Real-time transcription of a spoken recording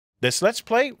This Let's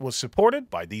Play was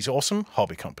supported by these awesome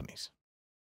hobby companies.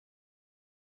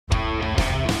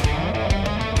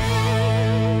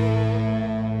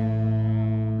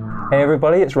 Hey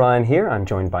everybody, it's Ryan here. I'm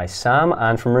joined by Sam,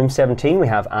 and from room 17 we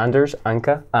have Anders,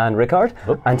 Anka and Ricard.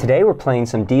 And today we're playing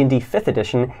some D&D 5th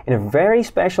edition in a very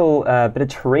special bit of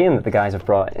terrain that the guys have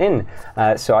brought in.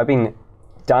 So I've been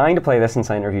dying to play this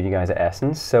since I interviewed you guys at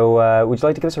Essence. So would you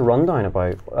like to give us a rundown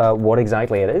about what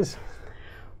exactly it is?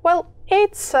 Well,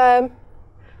 it's a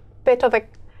bit of a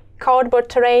cardboard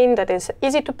terrain that is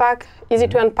easy to pack, easy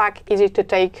to unpack, easy to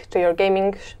take to your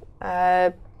gaming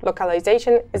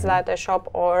localization. Is that a shop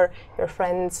or your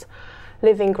friend's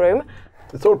living room?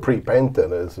 It's all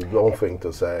pre-painted, is one thing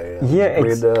to say. Yeah,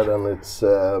 it's gridded and it's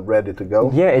ready to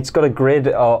go. Yeah, it's got a grid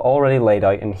already laid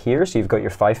out in here, so you've got your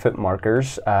 5-foot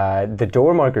markers. The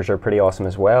door markers are pretty awesome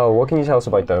as well. What can you tell us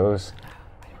about those?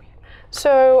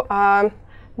 So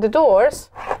the doors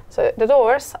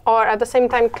are at the same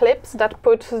time clips that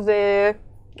put the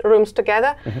rooms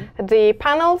together. The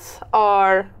panels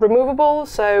are removable,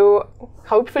 so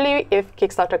hopefully if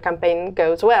Kickstarter campaign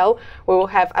goes well, we will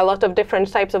have a lot of different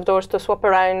types of doors to swap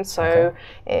around, so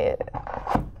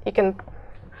you can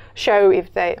show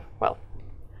if they, well,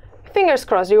 fingers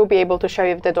crossed, you'll be able to show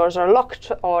if the doors are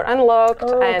locked or unlocked,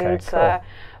 and cool.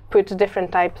 Put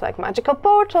different types like magical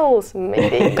portals,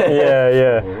 maybe.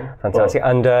 Yeah. Fantastic.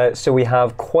 And so we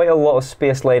have quite a lot of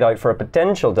space laid out for a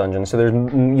potential dungeon. So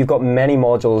you've got many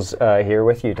modules here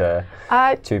with you to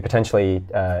potentially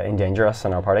endanger us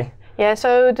and our party. Yeah,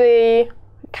 so the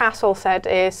castle set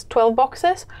is 12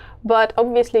 boxes, but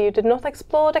obviously you did not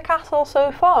explore the castle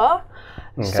so far,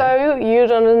 so you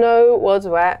don't know what's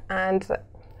where. And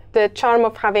the charm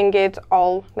of having it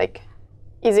all like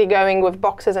easy going with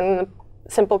boxes and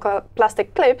simple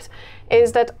plastic clips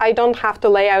is that I don't have to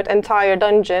lay out entire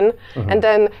dungeon and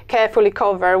then carefully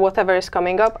cover whatever is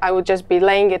coming up. I would just be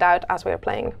laying it out as we're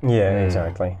playing. Yeah,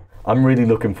 exactly. I'm really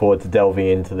looking forward to delving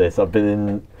into this. I've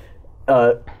been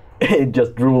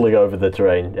just drooling over the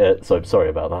terrain, so sorry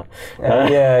about that.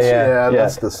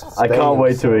 That's the I can't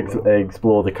wait to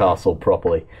explore the castle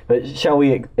properly. But shall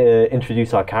we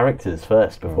introduce our characters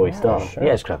first before we start? Sure. Yeah,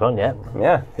 let's crack on, yeah.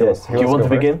 Yes. Do you want to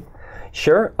begin?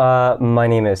 Sure. My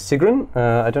name is Sigrun.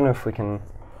 I don't know if we can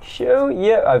show.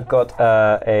 Yeah, I've got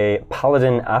a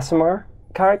Paladin Aasimar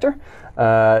character.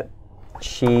 I'm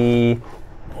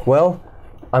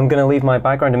going to leave my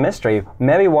background a mystery.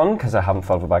 Maybe one, because I haven't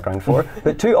thought of a background for,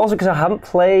 but two, also because I haven't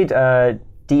played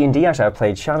D&D actually. I've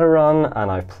played Shadowrun,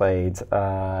 and I've played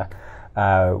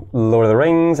Lord of the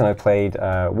Rings, and I've played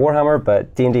Warhammer,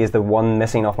 but D&D is the one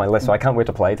missing off my list, so I can't wait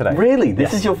to play today. Really?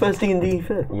 This is your first D&D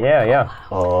fit? Yeah.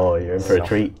 Oh, you're in for a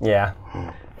treat. Yeah.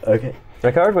 Okay.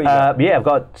 Ricard, what you got? Yeah, I've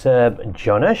got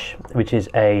Jonash, which is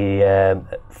a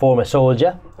former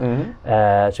soldier.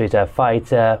 So he's a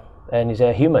fighter, and he's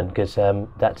a human, because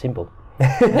that's simple.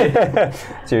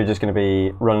 So you're just going to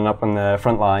be running up on the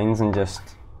front lines and just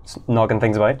knocking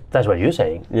things about? That's what you're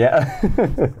saying. Yeah.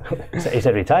 He's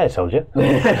a retired soldier.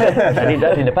 I did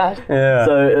that in the past. Yeah.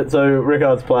 So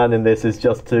Ricard's plan in this is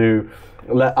just to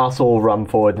let us all run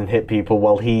forward and hit people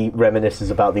while he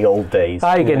reminisces about the old days.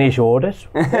 You can issue orders.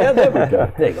 Yeah, there we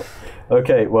go. There you go.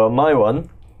 Okay, well, my one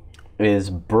is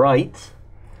Bright,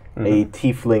 a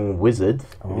tiefling wizard.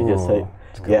 You just say,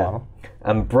 model.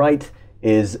 And Bright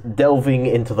is delving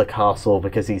into the castle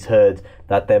because he's heard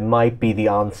that there might be the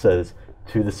answers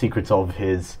to the secrets of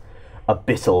his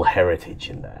abyssal heritage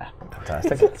in there.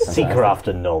 Fantastic. Seeker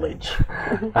after knowledge.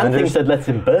 Anders said, "Let's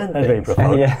him burn." That's very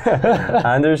profound. Yeah.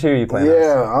 Anders, who are you playing?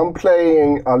 Yeah, I'm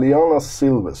playing Aliana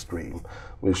Silverstream,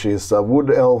 which is a wood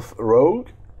elf rogue.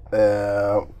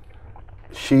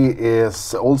 She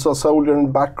is also a soldier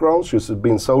in background. She's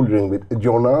been soldiering with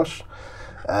Jonash,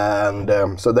 and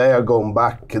so they are going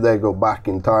back. They go back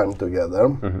in time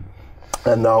together,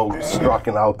 and now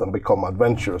striking out and become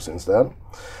adventurers instead.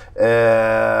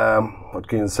 What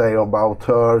can you say about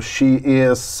her? She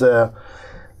is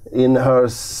in her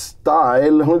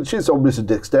style. She's obviously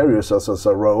dexterous as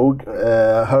a rogue.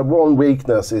 Her one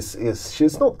weakness is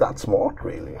she's not that smart,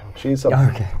 really. She's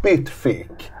a bit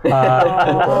thick.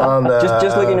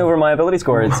 Just looking over my ability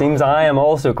score, it seems I am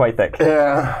also quite thick.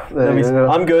 Yeah,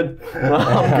 I'm good.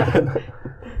 I'm good.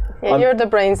 Yeah, you're the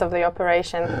brains of the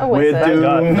operation. We're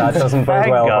doomed. That doesn't bode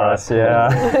well for us.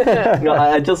 Yeah. No,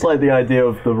 I just like the idea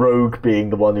of the rogue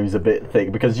being the one who's a bit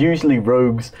thick, because usually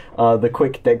rogues are the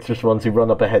quick, dexterous ones who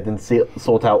run up ahead and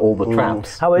sort out all the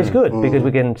traps. How it's good because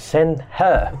we can send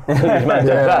her to these mountain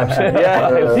traps.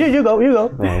 You go.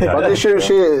 But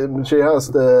she has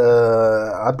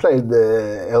the. I played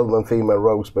the elven female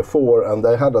rogues before, and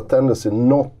they had a tendency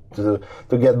not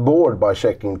to get bored by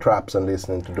checking traps and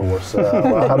listening to doors.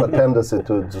 I have a tendency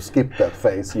to skip that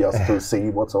phase just to see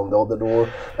what's on the other door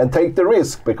and take the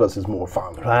risk because it's more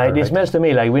fun. Right, it smells to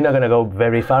me like we're not going to go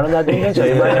very far on that dungeon, so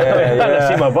you might not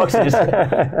see my boxes. All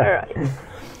right.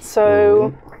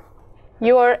 So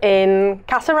you are in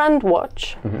Cassarand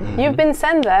Watch. You've been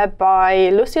sent there by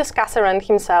Lucius Cassarand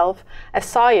himself, a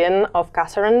scion of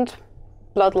Cassarand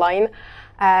bloodline.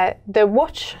 The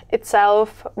watch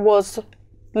itself was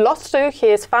lost to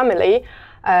his family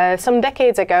some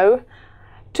decades ago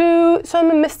to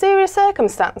some mysterious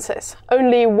circumstances.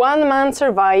 Only one man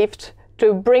survived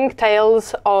to bring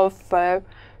tales of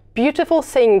beautiful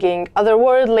singing,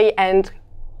 otherworldly, and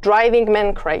driving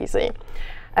men crazy.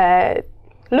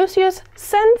 Lucius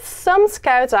sent some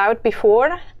scouts out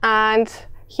before, and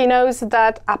he knows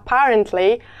that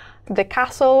apparently the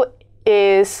castle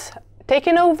is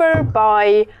taken over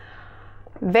by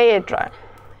Vaedra.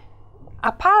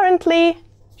 Apparently,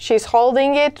 she's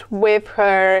holding it with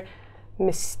her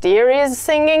mysterious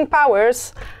singing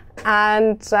powers,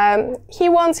 and he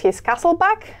wants his castle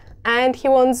back, and he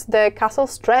wants the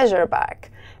castle's treasure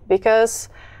back, because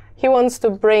he wants to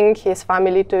bring his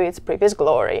family to its previous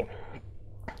glory.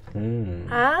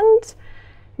 And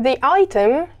the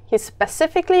item he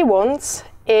specifically wants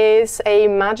is a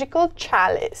magical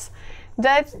chalice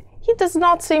that he does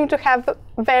not seem to have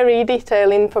very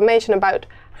detailed information about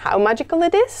how magical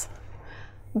it is,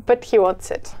 but he wants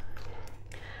it.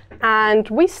 And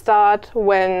we start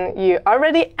when you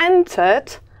already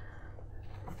entered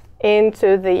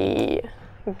into the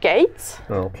gates.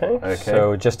 Okay.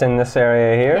 So just in this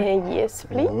area here. Yes,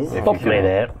 please. Pop me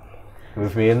there.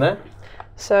 Move me in there.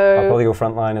 I'll So probably go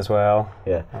front line as well.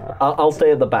 Yeah. I'll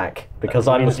stay at the back because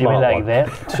I'm the You mean smart like one.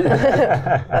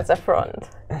 that? that's a front.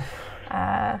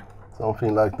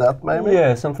 Something like that, maybe?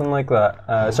 Yeah, something like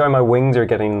that. Sorry, my wings are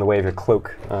getting in the way of your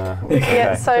cloak.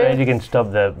 Yeah, So so you can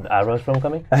stop the arrows from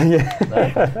coming?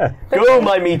 Go,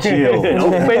 my meat shield!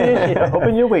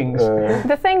 Open your wings.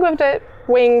 the thing with the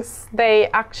wings, they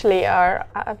actually are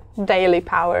a daily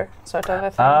power sort of a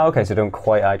thing. Okay, so don't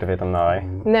quite activate them now.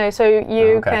 No, so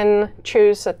you okay. can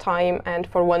choose a time, and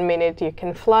for 1 minute you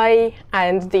can fly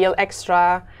and deal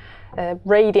extra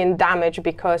radiant damage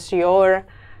because your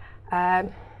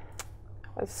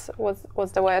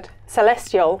what's the word?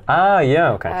 Celestial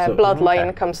Yeah, okay.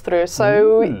 bloodline comes through.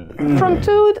 So from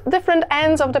two different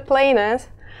ends of the planet,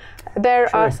 there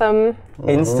are some.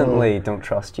 Instantly don't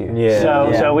trust you.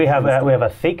 Yeah. So we have a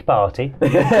thick party.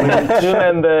 With 2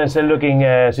 members looking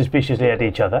suspiciously at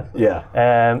each other. Yeah.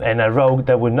 And a rogue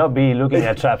that would not be looking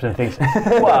at traps and things.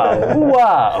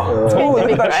 Wow! Oh,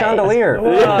 look at that chandelier.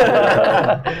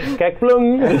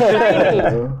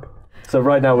 Kekplung. So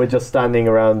right now we're just standing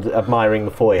around admiring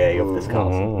the foyer of this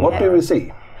castle. What do we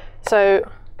see? So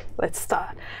let's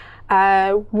start.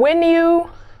 When you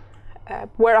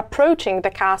were approaching the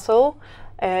castle,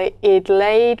 it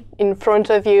lay in front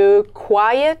of you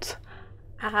quiet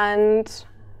and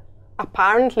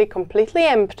apparently completely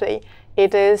empty.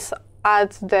 It is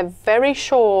at the very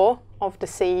shore of the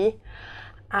sea,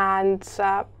 and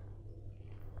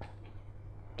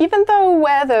even though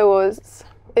weather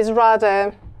is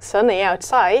rather sunny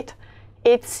outside,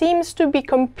 it seems to be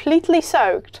completely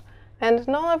soaked, and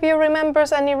none of you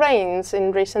remembers any rains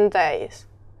in recent days.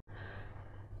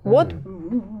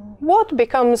 What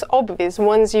becomes obvious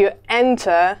once you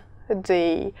enter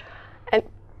the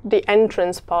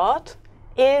entrance part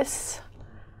is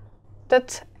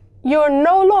that you're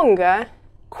no longer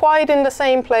quite in the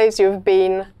same place you've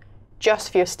been just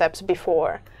a few steps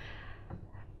before.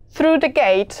 Through the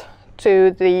gate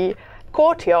to the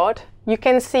courtyard, you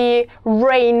can see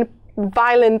rain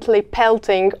violently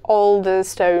pelting all the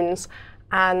stones,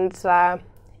 and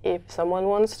if someone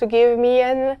wants to give me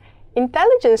an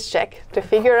intelligence check to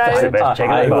figure That's the out. best check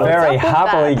I ever. very What's up with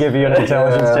happily that? give you an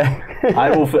intelligence check.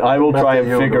 I will try and Nothing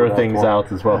you'll do figure that things one.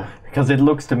 out as well because it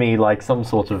looks to me like some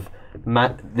sort of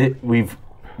we've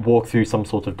walked through some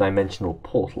sort of dimensional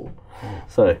portal.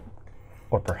 So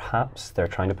Or perhaps they're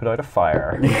trying to put out a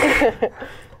fire.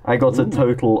 I got a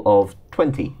total of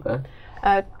 20 there.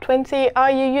 20.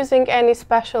 Are you using any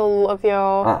special of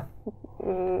your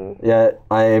Yeah,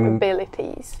 I'm.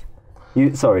 abilities?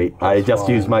 Sorry, I just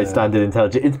used my standard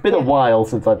intelligence. It's been a while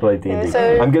since I played D&D.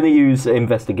 so- I'm going to use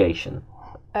investigation.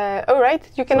 All right.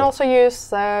 You can also use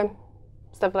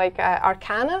stuff like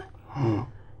Arcana.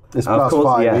 It's Of plus course,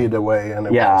 5 yeah. either way,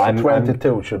 and Yeah, so I'm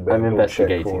 22 should be I'm a good check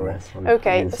investigating for it. this. I'm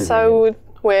Okay. considering it. So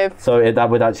with That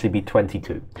would actually be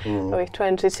 22.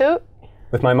 22,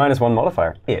 With my -1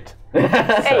 modifier, 8.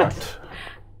 8.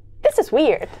 this is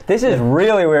weird. This is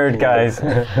really weird, guys.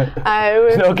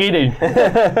 No kidding.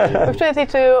 With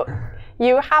 22,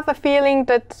 you have a feeling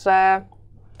that,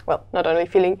 well, not only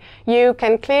feeling, you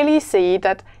can clearly see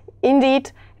that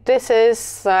indeed this is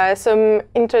some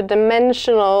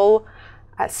interdimensional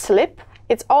slip.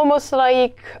 It's almost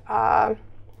like,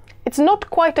 it's not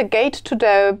quite a gate to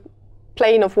the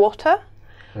plane of water,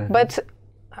 but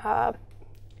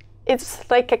it's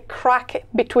like a crack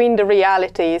between the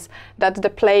realities that the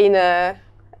plane,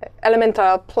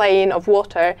 elemental plane of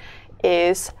water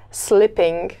is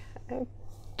slipping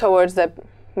towards the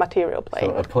material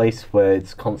plane. So a place where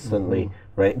it's constantly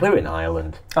rain. We're in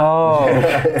Ireland. Oh,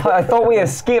 I thought we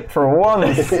escaped for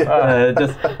once. I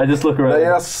just look around. They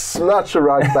just snatch you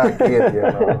right back in, you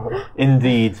know.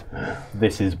 Indeed,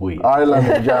 this is weird. Ireland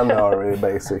in January,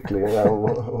 basically, you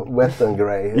know, wet and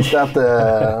grey. Is that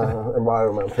the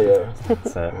environment here?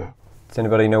 Does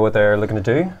anybody know what they're looking to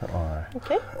do? Or?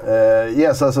 Okay.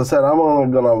 Yes, as I said, I'm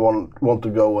only gonna want to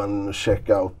go and check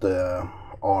out the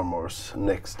armors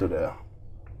next to the.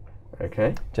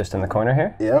 Okay. Just in the corner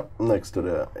here? Yeah, next to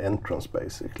the entrance,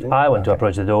 basically. I want to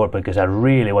approach the door because I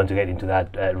really want to get into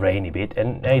that rainy bit,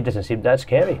 and it doesn't seem that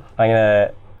scary. I'm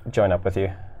gonna join up with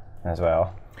you as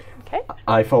well. Okay.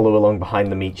 I follow along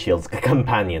behind the meat shield's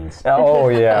companions. Oh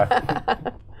yeah.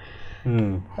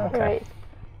 Right.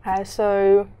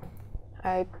 So,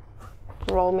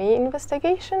 roll me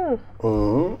investigation.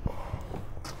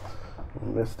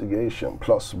 Investigation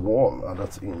 +1.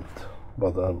 That's int.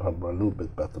 But I have a little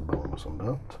bit better bonus on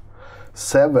that.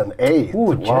 7, 8.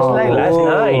 Ooh, just like last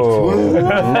night.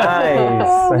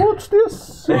 Nice. What's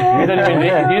this? You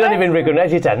don't even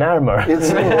recognize it's an armor. It's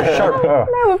sharp.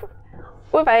 No,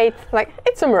 with 8, like,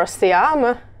 it's some rusty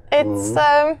armor. It's,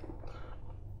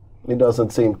 It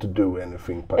doesn't seem to do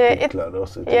anything particular,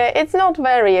 does it? yeah, it's not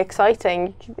very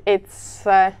exciting. It's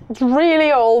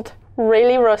really old,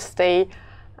 really rusty,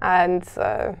 and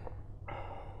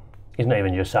It's not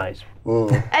even your size.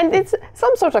 and it's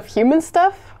some sort of human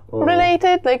stuff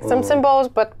related, like some symbols,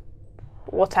 but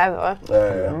whatever.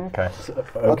 Okay.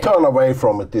 I turn away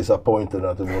from it, disappointed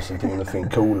that it wasn't anything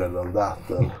cooler than that,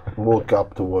 and walk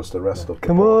up towards the rest of the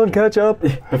Come on, catch up.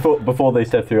 Before they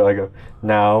step through, I go,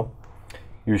 now,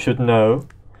 you should know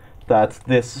that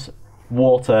this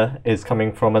water is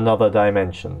coming from another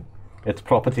dimension. Its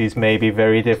properties may be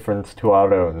very different to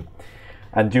our own.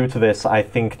 And due to this, I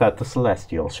think that the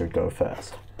Celestial should go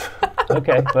first.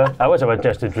 Okay, well, I was about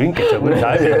just to drink it, so good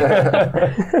time.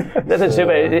 It doesn't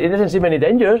seem any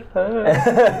danger.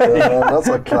 That's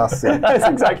a classic. That's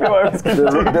exactly what I was going to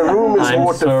do. The room is I'm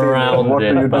water-filled. What do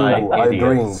you surrounded by do? I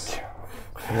drink.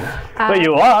 idiots. But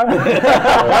you are.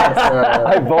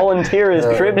 I volunteer as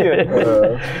tribute.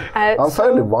 I'm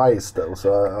fairly wise though,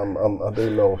 so I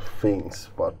do know things,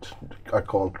 but I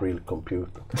can't really compute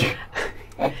it.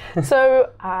 So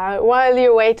while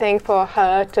you're waiting for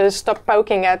her to stop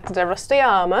poking at the rusty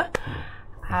armor,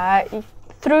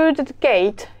 through the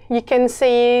gate you can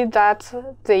see that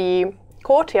the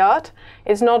courtyard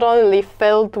is not only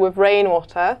filled with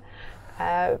rainwater,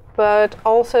 but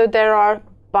also there are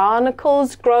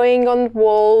barnacles growing on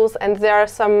walls, and there are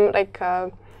some like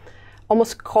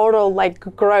almost coral-like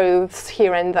growths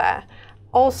here and there.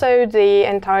 Also, the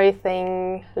entire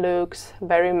thing looks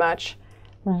very much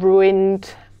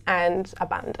ruined and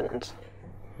abandoned.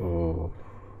 So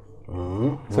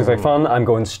it's like fun. I'm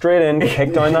going straight in,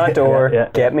 kick down that door,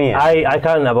 get me in. I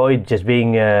can't avoid just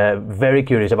being very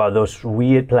curious about those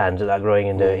weird plants that are growing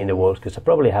in the walls, because I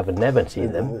probably haven't never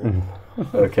seen them.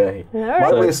 Okay.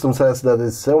 My wisdom says that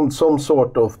it's some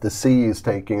sort of the sea is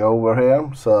taking over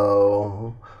here,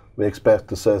 so we expect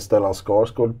to see Stellan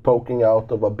Skarsgård poking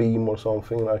out of a beam or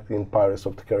something like in Pirates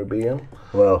of the Caribbean.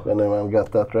 Well, Anyone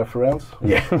get that reference?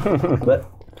 yeah.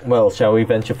 Well, shall we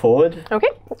venture forward? Okay,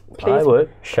 please. I would.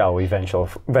 Shall we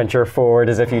venture forward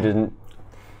as if you didn't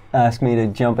ask me to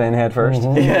jump in head first?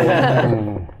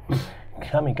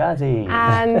 Kamikaze.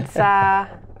 And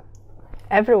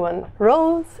everyone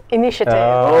rolls initiative.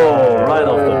 Oh, right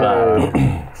off the bat.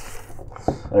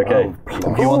 Okay.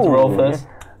 Who wants to roll first?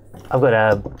 I've got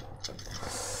a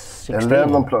 16.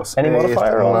 11 plus Any 8,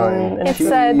 modifier on 19. It's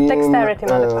a dexterity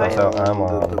modifier. So I'm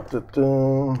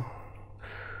on.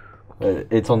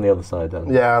 It's on the other side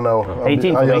then. Yeah, I know.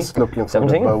 18 I for me. just looking for the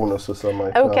 17? bonuses on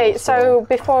my Okay, so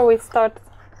before we start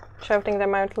shouting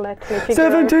them out, let me figure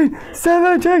out. 17!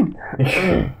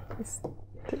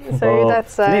 So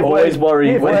that's Always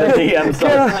worry when the DM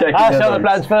starts checking. I show their the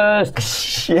plans first.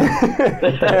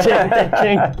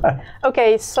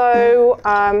 okay. So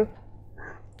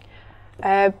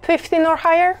 15 or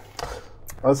higher.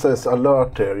 It says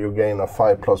alert here, you gain a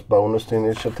 5+ bonus to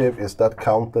initiative. Is that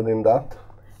counted in that?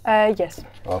 Yes.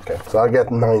 Okay, so I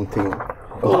get 19.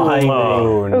 Oh,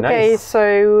 Okay, nice. so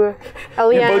You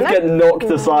Eliana. both get knocked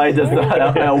aside as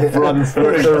that elf runs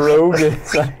through. The rogue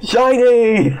is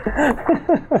Shiny!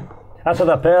 That's what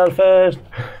the pearl first.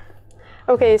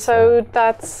 Okay, so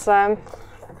that's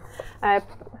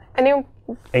any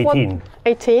 18.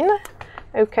 18.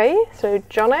 Okay, so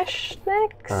Jonesh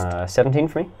next. 17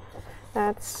 for me.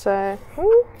 That's and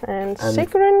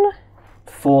Sigrun.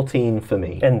 14 for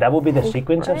me. And that will be the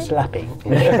sequence of slapping.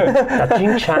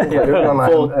 Touching chant. You're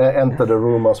gonna enter the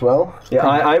room as well. Yeah,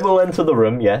 I will enter the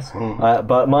room, yes.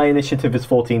 But my initiative is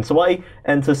 14, so I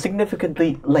enter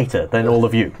significantly later than all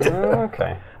of you.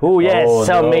 Okay. Oh yes, Oh,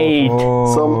 some no. meat.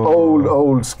 Some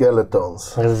old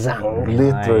skeletons.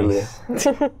 Literally. Nice.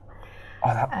 Those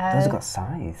have got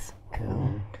size.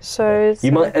 So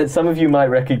You might, some of you might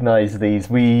recognise these.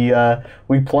 We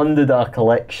plundered our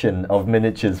collection of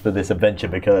miniatures for this adventure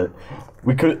because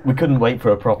we couldn't wait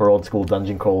for a proper old school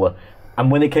dungeon crawler, and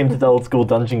when it came to the old school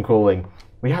dungeon crawling,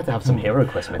 we had to have some hero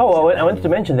quest miniatures. Oh, I wanted to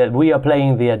mention that we are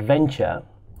playing the adventure.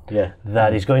 Yeah.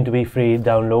 That is going to be free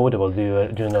downloadable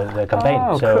during the campaign.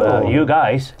 Oh, so cool. you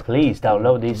guys, please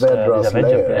download this Vaedra's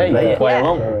adventure. lair. Play Yeah.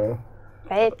 along.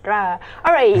 Vaedra.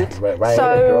 All right. Vaedra.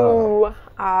 So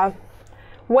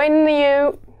when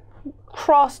you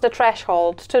cross the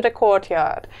threshold to the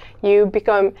courtyard, you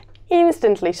become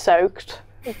instantly soaked,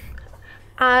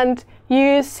 and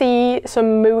you see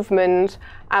some movement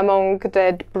among the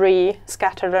debris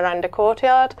scattered around the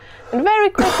courtyard, and very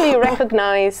quickly you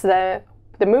recognize the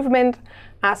movement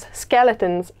as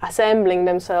skeletons assembling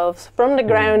themselves from the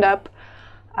ground up.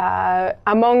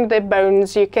 Among the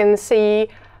bones you can see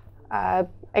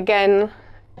again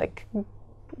like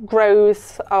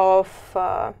growth of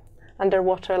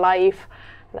underwater life,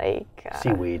 like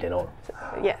Seaweed and all.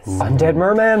 yes. Undead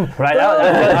merman. Right,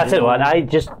 I tell you what, I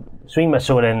just swing my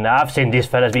sword and I've seen these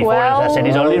fellas before and I said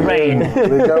it's only rain.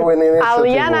 We go in initiative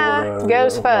Aliana order.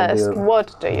 goes first.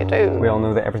 What do you do? We all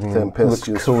know that everything looks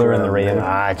Tempestuous cooler in the friend.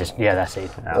 rain. Yeah, that's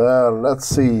it. Let's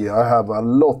see. I have a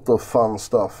lot of fun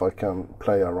stuff I can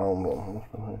play around on.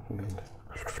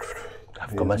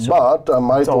 I've got my sword. But I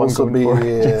might all I'm also going be for.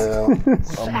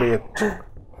 a bit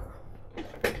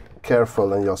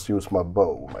careful and just use my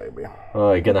bow, maybe.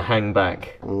 Oh, you're gonna hang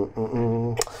back.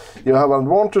 You have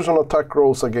advantage on attack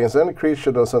rolls against any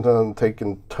creature that hasn't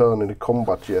taken turn in the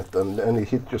combat yet, and any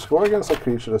hit you score against a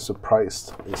creature that's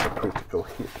surprised is a critical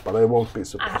hit. But I won't be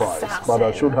surprised. But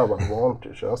I should have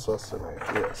advantage. Assassinate,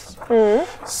 yes.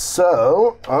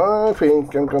 So I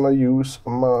think I'm gonna use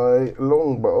my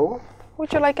longbow.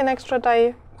 Would you like an extra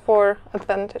die for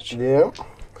advantage? Yeah.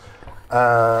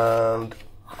 And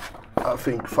I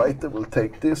think fighter will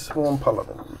take this one,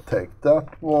 paladin will take that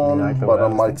one, like the but I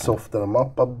last might soften them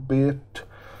up a bit.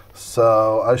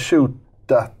 So I shoot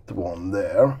that one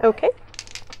there. Okay.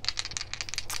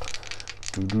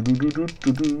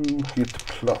 Hit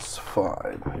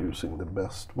 +5 using the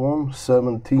best one.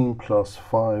 17 plus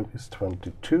 5 is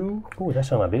 22. Oh, that's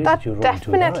some ability That to roll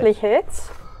definitely 2 dice. hits.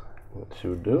 It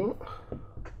should do.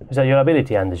 Is that your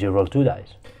ability, Anders? You roll 2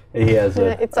 dice. He has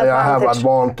a. It's I have advantage.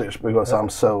 advantage because I'm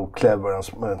so clever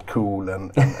and cool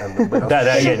and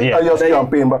Yeah. I just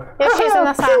jump in, but Yeah, she's an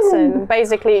assassin.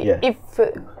 Basically, Yeah. if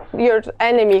your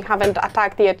enemy haven't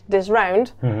attacked yet this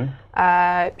round,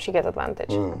 she gets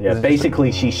advantage. Yeah,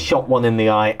 basically she shot one in the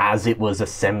eye as it was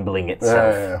assembling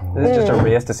itself. This is just a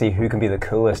race to see who can be the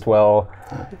coolest. Well,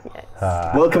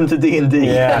 Welcome to D&D.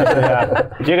 Yeah.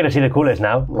 You're going to see the coolest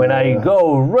now. When I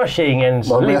go rushing and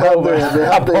But they leap have over.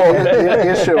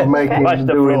 the issue of making Watch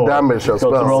the doing roll. damage as Got to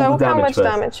well. roll. So the how damage much first.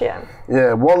 damage? Yeah.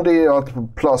 Yeah, 1d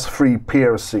plus 3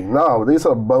 piercing. Now, these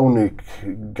are bony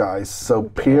guys, so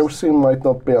piercing might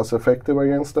not be as effective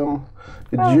against them.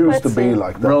 It used to let's be see.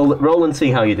 like that. Roll and see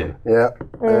how you do. Yeah,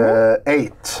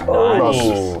 8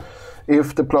 plus.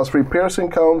 If the plus 3 piercing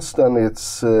counts, then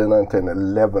it's 19,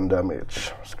 11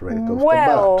 damage straight off the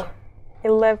Well, bat.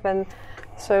 11.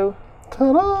 So,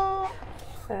 Ta-da!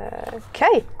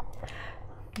 okay.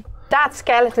 That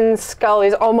skeleton's skull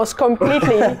is almost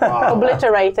completely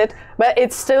obliterated, but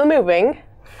it's still moving.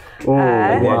 the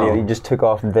idea that you just took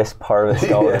off this part of the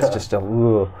skull. It's just a.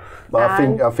 Ugh. But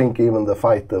I think even the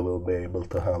fighter will be able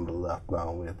to handle that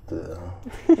now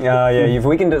with Yeah, you've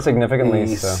weakened it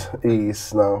significantly. So.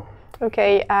 ease now.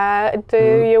 Okay, do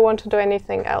you want to do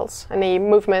anything else? Any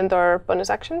movement or bonus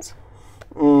actions?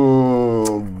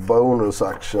 Bonus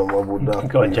action, what would that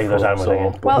Go and be, check those for armors again.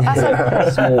 example? Well, as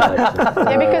a, Small action.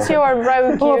 yeah, because you are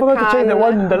rogue, Oh, I you forgot to check the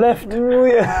one can on the left.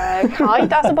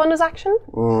 hide as a bonus action,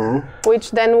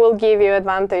 which then will give you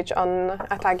advantage on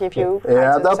attack if you hide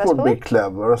Yeah, that would be successfully.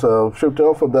 clever. So shooting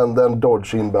off and then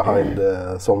dodge in behind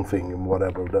something,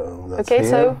 whatever that's Okay, here.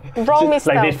 so roll me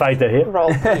Like this stealth. fighter here.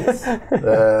 Roll, please.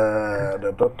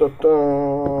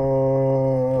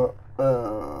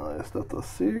 Is that a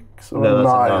 6 or No, that's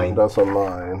a 9? 9. That's a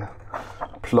 9.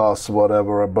 Plus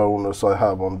whatever a bonus I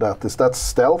have on that. Is that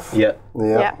stealth? Yeah.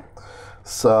 Yeah.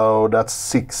 So that's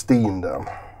 16 then.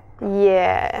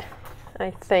 Yeah, I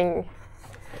think.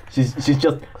 She's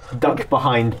just ducked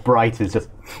behind Bright. Is just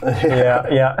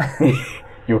Yeah.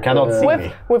 you cannot see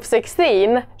me. With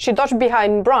 16, she dodged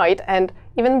behind Bright, and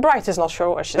even Bright is not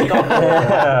sure where she's gone.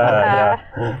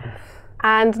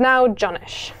 And now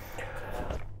Jonish.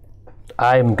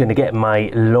 I'm gonna get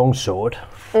my longsword,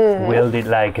 wield it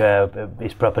like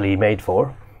it's properly made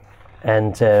for,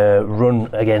 and run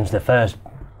against the first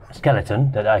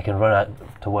skeleton that I can run out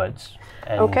towards.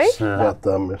 And Okay. slap. That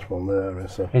damage from there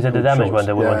is a Is that the damage one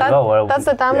that we want to Yeah. go? Or That's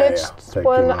the damaged Take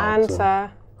one, him out, and so.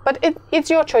 but it's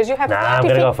your choice. You have Nah, 30 I'm feet.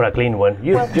 gonna go for a clean one.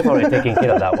 You've already taken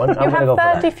care of that one. I'm You gonna go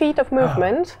have for 30 that. feet of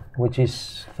movement, Which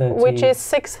is 30. which is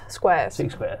 6 squares,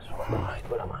 6 squares. Right,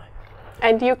 what am I?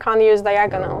 and you can use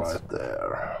diagonals. Right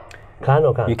there. Can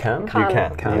or can't? You can? Can.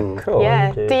 You can. Cool.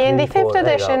 Yeah, 2, D&D 3, 4, 5th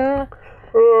there you go.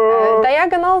 edition,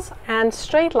 diagonals and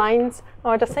straight lines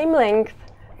are the same length,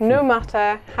 no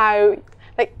matter how,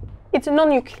 like, it's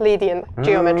non-Euclidean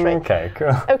geometry. Okay,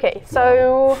 cool. Okay,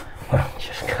 so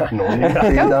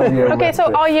okay, so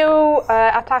are you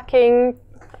attacking?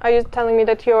 Are you telling me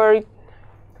that you're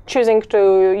choosing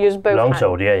to use both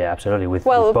Longsword, yeah, absolutely, with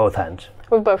both hands.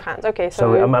 with both hands? Okay,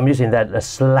 So I'm using that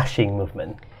slashing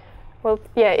movement. well,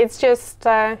 yeah, it's just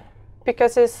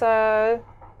because it's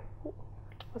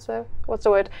what's the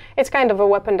word? It's kind of a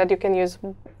weapon that you can use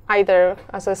either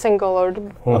as a single or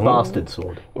A bastard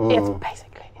sword. it's basically.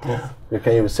 It is. You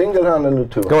can use single-handed or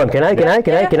two. Go on, can I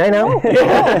now?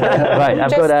 Right,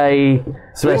 I've got a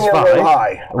Swing plus it 5.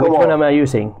 high. Which Come one on, am I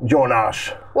using?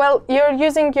 Jonash. Well, you're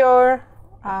using your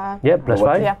Yeah, plus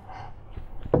 5. yeah.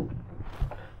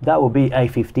 That would be a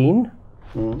 15.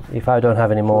 If I don't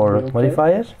have any more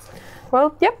modifiers.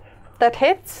 Well, yep, that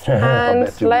hits.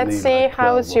 And let's see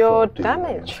how's your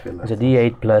damage. It's a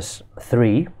d8 plus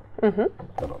 3. I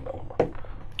don't know.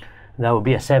 That would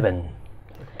be a 7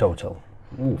 total.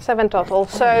 7 total.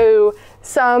 So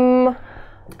some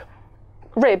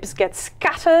ribs get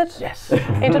scattered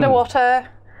into the water.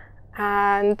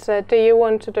 And do you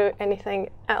want to do anything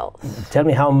else? Tell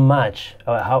me how much,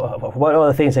 what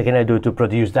other things can I do to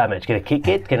produce damage? Can I kick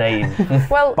it? Can I,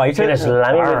 Well, can I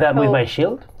slam it with that with my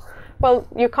shield? well,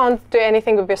 you can't do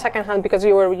anything with your second hand because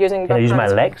you were using. Can I use my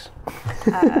hands. legs?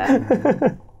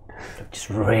 Just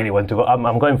really want to go.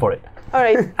 I'm going for it. All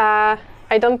right.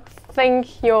 I don't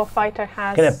think your fighter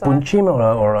has. Can I punch him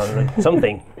or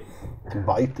something?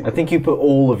 Biting. I think you put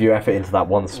all of your effort into that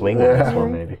one swing on this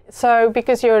one, maybe. So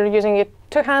because you're using it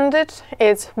two-handed,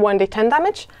 it's 1d10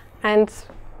 damage and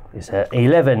It's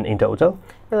 11 in total.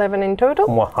 11 in total.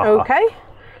 Mwahaha. Okay.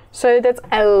 So that's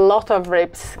a lot of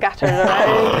ribs scattered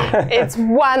around. It's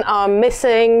one arm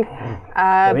missing, We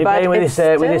but play with it's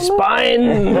his still spine.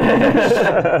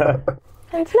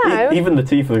 And now, Even the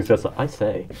tiefling's just like, I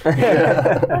say.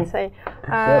 let's see.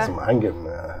 There's some hanging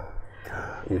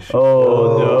issues.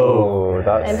 Oh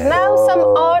that's And now some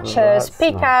archers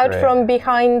peek out from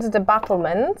behind the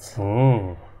battlements,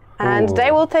 and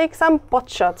they will take some pot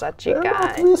shots at you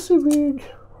guys. This is big.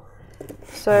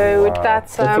 So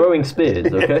that's They're throwing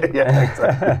spears, okay? Yeah,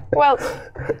 exactly. well.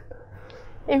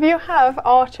 If you have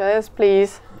archers,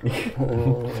 please.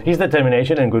 His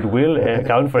determination and goodwill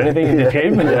count for anything in this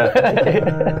game.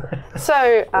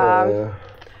 So,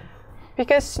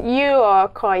 because you are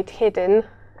quite hidden,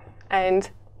 and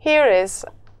here is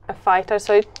a fighter,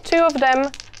 so two of them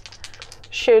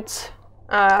shoots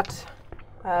at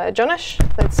Jonash.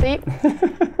 Let's see.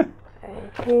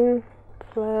 18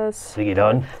 plus Bring it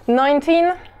on.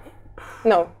 19.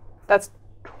 No, that's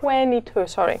 22.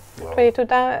 Sorry, 22.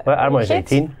 Well, armor is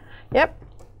hits. 18. Yep.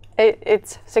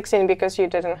 It's 16 because you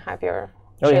didn't have your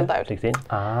shield out. 16.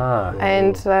 Ah.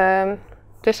 And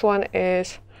this one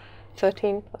is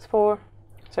 13 plus 4.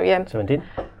 So yeah, 17.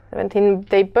 17.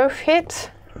 They both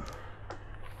hit.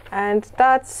 And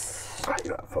that's...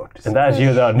 And that's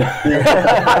you done.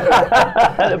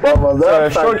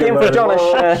 Short game for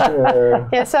Jonash.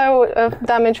 Yeah, so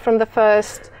damage from the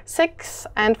first 6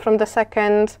 and from the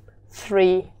second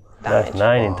 3 damage. That's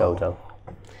 9 in total.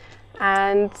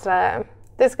 And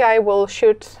this guy will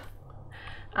shoot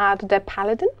add the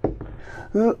paladin.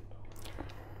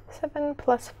 7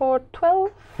 plus 4,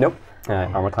 12. Nope.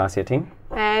 Armor class 18.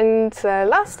 And the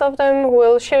last of them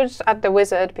will shoot at the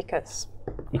wizard because...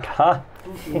 Ha!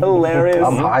 Hilarious.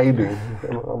 I'm hiding.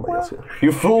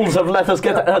 You fools have let us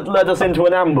into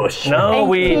an ambush. No,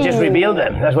 we 18. just revealed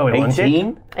them. That's what we wanted.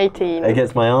 18 18.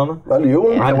 against my armor. Well,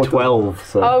 you I'm want to- 12,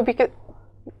 so Oh, because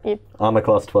armor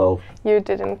class 12. you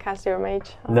didn't cast your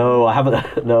mage. No, I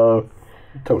haven't. No.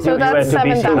 Totally. So that's were to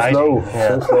be 7 damage. Slow.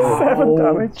 So slow. 7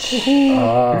 damage.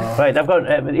 Right, I've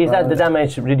got. Is that the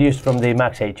damage reduced from the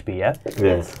max HP? Yeah.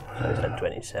 Yes. So it's at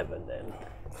 27 then.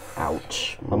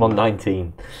 Ouch. I'm on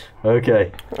 19.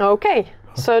 Okay. Okay,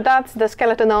 so that's the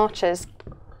skeleton archers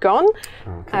gone.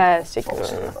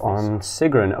 Sigrun. On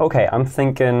Sigrun. Okay, I'm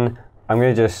thinking I'm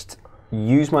going to just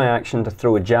use my action to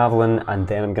throw a javelin, and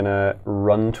then I'm going to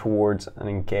run towards and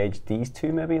engage these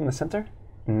two maybe in the center.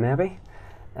 Maybe.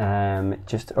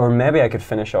 Or maybe I could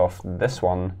finish off this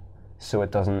one so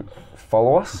it doesn't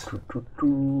follow us.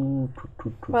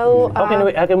 Well, How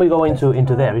can we go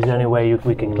into there? Is there any way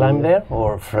we can climb there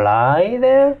or fly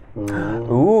there?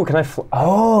 Ooh, can I fly?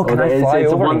 Oh, can I fly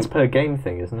it's a over? once per game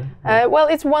thing, isn't it? well,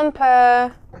 it's 1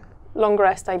 per long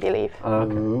rest, I believe.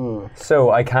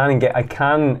 So I can engage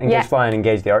Yeah. fly and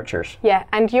engage the archers. Yeah,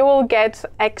 and you will get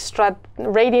extra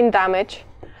radiant damage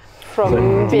from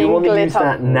Do you being want to lit use up.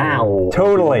 that now?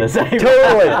 Totally. The same-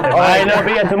 Totally. I know,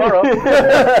 be tomorrow.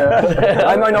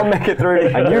 I might not make it through,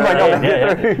 and you might not make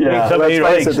it through. Yeah. Somebody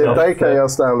Let's face rakes, it, no? if they can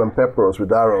just stand and pepper us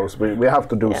with arrows, we have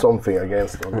to do something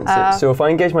against them. So if I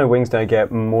engage my wings, do I get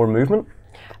more movement?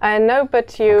 No,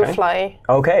 but you Okay. fly.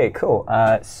 Okay, cool.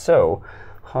 So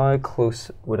how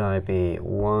close would I be?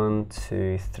 1,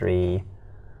 2, 3,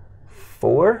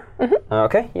 4?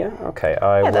 Okay, yeah, okay.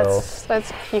 I Yeah, will.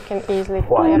 that's you can easily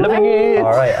fly up Look at there. it.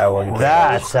 All right, I will.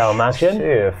 That's our action.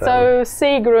 Two of them. So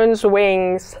Sigrun's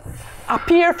wings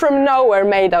appear from nowhere,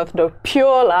 made of the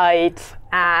pure light,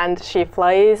 and she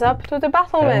flies up to the And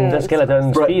battlement. the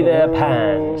skeletons be their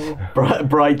pants.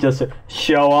 Bright just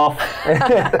show off.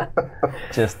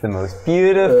 Just the most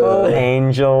beautiful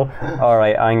angel. All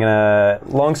right, I'm gonna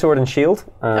longsword and shield.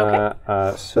 Okay.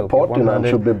 So The party lamp one-handed.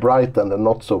 should be bright and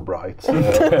not so bright. So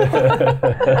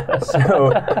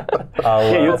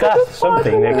I'll, Yeah, you got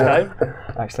something next time.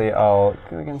 actually, I'll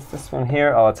go against this one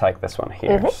here. I'll attack this one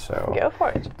here. So Go for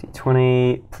it.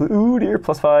 D20. Ooh dear,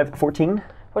 plus 5, 14.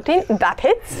 14, that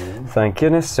hits. Thank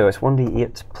goodness. So it's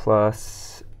 1d8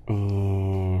 plus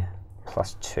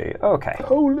 2. Okay.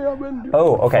 Holy Avenger.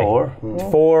 Oh, okay. 4.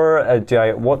 4.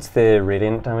 What's the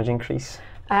radiant damage increase?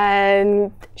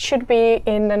 And should be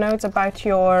in the notes about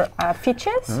your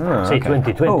features. Say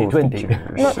 20, 20, 20.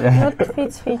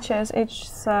 Not features,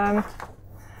 it's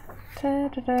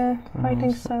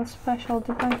fighting style, special,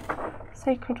 divine,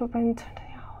 sacred weapon.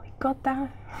 Oh, we got that.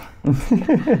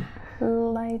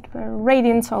 Light,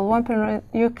 radiant soul, one per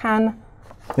you can.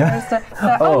 There's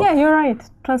oh yeah, you're right.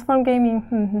 Transform gaming.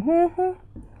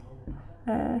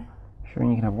 Sure,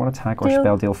 you can have one attack or Deal-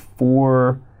 spell deal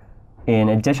 4 in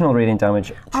additional radiant damage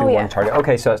to Oh, one yeah. target.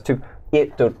 Okay, so that's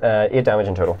 8 damage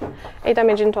in total. 8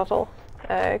 damage in total.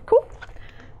 Cool.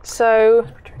 So,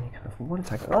 Return, you can have one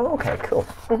attack. Oh, okay, cool.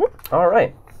 All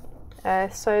right.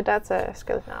 so that's a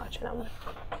skeleton archer number.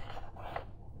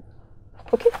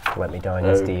 Okay. Let me down,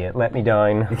 SD. Let me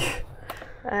down.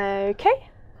 Okay.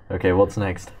 Okay, what's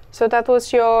next? So that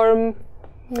was your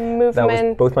movement. That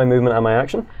was both my movement and my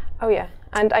action. Oh yeah.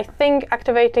 And I think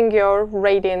activating your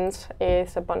radiance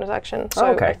is a bonus action. So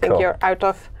Okay, I think cool. you're out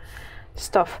of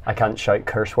stuff. I can't shout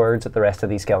curse words at the rest of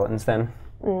these skeletons then.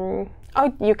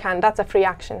 Oh, you can. That's a free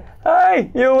action.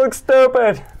 Hey, you look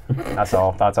stupid. That's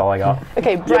all. That's all I got.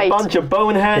 Okay, You Bright. bunch of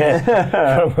boneheads.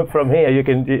 From here, you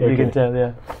can tell,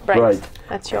 yeah. Bright. Right.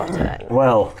 That's your turn.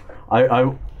 Well,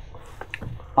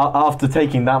 after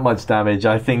taking that much damage,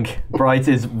 I think Bright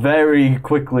is very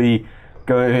quickly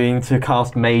going to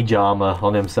cast mage armor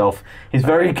on himself. He's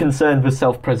very concerned with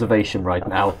self-preservation right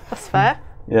now. That's fair.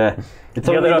 Yeah. It's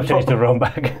The only other option is to run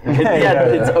back.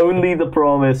 it's only the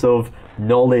promise of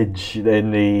knowledge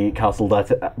in the castle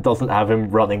that doesn't have him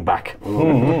running back.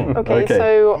 Okay, Okay.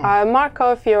 so mark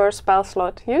off your spell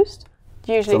slot used.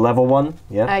 Usually, So level 1,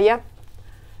 yeah. yeah.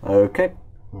 Okay.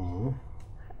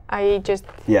 I just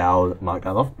Yeah, I'll mark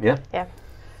that off. Yeah.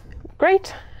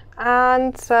 great.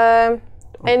 And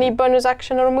any bonus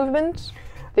action or movement?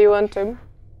 Do you want to?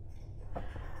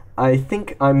 I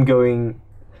think I'm going.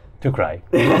 To cry.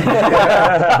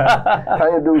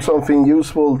 Can you do something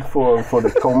useful for the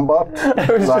combat?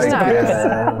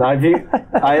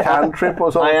 Like cantrip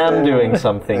or something? I am doing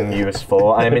something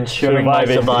useful. I'm ensuring my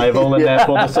Surviving. survival and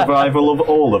therefore the survival of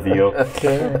all of you.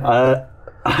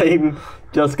 I'm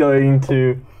just going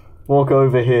to walk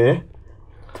over here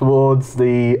towards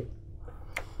the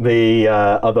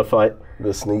other fight.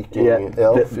 The sneaking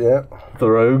elf, the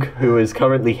rogue, who is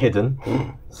currently hidden.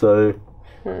 So,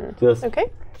 just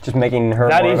Okay. Just making her.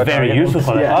 That more is of a very target.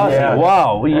 useful. Yeah. Yeah.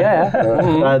 Wow.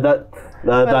 Yeah.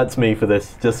 that's me for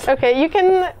this. Just Okay, you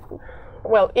can.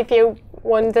 Well, if you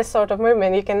want this sort of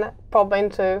movement, you can pop back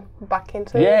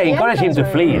into. Yeah. the Encourage him to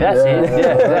entrance flee. That's it.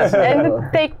 Yeah.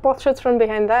 and take pot shots from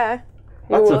behind there.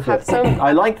 You That's will a have some.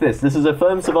 I like this. This is a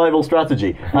firm survival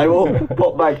strategy. I will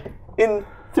pop back in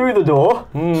through the door.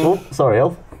 Oh, sorry,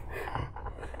 Elf.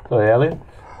 Sorry, Elliot.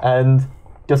 And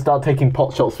just start taking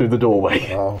pot shots through the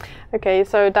doorway. Okay,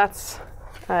 so that's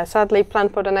sadly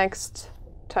planned for the next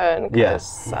turn.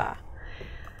 Yes.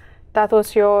 That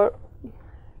was your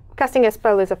casting a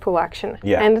spell is a full action.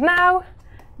 Yeah. And now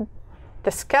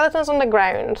the skeletons on the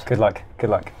ground. Good luck,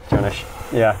 Jonish.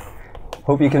 Yeah.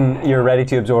 Hope you're ready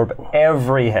to absorb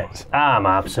every hit. I'm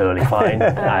absolutely fine.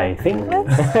 I think.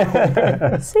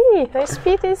 Let's see, their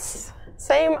speed is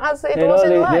same as it was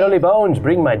in life. The only bones.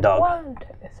 Bring my dog. 1, 2,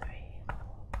 3,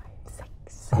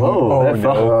 4, 5, 6.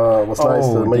 Oh, it was nice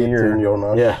to meet you in your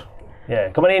night. Yeah. Yeah.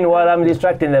 Come on in while I'm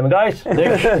distracting them, guys.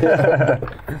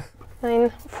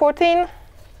 9, 14.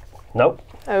 Nope.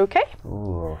 Okay.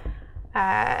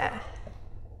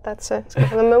 That's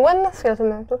skeleton number 1, skeleton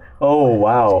number 2. Oh,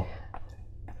 wow.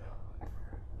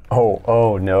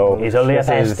 Oh no. He's only a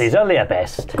pest. He's only a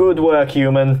pest. Good work,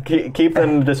 human. Keep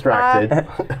them distracted.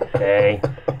 Okay.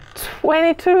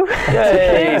 22.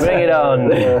 Yay, bring it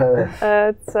on.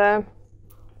 It's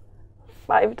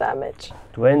 5 damage.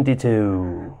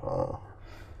 22.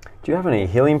 Do you have any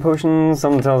healing potions?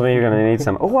 Someone tells me you're going to need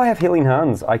some. Oh, I have healing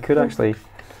hands. I could actually.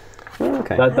 Oh,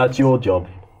 okay. That's your job.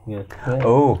 Yeah.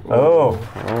 Oh. All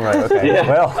right. Okay. Yeah.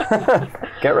 Well,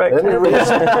 get right. Any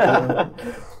reason?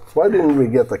 Why didn't we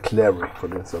get a cleric for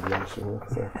this adventure?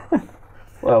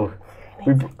 Well,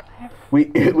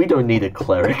 we don't need a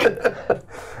cleric.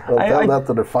 I'll tell that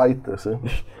to the fighters.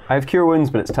 I have cure wounds,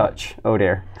 but it's touch. Oh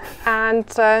dear. And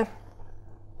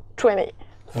 20.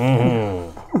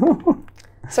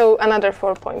 So another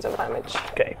 4 points of damage.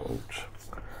 Okay.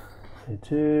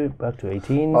 22, back to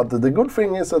 18. But the good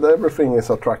thing is that everything is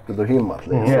attracted to him at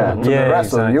least. Yeah. So the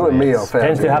rest of you and me are fair.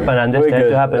 Tends to happen, Anders. Tends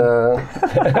to happen.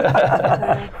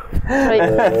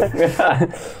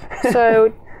 Right.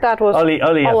 So that was Only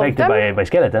all of affected them. by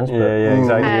skeletons. But Yeah,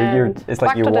 exactly. You're, And it's like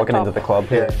back you're to the walking top. into the club.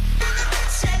 Yeah.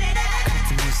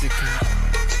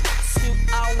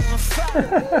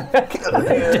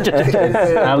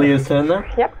 Alia's turn now.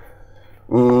 Yep.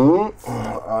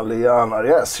 Aliana,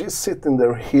 yes, she's sitting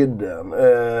there hidden.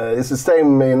 Is the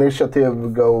same initiative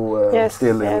Yes,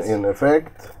 still yes. in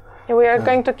effect? We are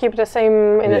going to keep the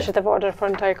same initiative order for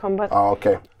entire combat.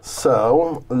 Okay.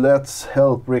 So let's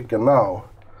help Ricard now.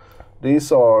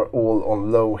 These are all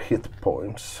on low hit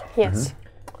points. Yes.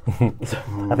 I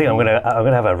think I'm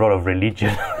gonna have a roll of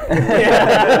religion.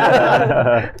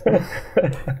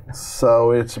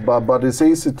 So it's but it's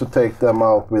easy to take them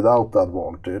out without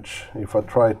advantage. If I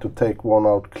try to take one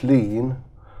out clean,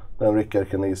 then Ricard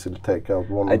can easily take out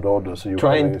one of the others. So you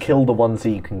Try can and kill the ones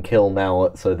that you can kill now,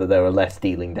 so that there are less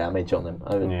dealing damage on them.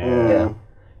 Yeah.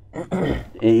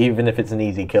 Even if it's an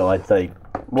easy kill, I'd say.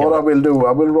 What I will do,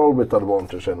 I will roll with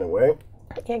advantage anyway.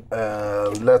 Yeah.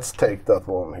 Let's take that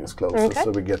one. He's closest, Okay.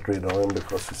 so we get rid of him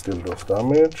because he still does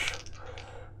damage.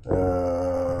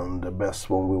 The best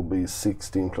one will be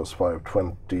 16 plus 5,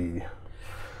 20.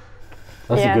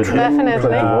 That's a good hit.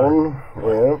 definitely. 21.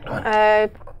 Yeah.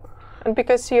 And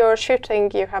because you're shooting,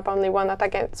 you have only one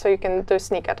attack, so you can do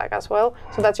sneak attack as well.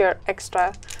 So that's your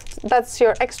extra. That's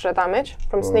your extra damage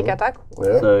from sneak attack.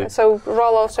 Yeah. So So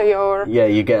roll also your. yeah,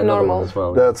 you get another Normal. one as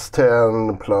well. That's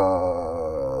 10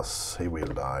 plus. He will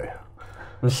die.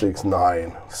 6,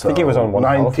 9. So think he was on 1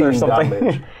 health or 19 something.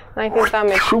 damage. 19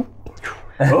 damage.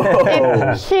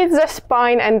 It hits the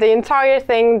spine, and the entire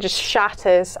thing just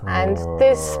shatters, and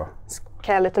this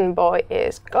skeleton boy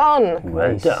is gone.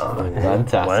 Well done.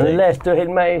 Fantastic. One less to hit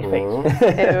my face.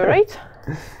 Right.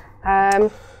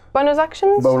 Bonus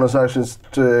actions? Bonus actions.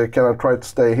 Can I try to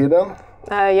stay hidden?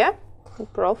 Yeah.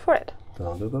 Roll for it.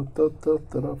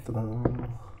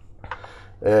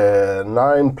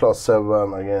 9 plus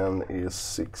 7 again is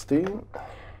 16.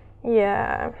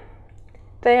 Yeah.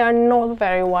 They are not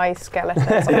very wise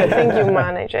skeletons. I think you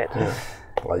manage it.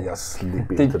 I just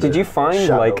slip into Did you find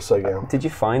shadows again. Did you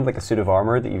find like a suit of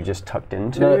armor that you just tucked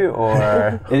into, No.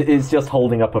 or? It's just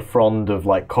holding up a frond of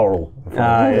like coral.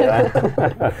 Yeah.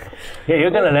 Yeah, you're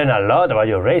gonna learn a lot about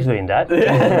your race doing that.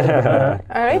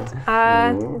 All right.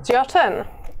 It's your turn.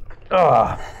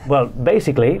 Well,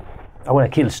 basically, I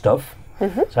want to kill stuff.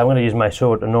 So I'm going to use my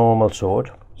sword, a normal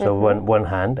sword. So one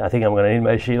hand. I think I'm going to need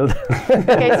my shield.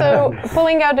 Okay, so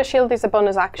pulling out the shield is a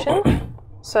bonus action.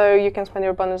 So you can spend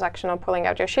your bonus action on pulling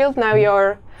out your shield. Now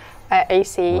your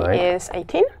AC is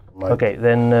 18. Okay,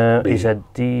 then is a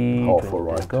D. Half or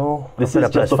right. Go. This is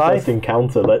just the first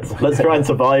encounter. Let's try and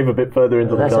survive a bit further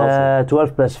into the That's castle.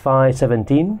 12 plus 5,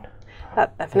 17.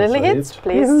 That definitely That's a hits. hit.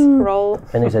 Please roll.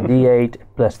 And it's a D8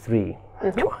 plus 3.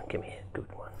 Come on, give me a good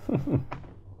one.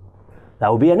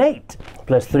 That would be an 8.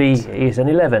 Plus 3 is an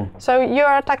 11. So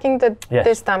you're attacking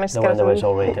this damage The one that was skeleton.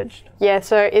 already touched. Yeah,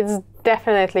 so it's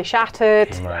definitely shattered.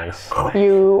 Nice.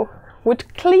 You would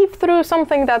cleave through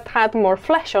something that had more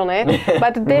flesh on it,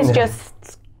 but this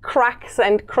just cracks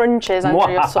and crunches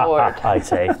under your sword. I'd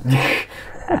say.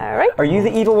 Alright. Are you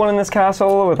the evil one in this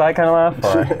castle with that kind of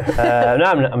laugh? Or? No,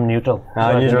 I'm neutral.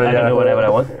 I neutral, can do whatever I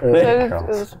want.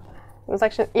 So it's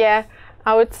actually, yeah,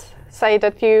 I would say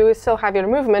that you still have your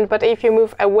movement, but if you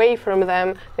move away from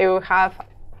them, they will have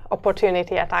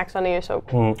opportunity attacks on you. So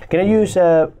Can I use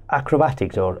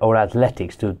acrobatics or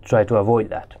athletics to try to avoid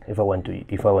that if I want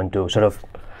to sort of?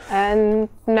 and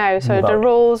no, so Move the out.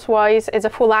 rules wise, it's a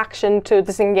full action to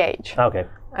disengage, Okay,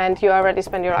 and you already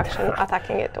spend your action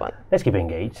attacking it one. let's keep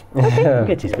engaged.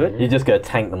 Engage is good. You're just going to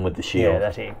tank them with the shield. Yeah,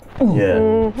 that's it.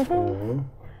 Yeah.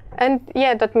 And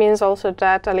yeah, that means also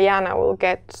that Aliana will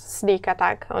get sneak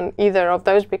attack on either of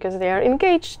those because they are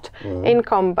engaged in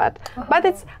combat. But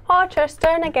it's Archer's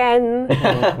turn again.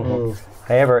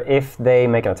 However, if they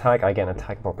make an attack, I get an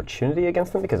attack of opportunity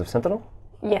against them because of Sentinel.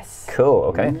 Yes. Cool.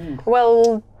 Okay.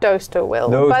 Well, those two will.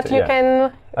 Those but two, you yeah.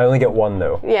 can, I only get one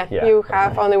though. yeah, you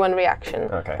have only one reaction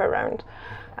Okay. per round.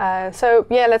 So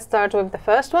yeah, let's start with the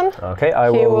first one. Okay.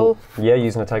 I He will. Yeah,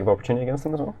 use an attack of opportunity against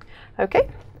them as well. Okay.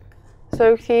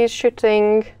 So he's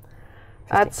shooting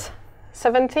at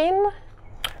 17.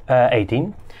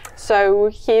 18. So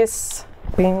his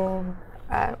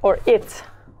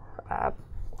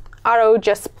arrow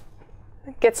just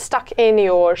gets stuck in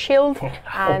your shield,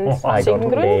 and I got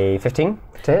Sigrun, a 15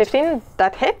 to hit. 15.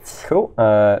 That hits. Cool.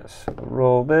 So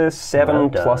roll this 7 Well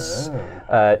plus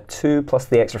 2 plus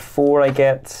the extra 4 I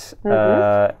get.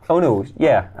 Oh no,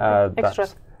 yeah. Extra.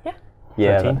 that's- Yeah.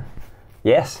 Yeah. 13.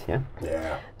 Yes. Yeah.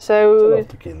 Yeah. So Love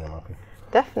to kill him, I think.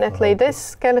 definitely, this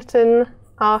skeleton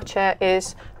archer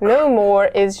is no more.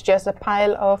 Is just a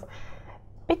pile of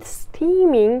bit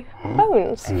steaming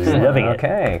bones. Loving it.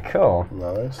 Okay. Cool.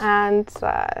 Nice. And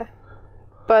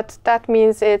but that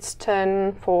means it's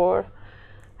turn for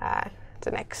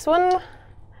the next one,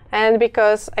 and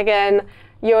because again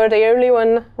you're the only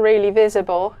one really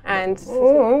visible, and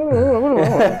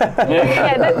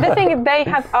yeah, the thing, they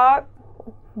have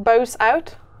bows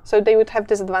out, so they would have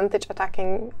disadvantage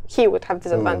attacking. He would have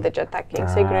disadvantage attacking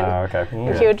Sigrun. Okay.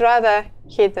 He would rather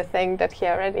hit the thing that he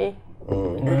already.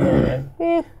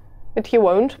 But he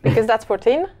won't, because that's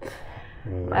 14.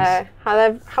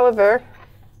 However,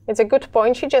 it's a good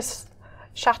point. She just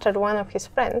shattered one of his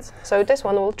friends. So this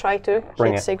one will try to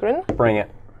Bring hit it. Sigrun. Bring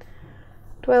it.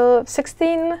 12,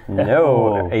 16.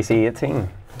 No. AC 18.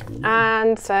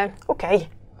 And okay.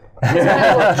 So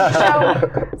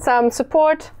show some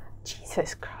support.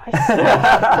 Jesus Christ.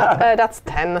 That's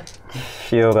 10.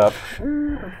 Shield up.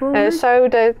 So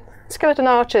the skeleton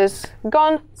archer's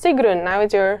gone. Sigrun, now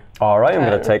it's your. All right. I'm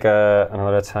going to take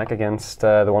another attack against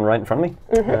the one right in front of me.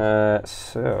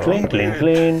 So. Clean, clean,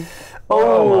 clean.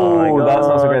 Oh, that's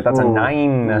not so great. That's a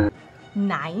 9.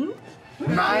 9?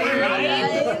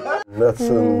 That's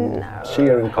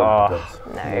sheer incompetence.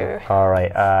 No. All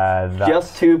right. That's,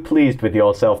 Just too pleased with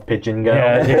yourself, pigeon girl.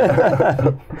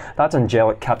 Yeah, that's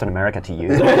angelic Captain America to you.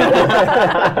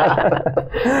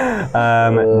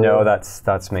 No,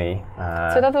 that's me.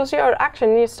 So that was your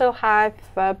action. You still have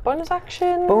bonus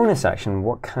action. Bonus action.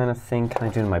 What kind of thing can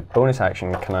I do in my bonus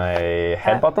action? Can I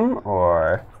headbutt them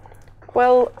or?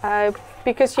 Well,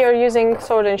 because you're using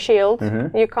sword and shield,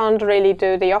 you can't really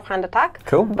do the offhand attack.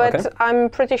 Cool, But okay. I'm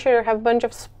pretty sure you have a bunch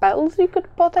of spells you could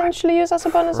potentially use as a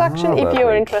bonus action if you're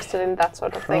Probably. interested in that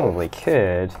sort of thing. Probably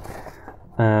could.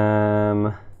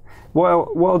 Well,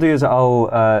 what I'll do is I'll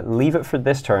leave it for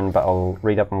this turn, but I'll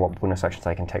read up on what bonus actions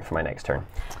I can take for my next turn.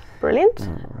 Brilliant.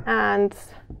 And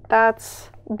that's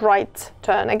Bright's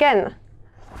turn again.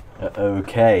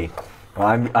 Okay.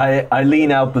 I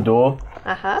lean out the door.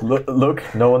 Look,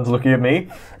 no one's looking at me.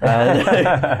 And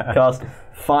cast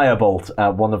Firebolt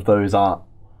at one of those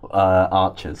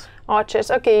archers. Archers.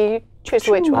 Okay, you choose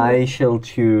which one. I shall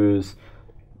choose.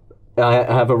 I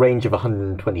have a range of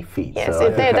 120 feet. Yes, so I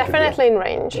they're think I can definitely in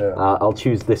range. Yeah. I'll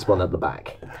choose this one at the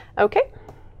back. Okay.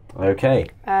 Okay.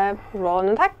 Roll an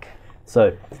attack.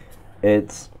 So,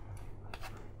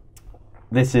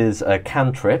 this is a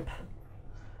cantrip,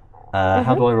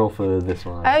 How do I roll for this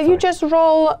one? You just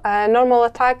roll a normal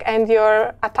attack, and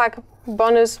your attack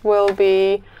bonus will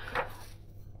be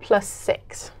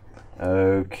 +6.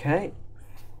 Okay.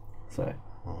 So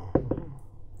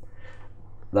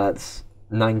that's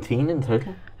 19 in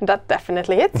total. That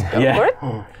definitely hits. Go Yeah. for it.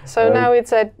 So now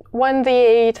it's at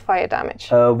 1d8 fire damage.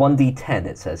 1d10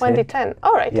 it says here. 1d10.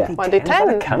 All right. Yeah. 1d10. Is that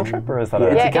a cantrip or is that Yeah,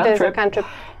 a... it is a cantrip.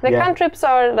 The Yeah. cantrips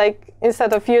are like,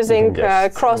 instead of using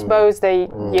just- crossbows, they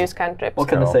use cantrips. What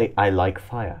can I say? I like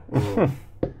fire.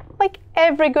 Like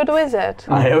every good wizard.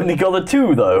 I only got a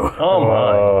 2 though. Oh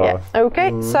my. Yeah.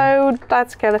 Okay, so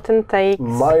that skeleton takes.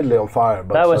 Mildly on fire,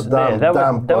 but That was damn, that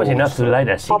was bones. enough to light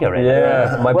a cigarette.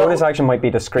 Yeah, my bonus action might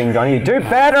be to scream down at you, do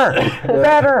better!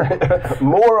 Better!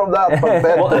 More of that, but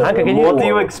better. Anka, can you- What do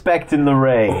you expect in the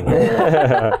rain?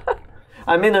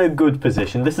 I'm in a good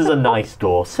position. This is a nice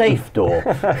door, safe door.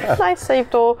 Nice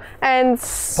safe door. And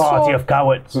Party of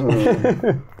cowards.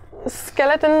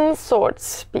 skeleton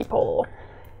swords people.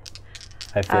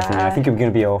 I have faith in you. I think I'm going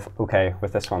to be okay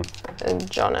with this one.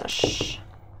 Jonish.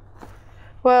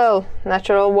 Well,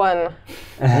 natural 1.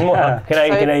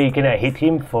 Can I hit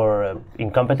him for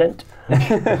incompetent?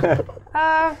 Come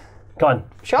on.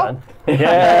 Sure. Come on.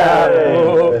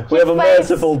 Yeah. We have a Place.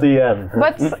 merciful DM.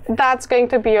 But that's going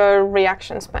to be your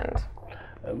reaction spend.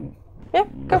 Yeah,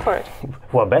 go for it.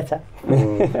 Well, better.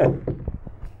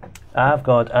 I've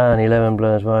got an 11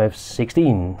 plus 5,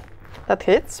 16. That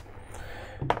hits.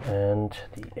 And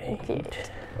the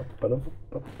 8.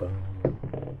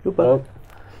 8.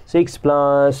 6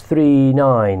 plus 3,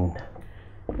 9.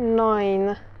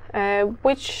 9.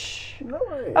 Which.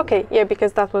 Okay, yeah,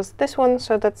 because that was this one,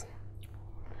 so that's.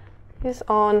 Is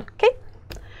on. Okay.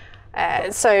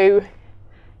 So.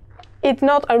 It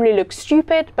not only looks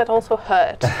stupid, but also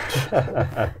hurt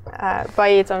by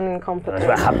its own That's incompetence.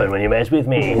 what happened when you mess with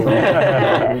me.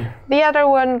 The other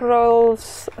one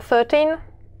rolls 13.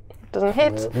 Doesn't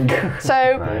hit.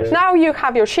 So now you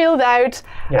have your shield out.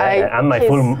 And my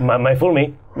full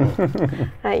me.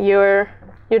 You're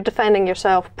defending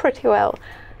yourself pretty well.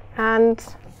 And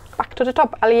back to the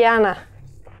top, Aliana.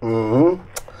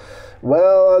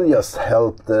 Well, I'll just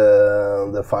help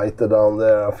the fighter down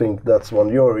there. I think that's one.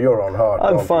 You're on heart.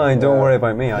 I'm aren't fine, you? don't worry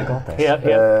about me, I got this.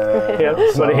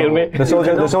 Yeah. Somebody heal me. The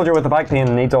soldier with the back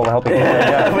pain needs all the help he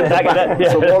can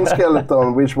get. So one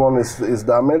skeleton, which one is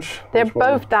damaged? They're Which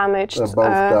one? both damaged. They're both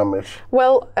damaged.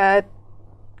 Well,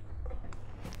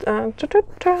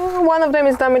 one of them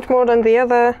is damaged more than the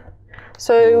other.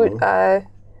 So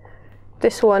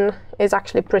this one is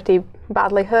actually pretty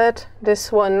badly hurt.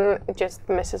 This one just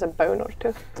misses a bone or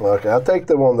two. Okay, I'll take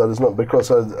the one that is not,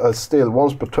 because I still,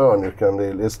 once per turn you can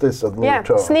deal. Is this a new Yeah,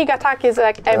 turn? sneak attack is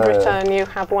like every turn you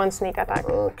have one sneak attack.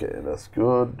 Okay, that's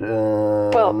good.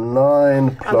 Well,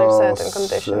 9 under certain plus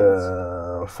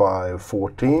conditions. 5,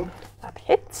 14. That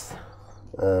hits.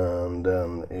 And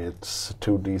then it's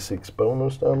 2d6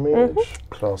 bonus damage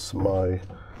plus my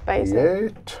Basic.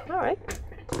 d8. Alright.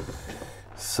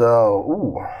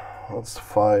 So, that's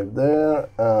 5 there,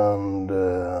 and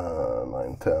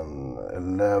 9, 10,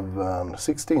 11,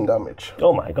 16 damage.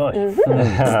 Oh my gosh.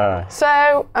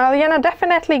 So Aliana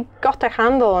definitely got a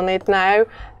handle on it now.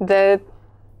 The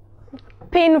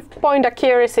pinpoint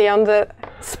accuracy on the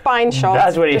spine shot.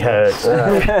 That's what it hurts.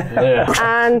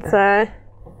 And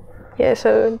yeah,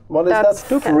 so Well, is that's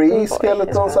that 3 boy.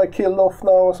 skeletons I killed off now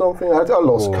or something? I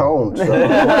lost count. So.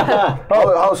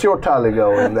 How's your tally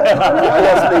going there? I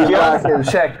just lean back and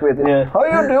check with it. How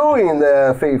you doing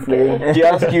there, Fiefling?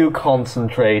 Just you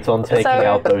concentrate on taking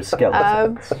out those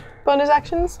skeletons. Bonus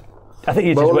actions? I think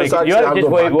you just Bonus wake. You action, are just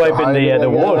I'll go back to wiping hiding the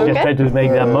walls, again. just trying to make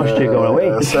that moisture go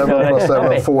away. 7 plus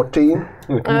 7, 14.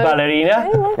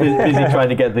 Ballerina, Busy trying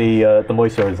to get the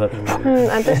moisture inside.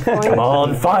 At this point. I'm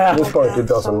on fire. At this point, it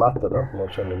doesn't matter that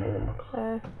much anymore.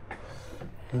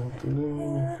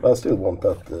 I still want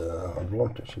that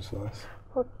advantage, it's nice.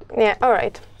 Yeah,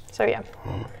 alright. So yeah.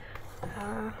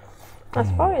 As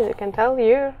far as you can tell,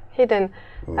 you're hidden.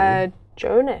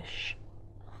 Jonish.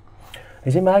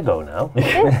 Is it my go now?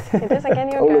 Yes, it is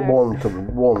again your Only go.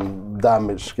 one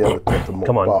damaged skeleton to mop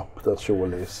Come on. up. That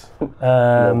surely is no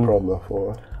problem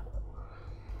for her.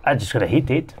 I just gotta hit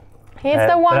it. He's but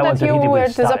the I one want that to you hit it with were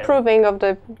style. disapproving of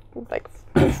the like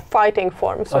fighting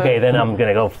form. So Okay, then I'm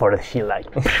gonna go for the shield light.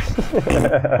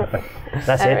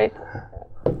 That's it. alright.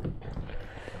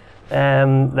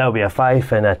 That would be a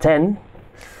 5 and a 10.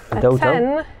 A Total.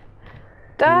 10.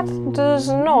 That does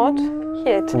not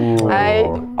hit.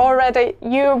 Already,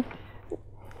 you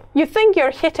you think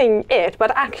you're hitting it,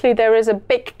 but actually there is a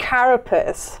big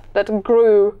carapace that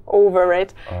grew over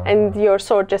it, and your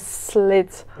sword just slid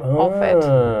off it.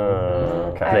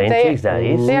 Plain cheese, that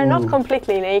is. They are not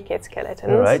completely naked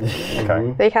skeletons. All right.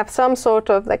 Okay. They have some sort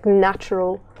of like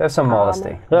natural. There's some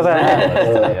modesty.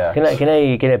 Can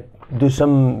I do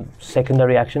some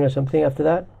secondary action or something after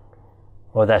that?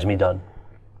 Or that's me done?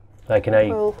 Like, can I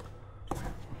Well,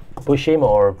 push him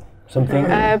or something?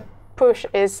 push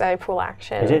is a full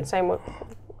action. Is it? Same with.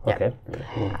 Yeah. Okay.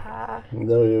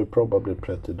 No, you're probably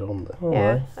pretty done there. Yeah,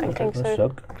 Alright. I think so.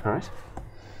 Suck. All right.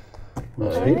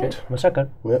 My sucker.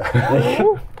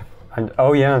 And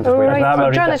oh yeah, I'm just All waiting. right, I'm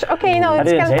a Jonas. Okay, no, I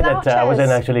it's didn't say skeleton that I wasn't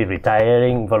archers. actually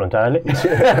retiring voluntarily.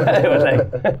 It was like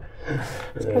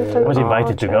I was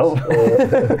invited to go.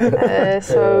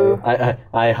 So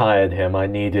I hired him. I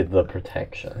needed the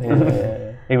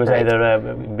protection. He was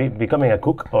either becoming a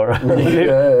cook or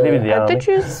leaving the army. did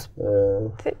you?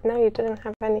 No, you didn't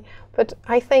have any. But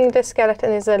I think the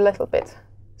skeleton is a little bit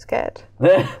scared,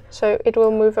 so it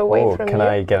will move away Oh, from can you.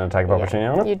 I get an attack of opportunity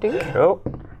on it? You do. Cool.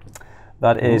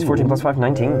 That is 14 plus 5,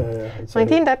 19.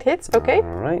 19. That hits. Okay.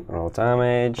 All right, roll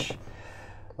damage.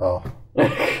 Oh,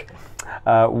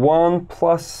 1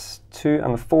 plus 2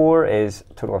 and the 4 is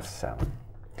a total of 7.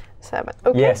 7.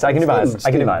 Okay. Yes, I can do that.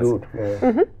 I can do that. good.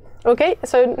 Yeah. Okay.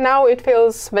 So now it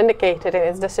feels vindicated in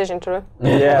its decision to,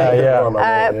 Yeah, yeah.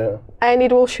 Yeah. and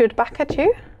it will shoot back at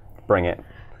you. Bring it.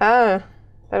 Ah,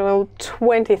 that will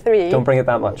 23. Don't bring it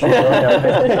that much.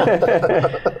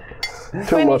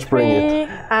 Too much bring it.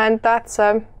 And that's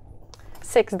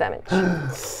 6 damage.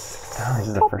 This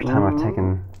is the first time I've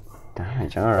taken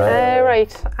damage. All right.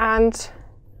 Right, and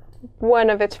one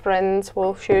of its friends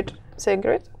will shoot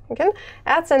Sigrun again.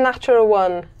 That's a natural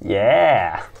 1.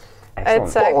 Yeah.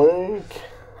 It's a Boink.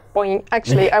 boing.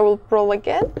 Actually, I will roll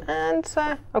again, and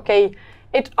okay,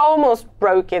 it almost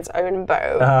broke its own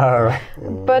bow, All right.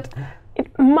 but it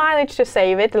managed to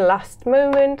save it the last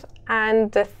moment.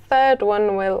 And the third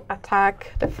one will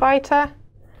attack the fighter,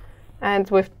 and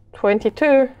with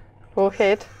 22 will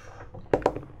hit,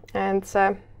 and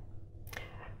 3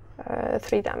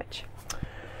 damage.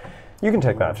 You can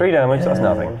take that. 3 damage. That's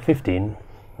nothing. 15.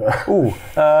 Ooh.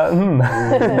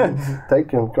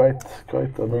 Taken quite a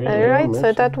bit. Alright,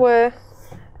 so that were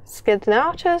skeleton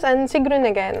archers and Sigrun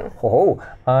again. Oh,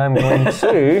 I'm going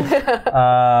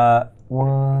to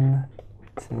 1,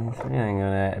 2, 3. I'm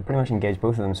going to pretty much engage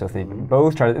both of them. So if they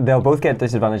both try, they'll both get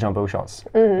disadvantage on bow shots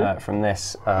from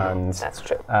this. And That's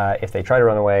true. if they try to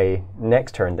run away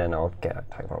next turn, then I'll get a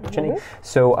type of opportunity.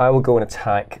 So I will go and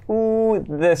attack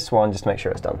this one just to make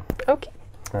sure it's done. Okay.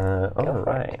 All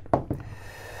right.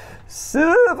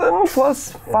 7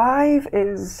 plus 5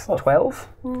 is 12.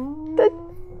 That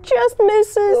just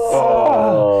misses.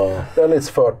 Then it's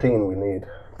 13 we need.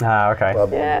 Ah, okay.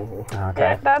 Yeah. Okay.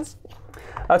 Yeah, that's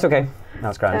That's okay.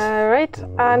 That's grand. right.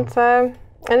 And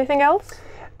anything else?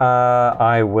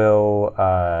 I will.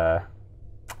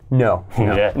 No.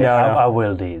 Yeah, No. I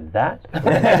will do that.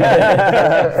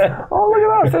 Oh, look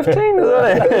at that! 15,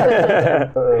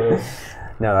 isn't it?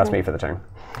 No, that's me for the turn.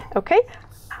 Okay.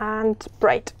 And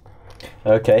Bright.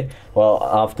 Okay. Well,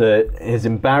 after his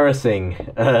embarrassing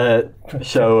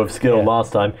show of skill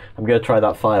last time, I'm going to try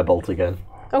that firebolt again.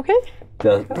 Okay.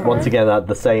 Once again, at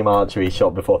the same archery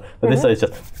shot before, but this time it's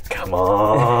just come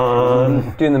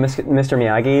on. Doing the Mr.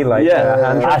 Miyagi, like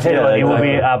hand I tell you what, it will be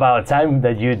exactly. about time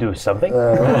that you do something.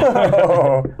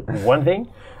 One thing.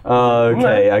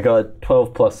 Okay, I got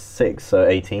 12 plus 6, so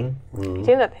 18. 18,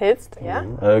 that hits. Yeah.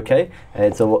 Okay, and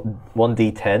it's a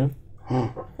 1d10.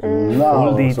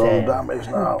 Now D10. some damage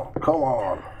now. Come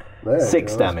on. There you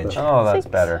 6 go, damage. Oh, that's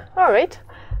 6. better. All right.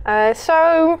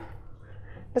 So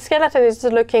the skeleton is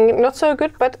looking not so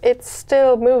good, but it's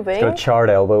still moving. Got a charred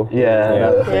elbow. Yeah.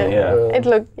 It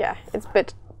it's a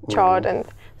bit charred and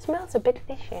smells a bit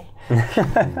fishy. After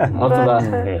that,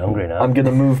 I'm getting hungry now. I'm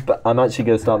gonna move. I'm actually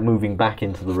gonna start moving back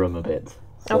into the room a bit.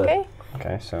 So, Okay.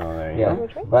 Okay, so there you Yeah. go.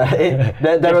 But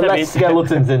there are a less bit.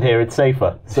 skeletons in here. It's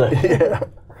safer. So.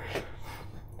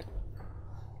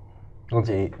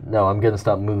 Okay. No, I'm gonna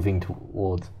start moving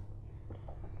towards.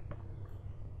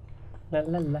 La,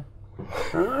 la, la.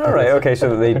 All right. Okay,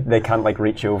 so they can't like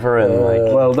reach over and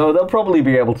like. Well, no, they'll probably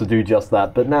be able to do just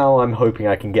that. But now I'm hoping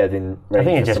I can get in. I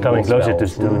think it's just coming closer to,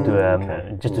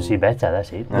 spells. just to see better.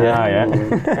 That's it. Yeah.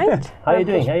 Right. How are you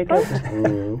doing? How are you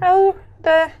doing? Oh,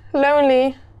 the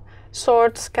lonely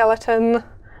sword skeleton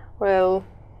will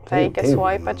take a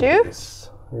swipe at you.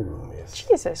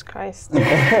 Jesus Christ.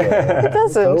 It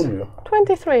doesn't.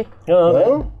 23.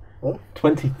 Oh, Well,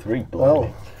 23.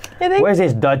 well, You think? where's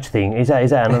this dodge thing? Is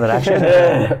that another action?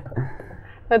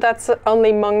 But that's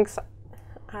only monks.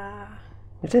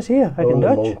 It says here I can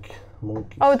Only dodge.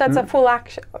 monkeys. Oh, that's a full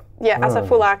action. Yeah, as a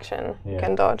full action, you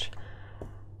can dodge.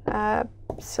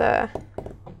 So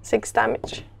 6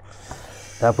 damage.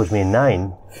 That puts me in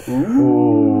 9.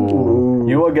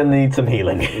 You are gonna need some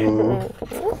healing.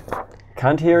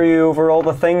 Can't hear you over all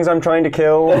the things I'm trying to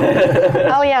kill.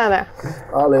 Aliana.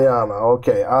 Aliana,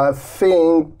 okay. I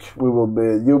think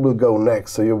you will go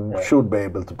next, so you should be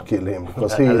able to kill him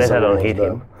because he is Unless I don't almost hit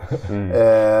dead.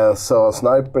 him. So a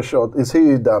sniper shot. Is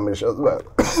he damaged as well?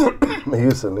 He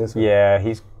isn't. Yeah,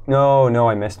 he's... No,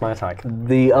 I missed my attack.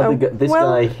 The other this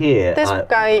guy here. This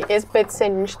guy is a bit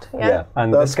singed. Yeah.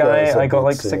 And That this guy, guy's a I got bit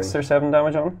like singed. 6 or 7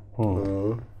 damage on.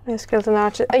 Skeleton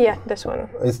archer. Yeah, this one.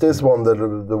 Is this one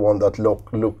the one that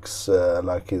looks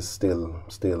like he's still?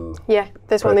 Yeah,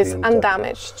 this one is Pretty intact.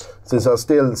 undamaged. Since I'm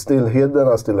still hidden,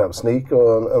 I still have sneak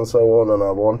and so on, and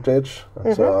advantage.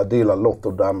 So I deal a lot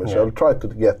of damage. I'll try to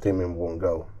get him in one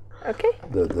go. Okay,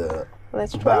 The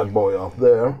let's try. bad boy up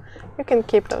there. You can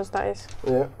keep those dice.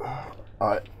 Yeah.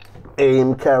 I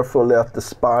aim carefully at the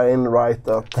spine, right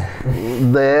up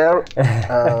there.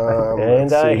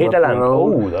 And I hit a land.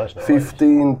 Oh, that's nice.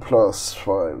 15 plus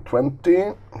 5,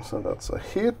 20. So that's a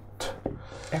hit.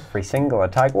 Every single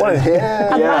attack. What is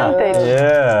Advantage.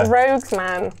 Yeah. Rogues,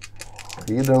 man.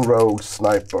 Hidden rogue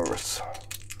snipers.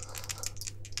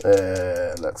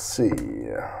 Let's see.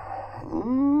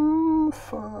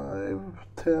 5,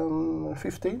 10,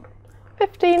 15.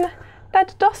 15.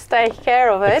 That does take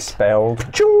care of it. Expelled.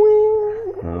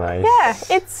 Nice. Yeah,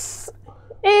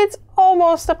 it's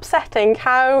almost upsetting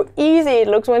how easy it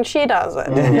looks when she does it.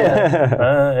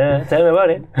 Yeah, tell me about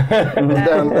it.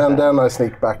 and then I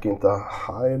sneak back into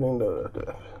hiding.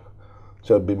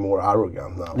 Should be more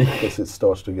arrogant now because it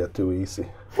starts to get too easy.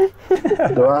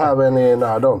 Do I have any? No,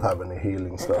 I don't have any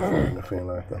healing stuff or anything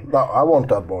like that. No, I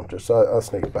want advantage, so I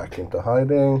sneak back into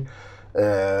hiding.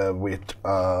 With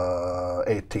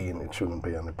 18, it shouldn't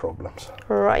be any problems.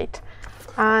 Right.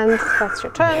 And that's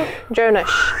your turn. Jonas.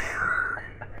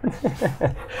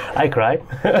 I cry.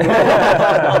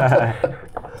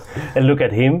 And look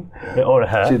at him or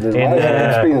her. See, there's my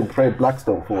experience in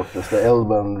Blackstone Fortress, the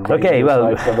Elven. Okay,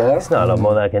 well, sniper there. it's not a lot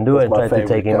more that I can do. That's And my try to favorite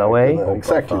take him character away. there.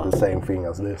 Exactly the same thing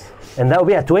as this. And that will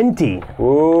be a 20.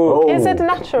 Ooh. Is it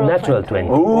natural? Natural 20.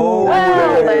 Ooh,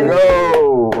 Well, then.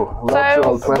 no!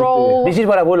 Natural So 20. roll. This is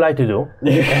what I would like to do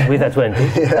with a 20.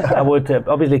 I would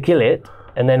obviously kill it,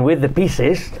 and then with the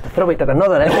pieces, throw it at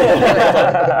another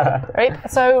enemy. Right.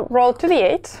 So roll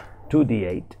 2d8.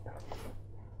 2d8.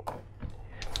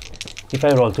 If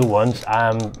I roll 2 ones,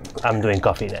 I'm doing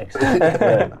coffee next.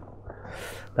 That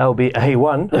would be a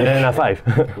 1 and then a 5.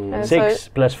 6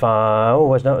 plus 5. Oh,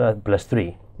 what's that? Plus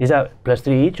 3. Is that plus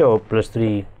 3 each or plus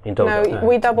 3 in total? No,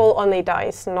 we double on the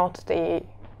dice, not the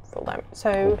full damage. So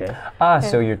Okay.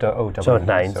 So you're double. So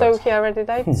 9. so he already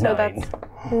died. So 9. that's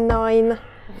 9.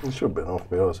 It should be enough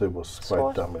because it was quite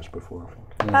Sword. damaged before.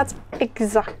 That's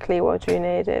exactly what you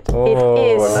needed. Oh, it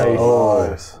is.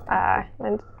 Nice.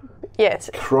 And yes.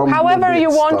 Crumble However you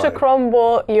bit want to style.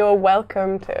 crumble, you're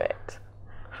welcome to it.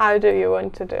 How do you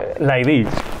want to do it? Like these.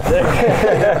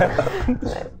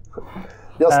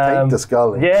 Just take the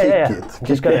skull and kick it.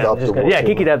 Just Kick gonna- it up just the gonna- yeah,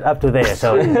 kick it up to there.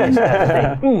 So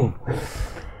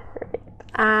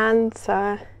And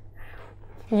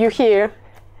you hear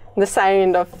the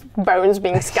sound of bones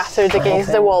being scattered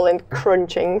against the wall and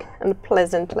crunching and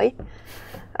pleasantly.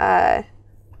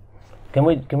 Can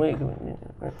we?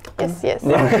 Yes.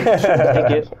 Thank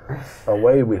you.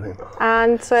 Away with him.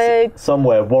 And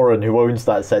Somewhere, Warren, who owns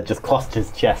that set, just clutched his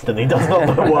chest and he does not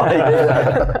know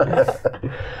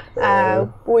why.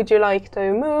 would you like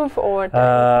to move or?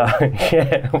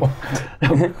 Yeah.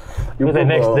 The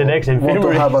next Want to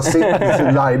infirmary. have a sit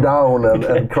to lie down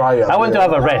and cry. I want to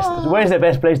have a rest. Where's the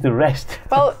best place to rest?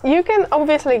 Well, you can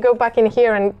obviously go back in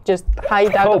here and just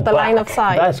hide out of the line of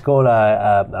sight. That's called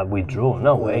a withdrawal.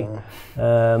 No way.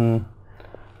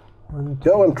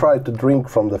 Go and try to drink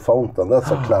from the fountain.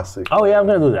 That's a classic. Oh yeah, I'm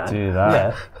gonna do that. Do that.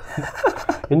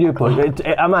 Yeah. Can you put?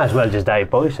 I might as well just die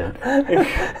poisoned.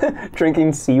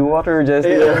 Drinking seawater just.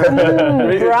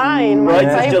 Brian, my Right,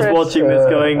 he's just favorite. watching this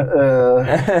going,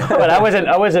 But I wasn't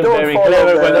Don't very follow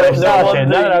clever when that. I started.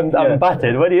 No, Now I'm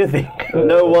battered. What do you think?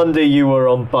 no wonder you were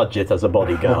on budget as a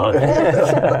bodyguard.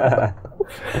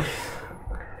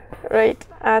 Right,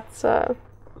 that's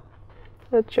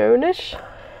Jonas.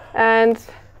 And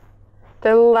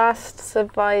the last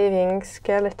surviving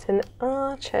skeleton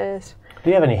archers. Do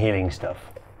you have any healing stuff?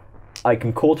 I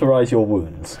can cauterize your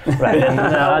wounds. Right, then,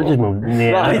 I'll just move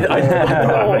near. I don't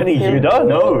have any. You don't?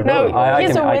 No. I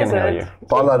He's can a heal wizard. you.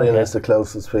 Paladin is the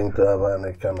closest thing to have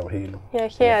any kind of healing. Yeah,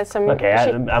 he has some. Okay,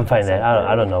 I'm fine then.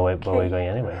 I don't know where we're going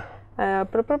anyway.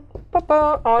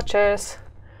 Archers.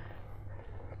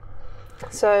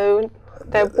 So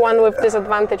the one with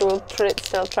disadvantage will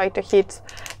still try to hit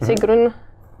Sigrun.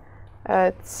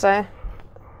 It's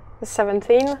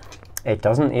 17. It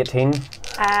doesn't. 18.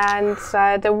 And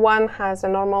the one has a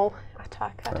normal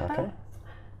attack at her.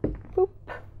 Boop.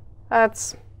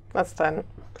 That's 10.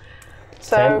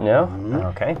 So 10?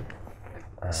 No? Okay.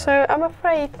 So I'm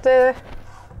afraid the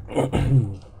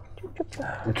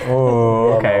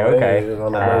Oh, okay.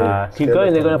 Keep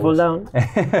going, they're gonna fall down.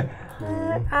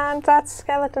 and that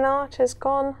skeleton arch is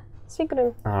gone.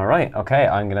 Sigrun. All right. Okay.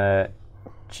 I'm gonna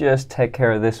just take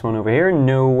care of this one over here.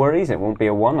 No worries. It won't be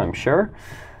a 1, I'm sure.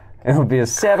 It'll be a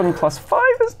 7 plus 5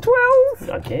 is 12.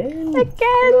 Again.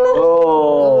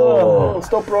 Oh,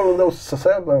 stop rolling those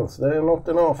 7s. They're not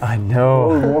enough. I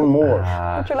know. Roll one more.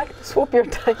 Would you like to swap your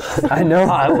dice? I know.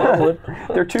 I would.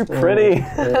 They're too pretty.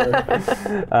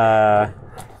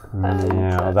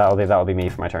 Yeah, that'll be me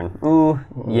for my turn. Ooh,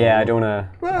 yeah, I don't wanna.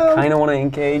 Kind of want to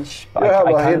engage. But You have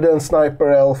I a can't. hidden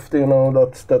sniper elf,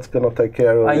 that's gonna take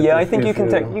care of it. Yeah, I if- think if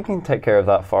you can take care of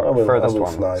that will- furthest I will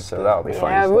one. snipe So them. that'll be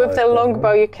fine. Yeah, with the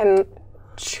longbow you can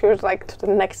shoot like to the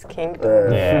next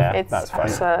kingdom. Yeah, It's that's fine.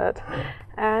 absurd.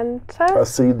 And I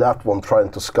see that one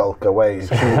trying to skulk away,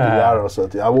 shooting arrows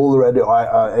at you. I've already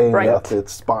aimed Right. at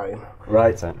its spine.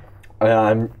 Right. That's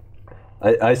it.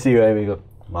 I see you aiming.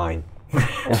 Mine.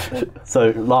 So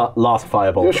last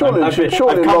firebolt. You're surely, I've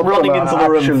surely come not running gonna into the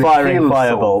room actually firing kill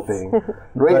firebolts. something.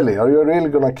 Really? Are you really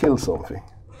gonna kill something?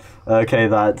 Okay,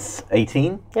 that's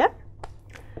 18. yeah.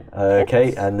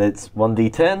 Okay, and it's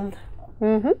 1d10.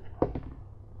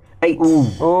 8.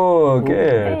 Oh,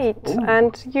 good. 8.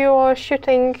 And you are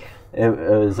shooting It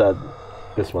was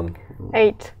this one.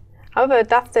 8. However,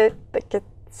 that's a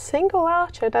single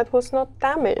archer that was not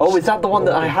damaged. Oh, is that the one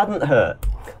that I hadn't hurt?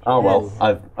 Oh well,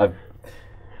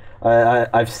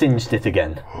 I've singed it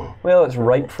again. Well, it's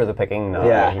ripe for the picking now.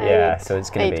 Yeah. Yeah. So it's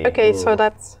gonna 8. be. Okay, so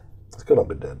that's It's gonna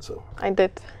be dead soon. I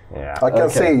did. Yeah. I can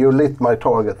see you lit my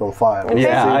target on fire.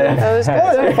 Yeah, That was Oh,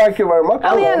 good. yeah, thank you very much.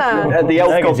 Liana. the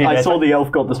elf I can see I that. saw the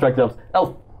elf got distracted.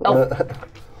 Elf.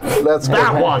 Let's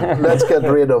That one. Let's get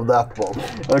rid of that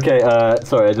one. Okay,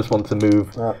 sorry, I just want to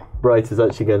move. Bright is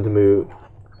actually going to move.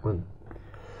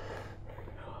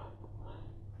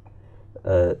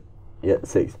 Yeah,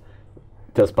 6.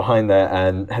 Just behind there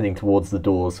and heading towards the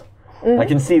doors. I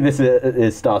can see this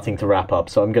is starting to wrap up,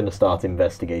 so I'm going to start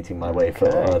investigating my way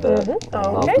further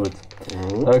afterwards.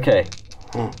 Okay.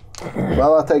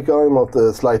 Well, I take aim of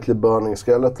the slightly burning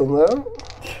skeleton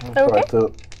there. Try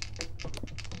to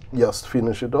just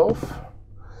finish it off.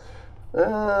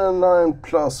 9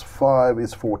 plus 5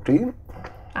 is 14.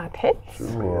 At hits.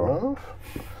 Enough.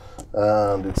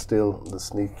 And it's still the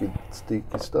sneaky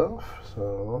stuff.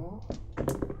 So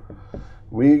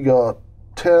we got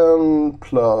 10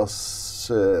 plus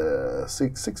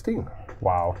 6, 16.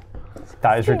 Wow.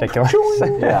 That is ridiculous.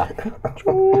 Yeah.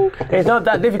 It's not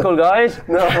that difficult, guys.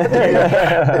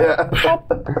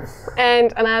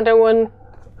 And another one.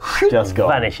 Just gone.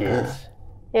 Vanishes.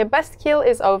 Yeah, best kill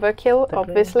is overkill,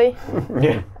 obviously.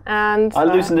 Yeah. And I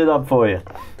loosened it up for you.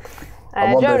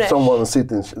 I wonder if Jonas. someone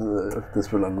sitting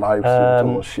this will live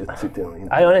stream or shit sitting in.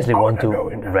 I honestly want to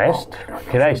rest.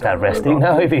 Can I start resting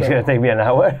now if it's going to take me an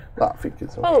hour? I think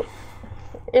it's Oh,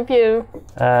 if you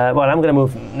Well, I'm going to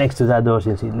move next to that door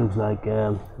since it looks like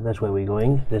that's where we're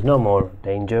going. There's no more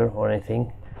danger or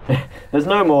anything. There's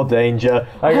no more danger.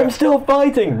 I'm still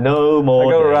fighting. No more.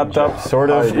 I got danger. wrapped up, sort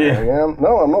of. hiding again.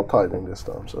 No, I'm not hiding this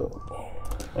time, so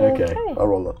Okay. I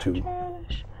roll a 2.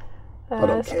 I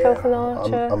don't care. skeleton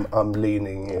archer. I'm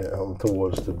leaning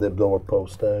towards the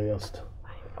doorpost there, just.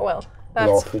 Well,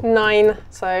 that's Laughing. 9,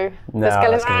 so No, the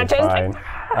skeleton that's gonna be archer is fine.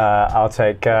 like, I'll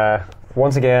take.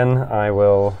 Once again, I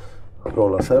will.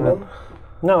 Roll a 7.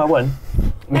 No, I won.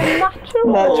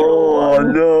 Oh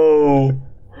no.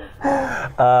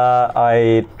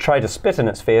 I try to spit in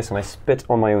its face, and I spit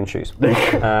on my own shoes.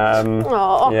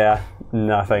 Aw. Yeah,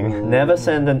 nothing. Never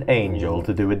send an angel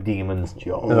to do a demon's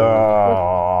job.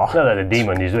 Oh. Not that the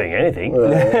demon is doing anything.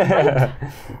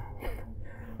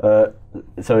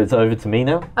 So it's over to me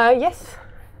now? Yes.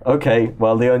 Okay,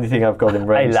 well the only thing I've got in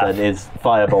range laugh. then is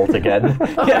firebolt again.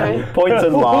 Yeah, point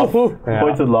and laugh,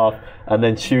 point and laugh, and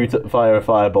then fire a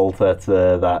firebolt at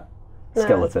that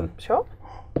skeleton. Sure.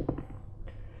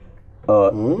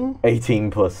 18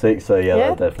 plus 6, so yeah,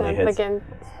 that definitely hits. Again,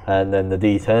 And then the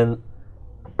D10,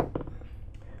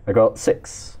 I got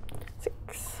 6.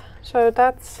 6. So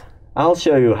that's I'll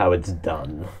show you how it's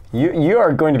done. You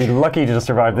are going to be lucky to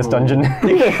survive this dungeon.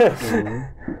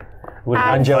 Would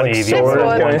And be funny if you sword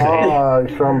were guess one what?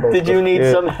 day. crumbles. Did you need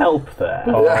some help there?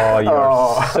 Oh,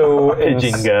 you're so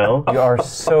Pigeon girl. You are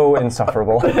so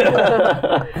insufferable.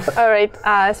 All right.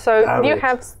 So Damn you it.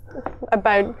 have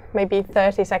about maybe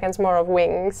 30 seconds more of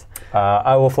wings.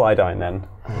 I will fly down then.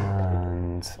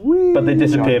 And But they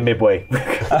disappear midway.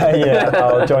 yeah,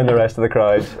 I'll join the rest of the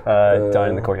crowd down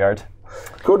in the courtyard.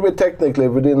 Could we technically,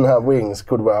 if we didn't have wings,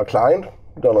 could we have climbed?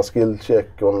 Done a skill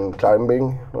check on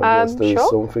climbing? I guess there is Sure.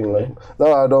 something like.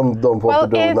 No, I don't want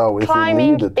to do it now. If we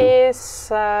climbing needed to.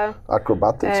 is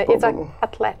Acrobatics, it's probably.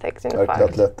 athletics, in fact,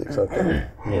 Athletics. Okay.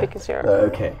 because you're.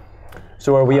 Okay.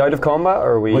 So are we out of combat,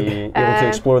 or are we able to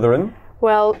explore the room?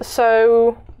 Well,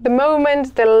 so the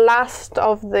moment the last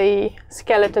of the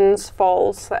skeletons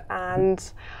falls and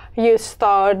you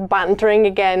start bantering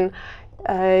again,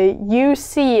 you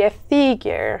see a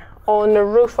figure on the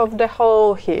roof of the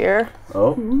hall here.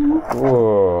 Oh.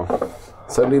 Whoa.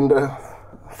 Send in the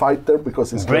fighter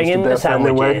because it's Bring close in to the death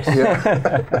anyway. sandwiches.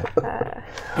 Yeah.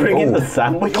 Bring in the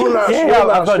sandwich. Yeah,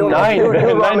 I've got nine. You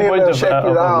run Nine in points and check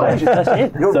it out. life. That's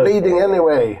it. You're So- bleeding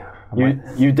anyway.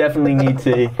 You definitely need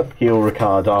to heal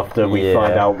Ricard after we Yeah.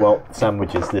 find out what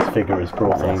sandwiches this figure has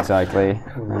brought us. Exactly.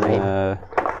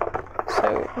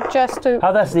 So just to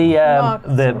How does the Mark.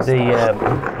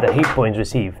 the hit points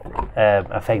received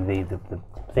affect the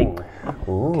thing?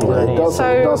 It doesn't,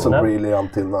 So- doesn't No. really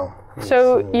until now.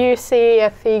 So you see a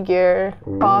figure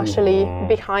partially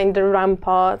behind the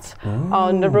ramparts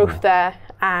on the roof there,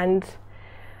 and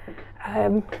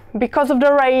because of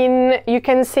the rain, you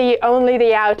can see only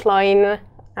the outline,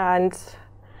 and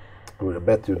I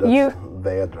bet you that's You-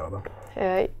 Vaedra. No?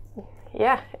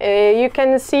 you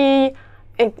can see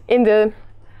it in the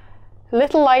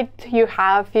little light you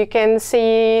have. You can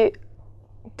see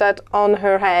that on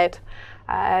her head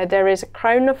there is a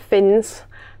crown of fins,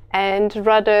 and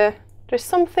rather there's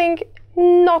something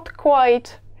not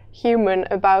quite human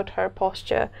about her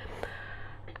posture.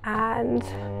 And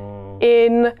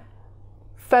in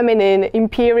feminine,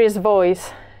 imperious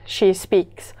voice, she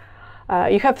speaks.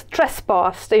 You have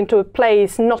trespassed into a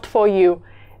place not for you.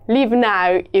 Leave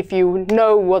now if you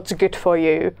know what's good for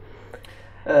you.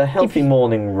 A healthy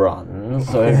morning run,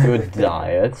 so a good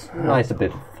diet, nice a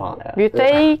bit of fire. If you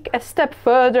take a step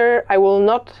further, I will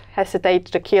not hesitate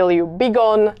to kill you. Be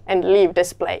gone and leave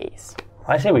this place.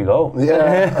 I say we go.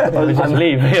 Yeah. We just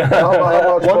leave. How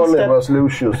much One money step- was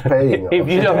Lucius paying? If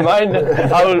you don't mind,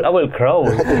 I will crawl.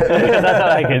 That's all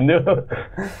I can do.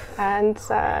 And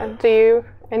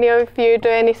any of you do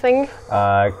anything?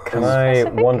 Can I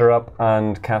wander up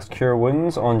and cast Cure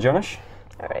Wounds on Jonish?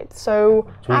 All right, so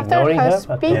So after ignoring her her,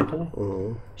 speech,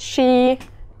 apparently. she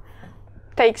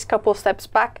takes a couple steps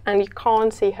back and you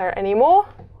can't see her anymore.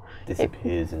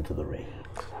 Disappears into the rain.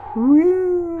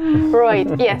 Right,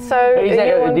 yeah, so Is you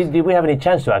that, want- did we have any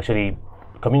chance to actually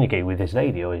communicate with this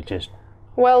lady, or is it just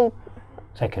well,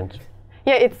 seconds?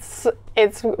 yeah,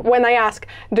 it's when I ask,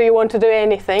 do you want to do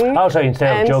anything? Also,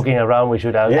 instead And- of joking around, we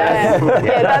should have. Yeah.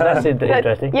 That's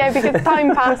interesting. Yeah, because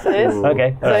time passes.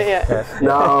 Okay. So yeah,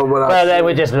 No, but Well, then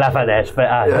we just laugh at that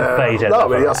face. and no, laugh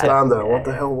but at just that. stand there. What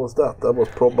the hell was that? That was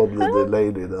probably the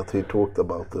lady that he talked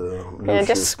about. yeah, Lucius,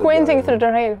 just the squinting guy. through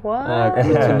the rain. What?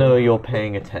 Good to know you're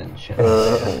paying attention.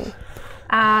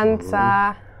 And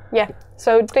yeah,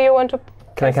 so do you want to?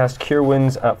 Can I cast Cure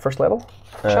Wounds at first level?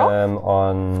 Sure.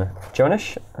 On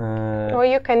Jonish. Or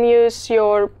you can use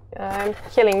your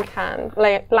healing hand,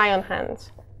 lion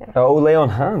hands. Oh, lay on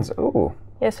hands. Oh,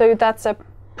 Yeah, so that's a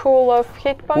pool of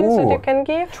hit points that Ooh. you can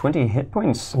give. 20 hit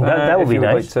points. That would if be you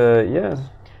would nice.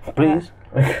 Like to, Please.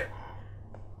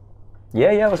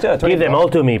 yeah, let's do it. 20. Give them all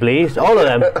to me, please. All of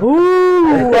them.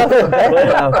 Ooh.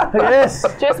 Yes.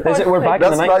 Just Is it, we're back in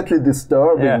That's the night. slightly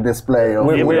disturbing Yeah. display of.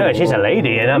 Yeah, she's a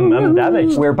lady, and I'm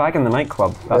damaged. We're back in the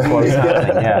nightclub. That's what is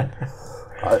happening. Yeah.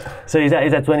 So is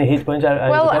that 20 hit points?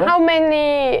 Well, how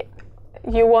many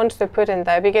you want to put in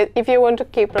there? Because if you want to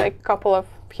keep like a couple of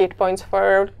hit points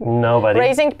for Nobody.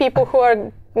 raising people who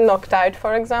are knocked out,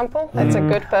 for example, that's a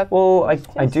good purpose. Well,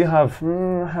 I do have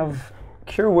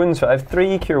Cure Wounds. I have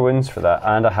 3 Cure Wounds for that,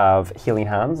 and I have Healing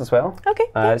Hands as well.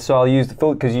 Okay. So I'll use the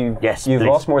full because you've please.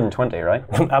 lost more than 20, right?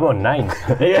 I'm on 9.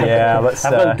 Yeah. Let's.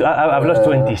 I've lost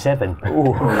 27.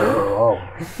 Oh,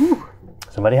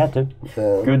 Somebody had to.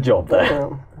 Good job there.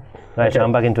 Right, so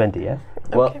I'm back in 20, yeah?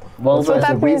 Well, So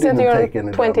that we means that didn't you're take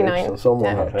any 29. damage, so someone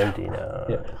Yeah. had. 20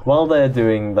 now. while they're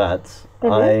doing that,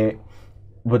 I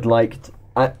would like to,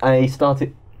 I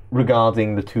started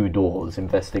regarding the 2 doors,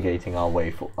 investigating our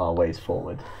ways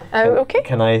forward. Okay.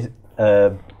 Can I?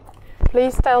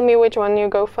 Please tell me which one you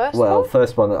go first. Well, for.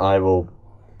 first one I will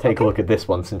take a look at this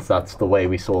one since that's the way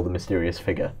we saw the mysterious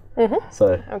figure.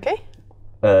 So Okay.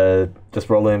 just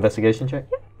roll an investigation check.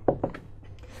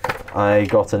 I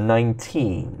got a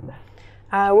 19.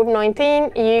 With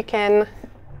 19, you can.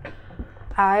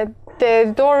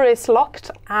 The door is locked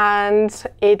and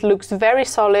it looks very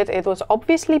solid. It was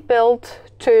obviously built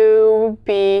to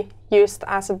be used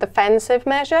as a defensive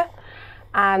measure,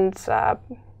 and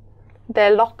the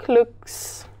lock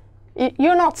looks.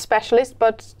 You're not specialist,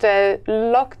 but the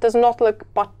lock does not look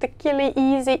particularly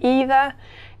easy either.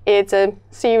 It's a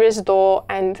serious door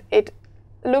and it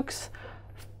looks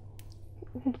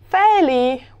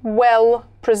fairly well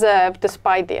preserved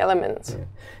despite the elements. Yeah.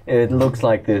 It looks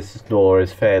like this door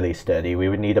is fairly steady. We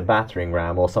would need a battering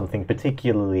ram or something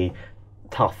particularly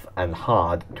tough and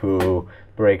hard to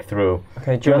break through.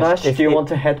 Okay, Jonash, do you want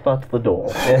to headbutt the door?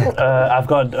 I've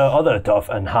got other tough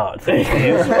and hard things.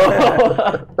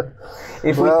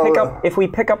 If we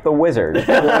pick up the wizard, you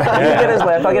get his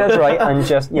left, I'll get his right, and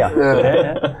just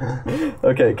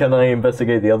Okay, can I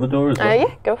investigate the other door as well?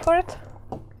 Yeah, go for it.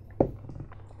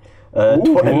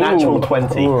 Natural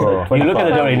 20. So You look at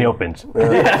the door and it opens.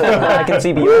 I can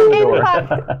see beyond the In door.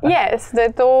 fact, yes, the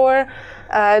door,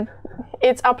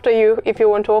 it's up to you if you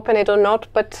want to open it or not,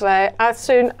 but as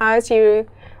soon as you,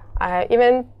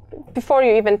 even before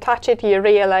you even touch it, you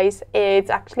realize it's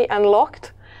actually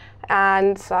unlocked,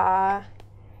 and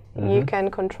you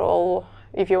can control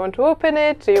if you want to open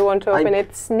it. Do you want to open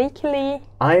it sneakily?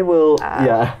 I will,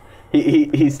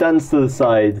 He stands to the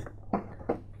side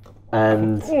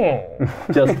and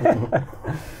just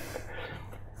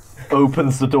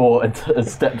opens the door and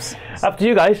steps. Up to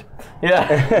you guys.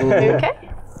 Yeah. Okay,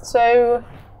 so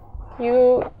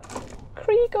you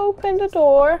creak open the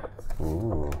door.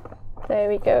 There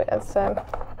we go, that's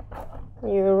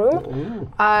your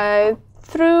room.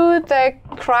 Through the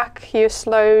crack you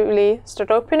slowly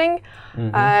start opening.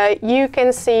 You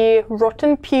can see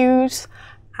rotten pews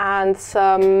and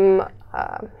some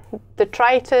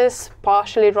detritus,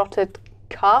 partially rotted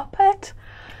carpet,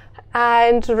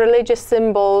 and religious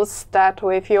symbols that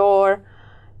with your,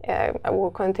 I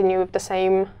will continue with the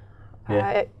same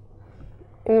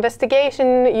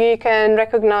investigation, you can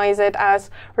recognize it as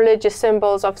religious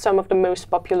symbols of some of the most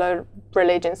popular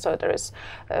religions. So there is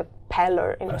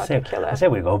Pelor in particular. I say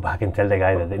we go back and tell the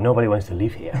guy that nobody wants to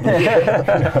live here.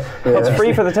 It's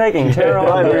free for the taking. Tear all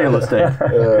Prime real estate.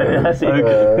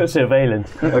 Surveillance.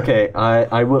 Okay,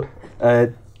 I will.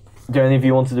 Do any of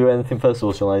you want to do anything first,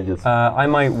 or shall I just? I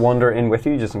might wander in with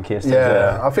you just in case.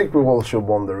 I think we all should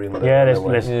wander in there. Yeah,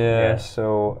 Yeah,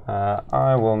 so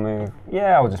I will move.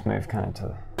 Yeah, I'll just move kind of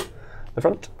to the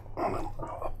front.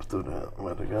 Up to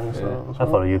where the guys are. I'll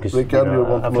follow you because Ricard, you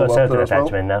want to I've move got up certain there as well?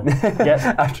 attachment now. Yes.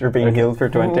 After being healed for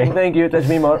 20. Thank you, touch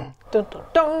me more. Dun, dun,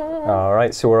 dun. All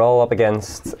right, so we're all up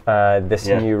against this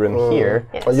new room here.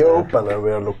 Yes. Are you open and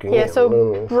we are looking Yeah, in?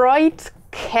 so Bright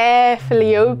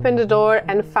carefully opened the door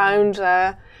and found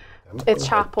a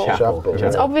chapel.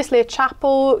 It's obviously a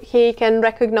chapel. He can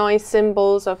recognize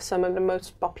symbols of some of the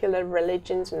most popular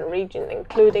religions in the region,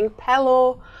 including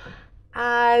Pelor.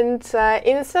 And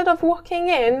instead of walking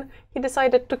in, he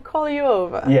decided to call you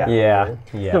over. Yeah.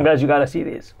 Guys, you gotta see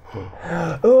this.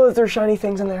 Oh, is there shiny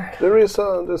things in there? There is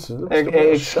a... This looks to be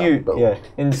a chapel.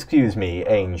 Excuse me,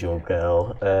 angel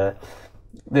girl.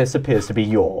 This appears to be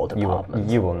your department.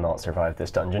 You will not survive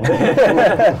this dungeon.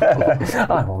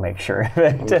 I will make sure of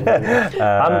it.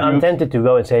 I'm tempted to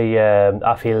go and say,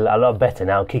 I feel a lot better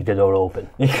now, kick the door open.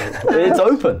 It's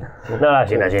open. No,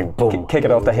 as in, boom. Kick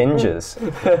it off the hinges.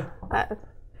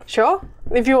 Sure,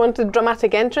 if you want a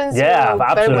dramatic entrance, Yeah, you're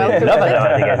absolutely. very welcome Love to a it.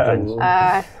 dramatic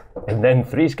entrance. And then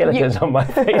 3 skeletons on my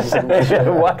face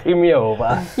walking me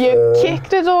over. You kick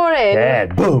the door in. Yeah,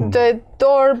 boom. The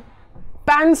door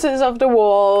bounces off the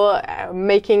wall,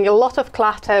 making a lot of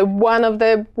clatter. One of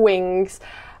the wings,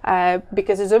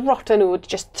 because it's a rotten wood,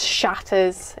 just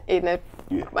shatters in a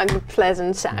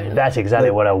unpleasant sound. That's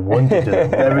exactly what I wanted to do.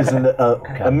 There is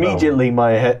immediately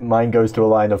my mind goes to a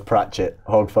line of Pratchett,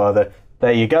 Hogfather.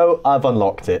 There you go, I've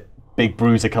unlocked it. Big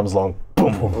bruiser comes along,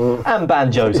 boom, and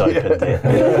Banjo's opened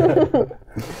it.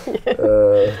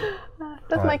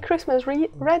 That's my Christmas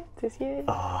read this year.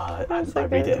 I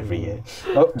read it every year.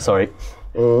 Oh, sorry.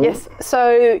 Yes,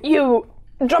 so you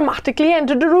dramatically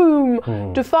enter the room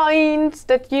to find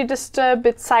that you disturb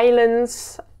its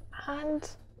silence and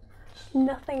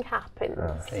nothing happens.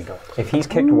 There you go. If he's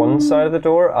kicked one side of the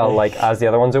door, I'll as the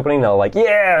other one's opening, I'll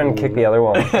and kick the other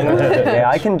one.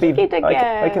 I can be. Kick it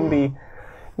I can be.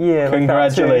 Yeah.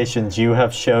 Congratulations, you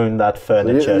have shown that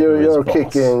furniture. You're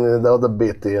kicking the other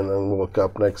bit in and walk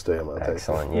up next to him. I think.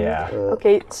 Excellent. Yeah.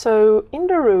 Okay, so in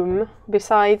the room,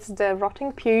 besides the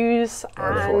rotting pews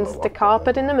and the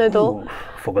carpet in the middle,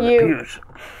 Forgot the pews.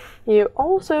 you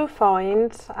also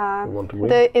find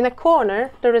in a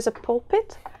corner there is a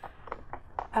pulpit,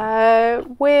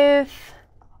 with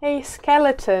a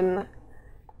skeleton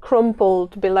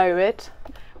crumpled below it,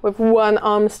 with one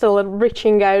arm still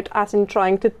reaching out as in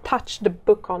trying to touch the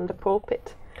book on the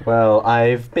pulpit. Well,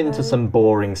 I've been to some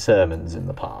boring sermons in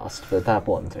the past, but that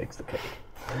one takes the cake.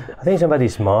 I think somebody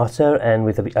smarter and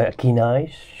with a keen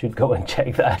eye should go and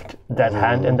check that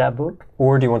hand and that book.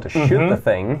 Or do you want to shoot the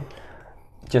thing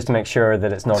just to make sure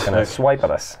that it's not going to swipe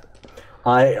at us?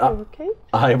 Okay.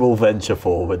 I will venture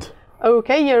forward.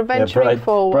 Okay, you're venturing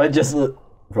forward. Bride just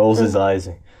rolls his eyes.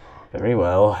 Very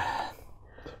well.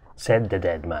 Said the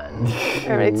dead man.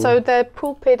 All right, so the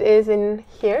pulpit is in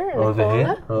here, in the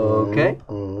corner. Okay.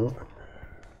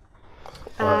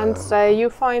 And you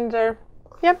find a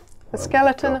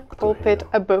skeleton, pulpit,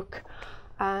 a book,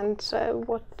 and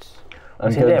what?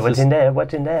 What's in there? What's in there?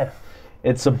 What's in there?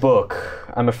 It's a book.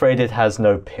 I'm afraid it has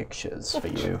no pictures for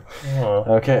you.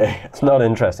 Okay. It's not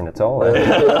interesting at all.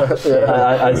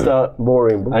 I start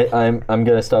Boring book. I'm going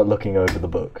to start looking over the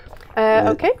book.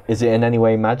 Okay. Is it in any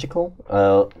way magical?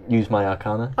 Use my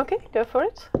arcana. Okay, go for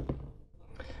it.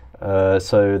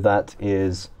 So that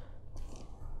is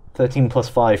 13 plus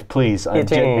 5, please.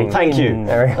 18. Thank you.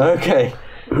 Okay.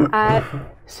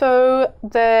 So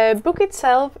the book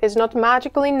itself is not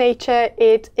magical in nature.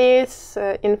 It is,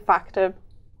 in fact, a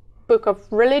book of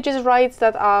religious rites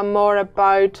that are more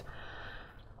about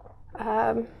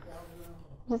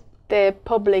the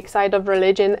public side of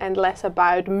religion and less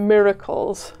about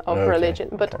miracles of religion.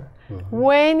 But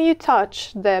when you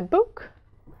touch the book,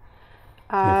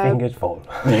 Your fingers fall.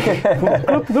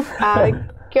 a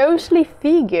ghostly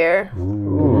figure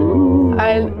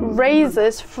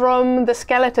raises from the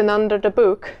skeleton under the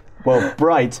book. Well,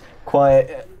 Bright,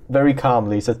 quiet, very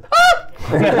calmly says,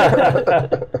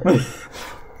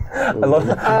 I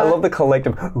love the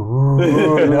collective.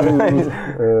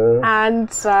 And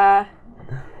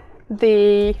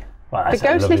the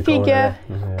ghostly figure,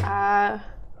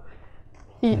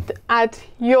 at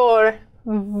your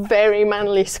very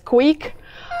manly squeak,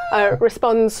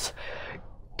 responds,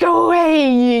 "Go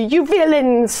away, you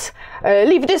villains!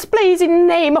 Leave this place in the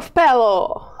name of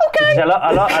Pello." Okay. It's a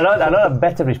lot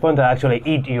better response to actually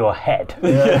eat your head.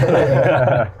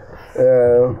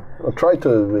 I'll try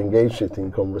to engage it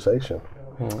in conversation.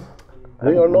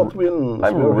 We are not villains,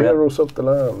 we are heroes of the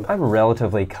land. I'm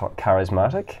relatively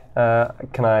charismatic.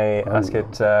 Can I ask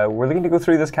it, we're looking to go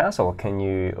through this castle. Can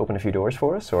you open a few doors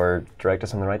for us or direct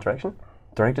us in the right direction?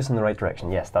 Direct us in the right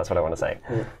direction, yes, that's what I want to say.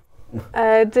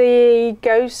 The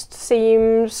ghost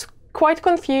seems quite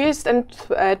confused and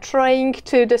trying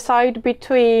to decide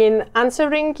between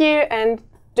answering you and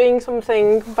doing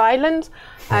something violent.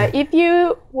 If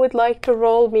you would like to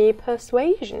roll me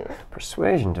persuasion.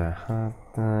 Persuasion, do I have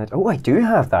that? Oh, I do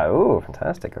have that. Oh,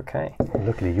 fantastic, okay.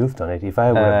 Luckily you've done it. If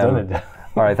I would have done it.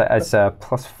 All right, that's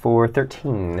plus 4,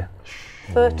 13.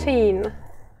 13.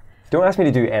 Don't ask me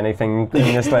to do anything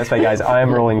in this Let's Play, guys. I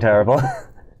am rolling terrible.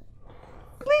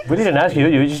 We didn't ask you.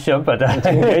 You just jumped at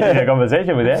engaged in a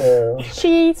conversation with it.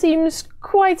 She seems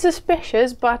quite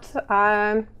suspicious, but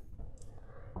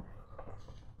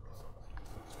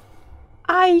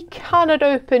I cannot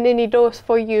open any doors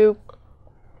for you.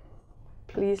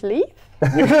 Please leave.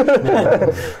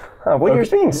 Well, you're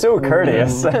being so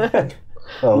courteous.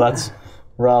 well, that's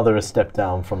rather a step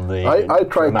down from the I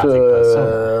tried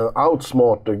to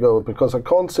outsmart the ghost because I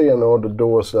can't see any other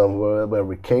doors than where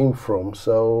we came from.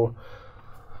 So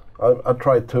I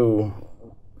tried to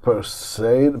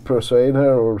persuade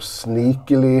her or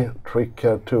sneakily trick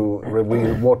her to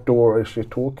reveal what door is she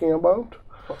talking about.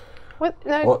 What?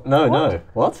 No. What? No.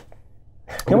 What?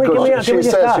 Can we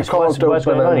just ask what's going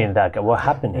on open in that? What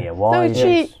happened here? Why?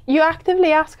 No, you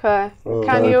actively ask her,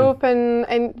 can you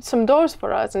open some doors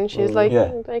for us? And she's like,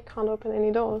 they can't open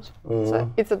any doors. So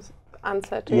it's an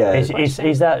answer to your question.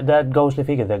 Is that ghostly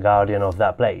figure the guardian of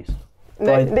that place?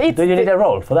 No, do you need a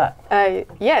roll for that?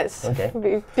 Yes.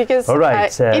 Okay. Because all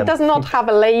right, it does not have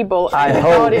a label as the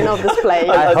guardian of this place.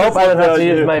 I hope I don't have to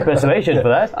use my persuasion for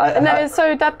that. No,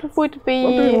 so that would be...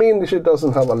 What do you mean she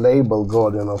doesn't have a label,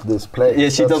 guardian of this place? Yeah,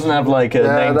 she doesn't have like a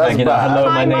name tag, hello,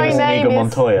 my name is Inigo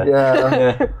Montoya.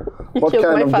 Yeah. What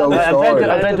kind of ghost are you?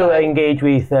 I'm trying to engage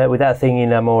with that thing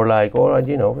in a more like, all right,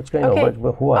 what's going on?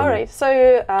 Who are you? All right,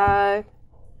 so...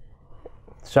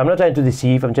 So I'm not trying to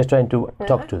deceive, I'm just trying to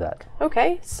talk to that.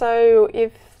 Okay, so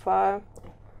if... Well,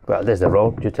 there's the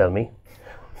roll, you tell me.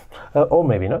 Or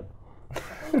maybe not.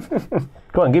 Come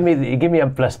on, give me a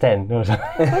plus 10. Because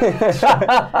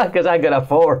I got a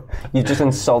 4. You just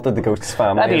insulted the ghost's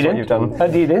family, is what you've done. I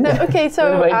didn't. No, okay,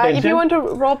 so if you want to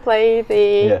roleplay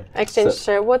the exchange,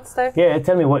 what's the... Yeah,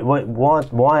 tell me,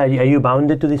 why are you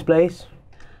bounded to this place?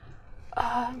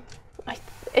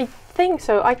 I think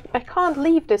so. I can't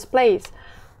leave this place.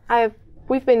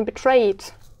 We've been betrayed.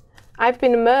 I've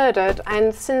been murdered,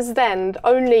 and since then,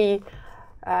 only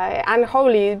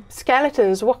unholy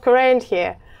skeletons walk around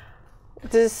here.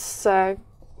 This.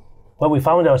 Well, we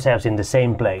found ourselves in the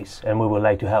same place, and we would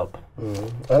like to help.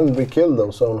 And we killed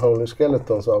those unholy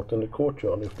skeletons out in the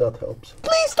courtyard, if that helps.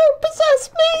 Please don't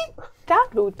possess me! That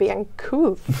would be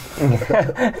uncool.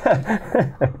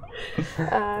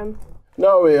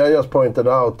 No, I just pointed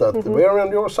out that we're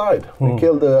on your side. We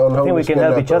killed the unholy I think we can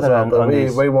help each other on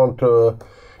this. We want to...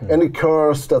 Any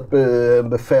curse that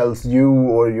befalls you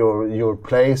or your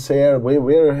place here,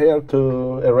 we're here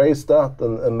to erase that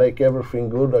and make everything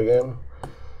good again.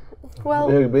 Well,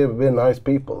 we're nice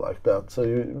people like that, so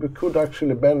we could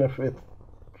actually benefit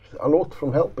a lot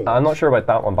from helping. I'm not sure about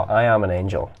that one, but I am an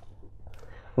angel.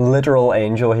 Literal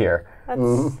angel here.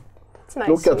 that's nice.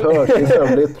 Look at her, she's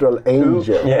a literal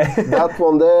angel. Yeah. That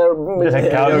one there,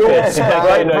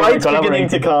 Right beginning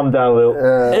to calm down a little.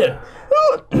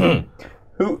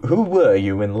 Who were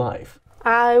you in life?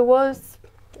 I was,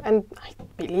 and I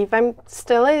believe I'm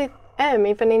still am,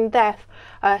 even in death,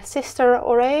 Sister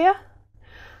Aurea.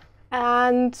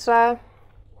 And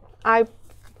I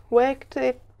worked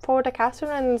for the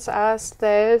Cassarans as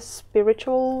the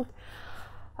spiritual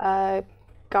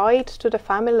guide to the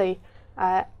family.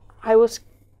 I was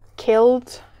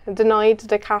killed the night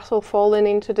the castle fallen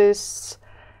into this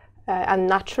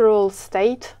unnatural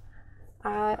state,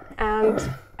 and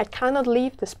I cannot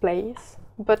leave this place.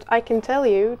 But I can tell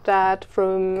you that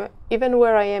from even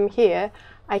where I am here,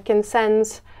 I can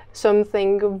sense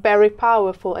something very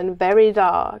powerful and very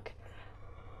dark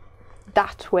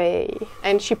that way.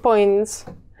 And she points,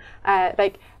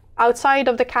 like outside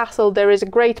of the castle there is a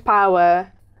great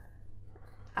power,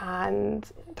 and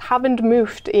haven't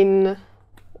moved in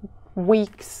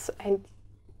weeks and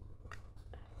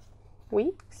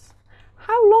weeks?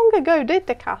 How long ago did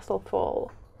the castle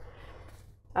fall?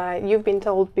 You've been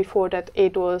told before that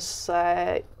it was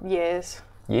years.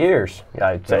 Years? Yeah,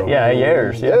 I'd say,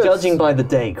 years. Yes. Judging by the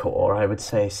decor, I would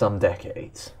say some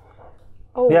decades.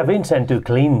 Oh, We have been sent to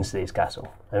cleanse this castle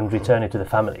and return it to the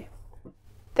family.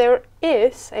 there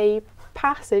is a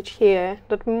passage here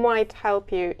that might help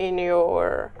you in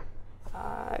your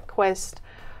quest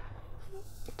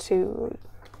to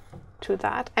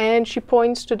that. And she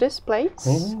points to this place.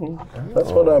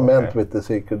 That's what I meant with the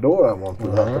secret door. I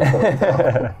wanted her to point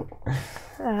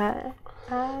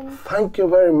out. Thank you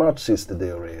very much, Sister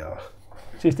Dioria.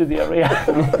 Sister Diarrhea.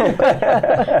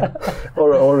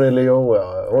 Or Aurelio.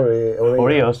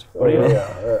 Oreos.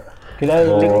 Yeah. Can I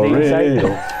lick the inside?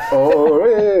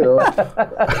 Oreo.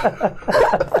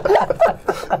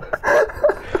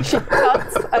 She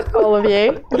cuts at all of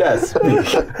you. Yes.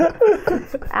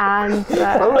 And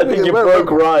I think you broke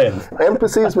Ryan.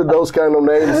 NPCs with those kind of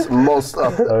names must,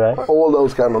 all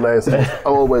those kind of names must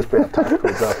always be attacked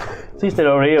with that. Sister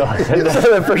Oreo. This is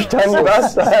the first time you've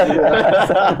asked that.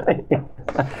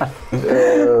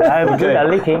 I'm good at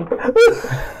licking.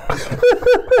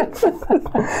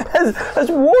 Has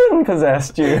Warren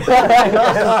possessed you?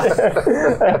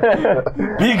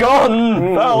 Be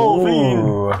gone, foul fiend!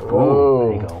 Oh,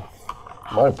 There you go.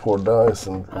 my poor dice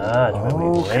and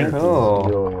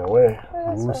going away.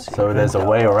 So there's a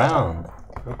way around.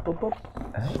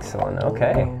 Excellent,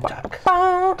 okay.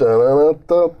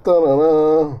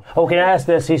 Da-da-da-da-da-da. Oh, can I ask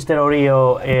the Sister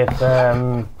Oreo if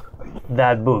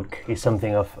that book is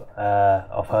something of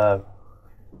her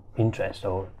interest,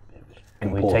 or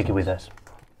can we take it with us?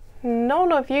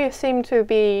 none of you seem to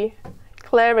be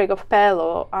cleric of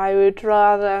Pelo. I would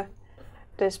rather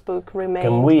this book remain.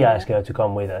 Can we here. ask her to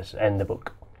come with us and the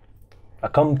book?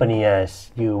 Accompany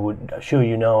us. You would sure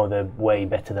you know the way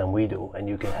better than we do, and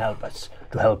you can help us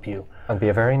to help you. And be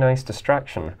a very nice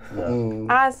distraction.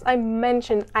 As I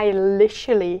mentioned, I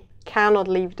literally cannot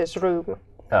leave this room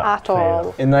at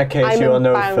all. In that case, I'm you are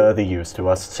no bound. further use to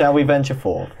us. Shall we venture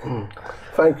forth?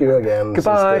 Thank you again.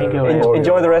 Goodbye. Sister you. Oreo.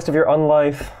 Enjoy the rest of your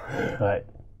unlife. Right.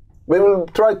 We will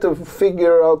try to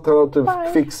figure out how to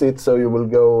Bye. fix it so you will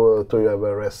go to have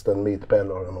a rest and meet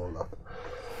Pelor and all that.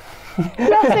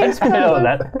 Nothing's Hello,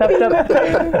 further. that. Tap,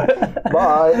 tap.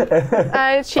 Bye.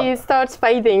 And she starts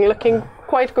fading, looking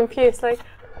quite confused, like,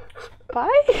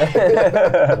 bye?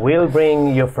 We'll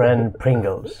bring your friend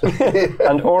Pringles.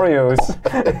 And Oreos.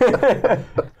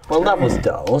 Well, that was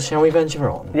dull. Shall we venture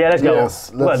on? Yeah, let's go.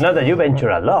 Yes, Well, let's- not that you venture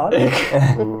a lot.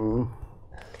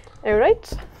 All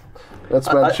right. Let's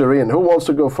venture in. Who wants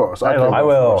to go first? I will. can I go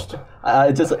will. first.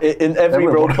 Just in every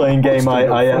Everyone role-playing wants game to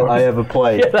go I, first. I ever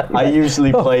play, I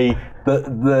usually play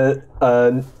the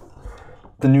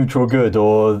the neutral good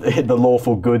or the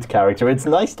lawful good character. It's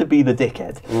nice to be the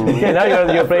dickhead. Yeah,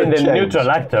 now you're playing the neutral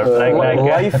actor.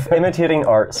 Life imitating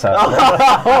art, Sam.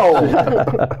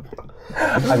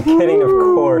 I'm kidding, of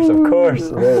course.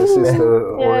 Sister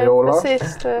Oriola.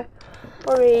 Sister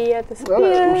Aurea She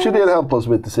disappeared. did help us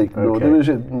with the secret door.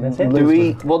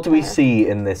 What do we see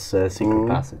in this secret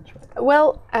passage?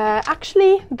 Well,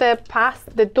 actually,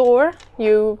 the door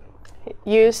you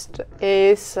used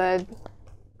is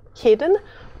hidden,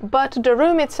 but the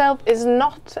room itself is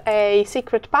not a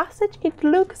secret passage. It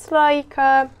looks like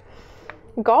a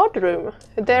guard room.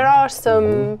 There are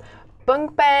some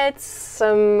bunk beds,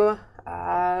 some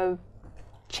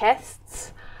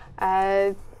chests.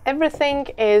 Everything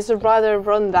is rather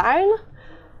run down.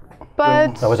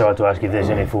 But I was about to ask if there's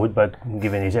any food, but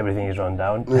given everything is run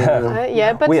down.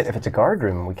 yeah, but Wait, if it's a guard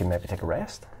room, we can maybe take a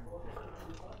rest.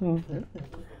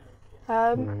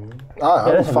 I'm that's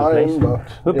a good fine, place. but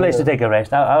Good place to take a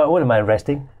rest. I wouldn't mind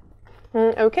resting.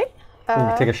 okay.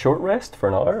 We take a short rest for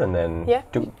an hour, and then Yeah.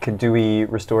 do we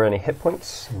restore any hit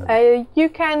points? You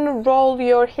can roll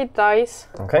your hit dice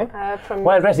Okay. from.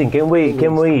 While resting, can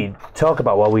we talk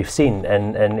about what we've seen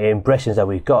and impressions that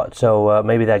we've got? So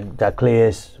maybe that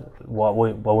clears what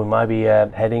we might be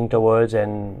heading towards,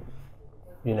 and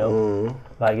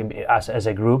like as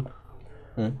a group.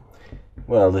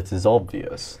 Well, it is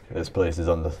obvious this place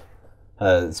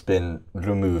has been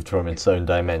removed from its own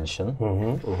dimension.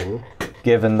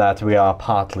 Given that we are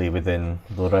partly within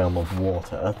the realm of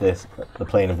water, the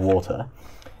plane of water,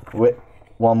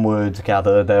 one would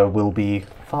gather there will be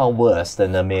far worse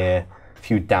than a mere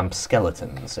few damp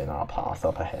skeletons in our path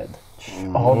up ahead.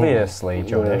 Obviously,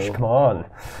 Jonas, come on.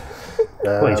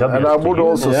 It's obvious and I to would you.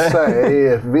 also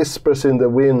say whispers in the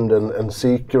wind and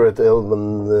secret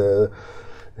elven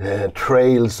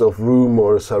trails of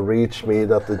rumors have reached me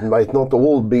that it might not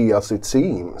all be as it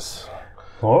seems.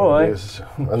 All right. Yes,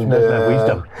 and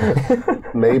Wisdom.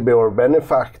 maybe our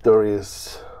benefactor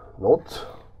is not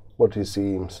what he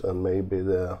seems, and maybe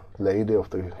the lady of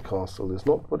the castle is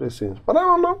not what he seems. But I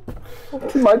don't know.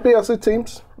 It might be as it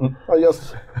seems. I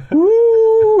just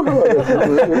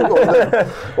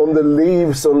on the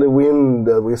leaves, on the wind,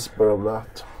 the whisper of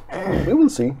that. We will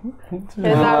see.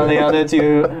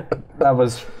 Leona, that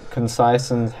was concise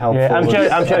and helpful. Yeah, I'm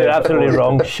sure you're absolutely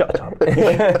wrong. Shut up.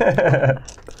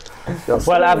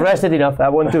 Well, I've rested enough. I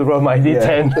want to roll my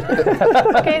d10.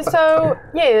 Okay, so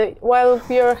while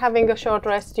you're having a short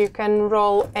rest, you can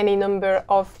roll any number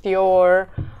of your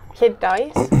hit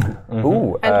dice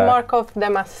Ooh. and mark off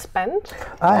them as spent.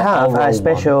 I have a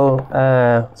special.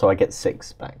 So I get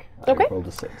 6 back. Okay. I rolled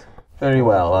a 6. Very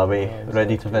well. Are we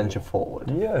ready to venture forward?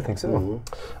 Yeah, I think so.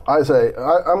 I say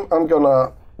I'm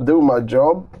gonna do my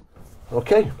job.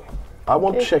 Okay. I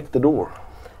want to check the door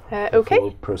Okay.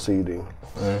 for proceeding.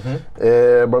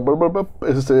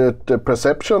 Is it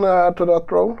perception I add to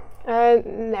that roll?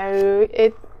 No,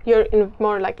 you're in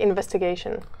more like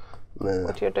investigation. Yeah.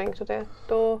 What you're doing to the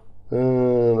door.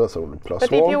 That's only +1.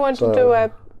 But if you want to do a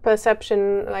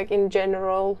perception, like in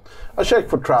general. I check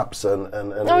for traps and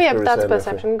Oh if yeah, there is that's anything.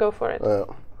 perception. Go for it.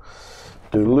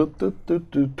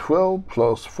 12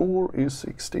 plus 4 is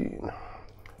 16.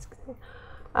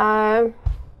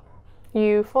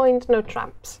 You find no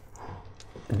traps.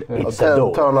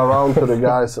 I'll turn around to the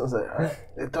guys and say,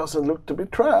 it doesn't look to be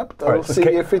trapped. I'll see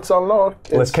if it's unlocked.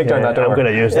 Let's kick down that door. I'm going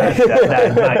to use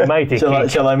that mighty kick.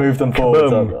 Shall I move them forward?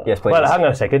 Boom. Yes, please. Well, hang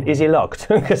on a second. Is he locked?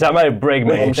 Because I might break I'm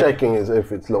me. checking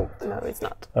if it's locked. No, it's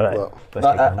not. All right.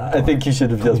 Well, I think you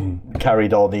should have just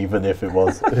carried on even if it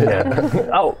was. Yeah.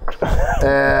 Oh.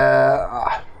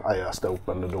 I just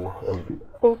open the door and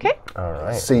Okay. All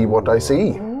right. see what I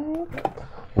see.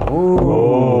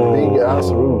 Big ass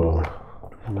room.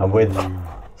 And with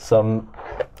some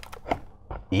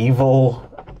evil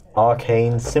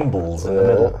arcane symbols in the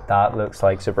middle. That looks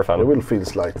like super It fun. will feel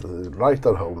like right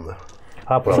at home there.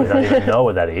 I probably don't even know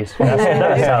what that is. That sounds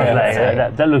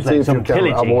like that looks See like if some you can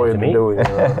pillaging to avoid me. doing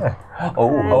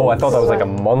Oh, I thought that was like a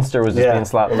monster was just Yeah. being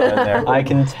slapped down there. I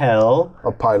can tell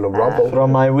a pile of rubble.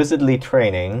 from my wizardly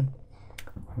training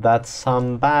that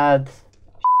some bad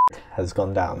has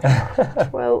gone down.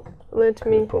 Well, let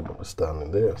me. Probably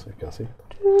standing there so you can see.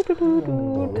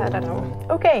 Ta-da-da.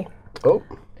 Okay.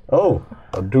 Oh,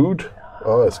 a dude.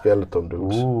 Oh, a skeleton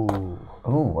dude.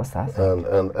 Oh, what's that? And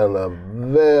a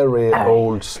very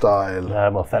old style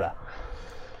My fella.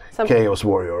 chaos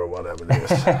warrior or whatever it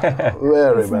is.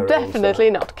 Very, very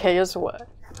Definitely not chaos word.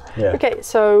 Yeah. Okay,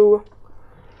 so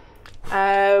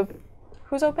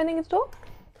who's opening the door?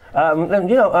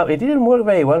 You know, it didn't work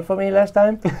very well for me last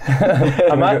time.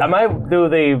 I might do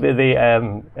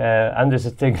the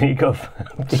Anders' technique of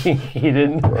being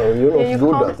hidden. You're not you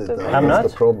good can't at it. do Then. that. I'm That's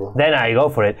not. the problem. Then I go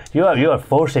for it. You are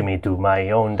forcing me to my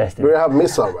own Do destiny. you have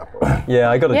missile weapon? Yeah,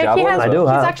 I got a Yeah, he javelin. has, I do he's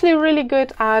have. actually really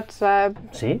good at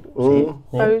See?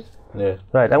 bows. Yeah.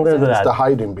 Right, I'm gonna do It's that. the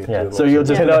hiding bit. Yeah. You know. So you're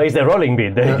just No, it's the rolling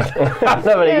bit. I'm not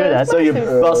very good at. so you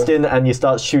bust in and you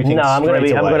start shooting. No, I'm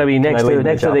straight gonna away. be next Can I to leave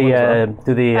the javelin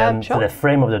to sure. the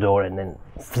frame of the door and then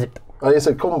flip. Is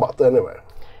it combat anyway?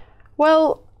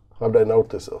 Well, Have they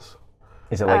noticed us?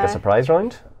 Is it like a surprise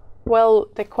round? well,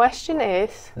 the question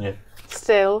is Yeah.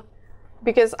 still,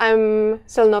 because I'm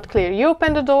still not clear. You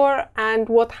opened the door, and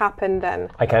what happened then?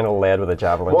 I kind of led with a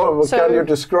javelin. Well, So- can you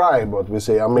describe what we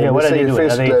see? I mean, Yeah, we what are they see doing? Are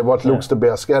physically they- what looks to be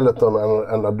a skeleton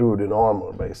and a dude in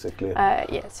armor, basically,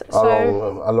 Yes.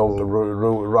 So, along the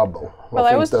rubble. well, I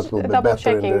think was that would be double better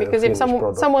in checking the because if finished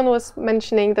product. someone was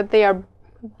mentioning that they are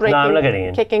breaking, I'm not getting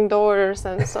in. kicking doors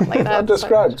and stuff like that.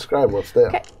 Describe what's there.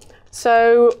 Okay.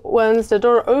 So once the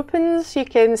door opens, you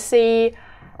can see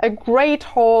a great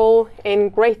hall in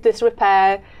great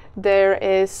disrepair. There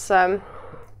is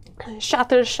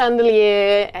shattered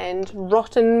chandelier and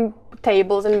rotten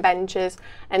tables and benches,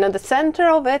 and at the center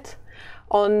of it,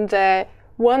 on the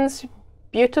once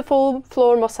beautiful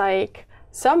floor mosaic,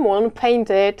 someone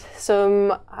painted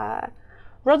some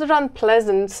rather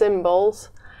unpleasant symbols,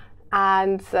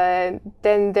 and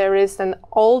then there is an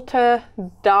altar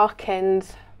darkened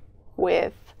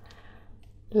with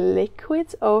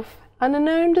liquids of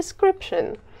unknown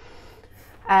description.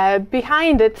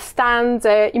 Behind it stands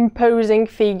an imposing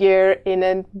figure in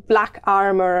a black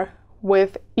armor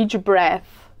with each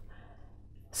breath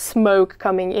smoke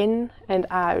coming in and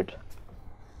out.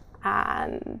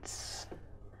 And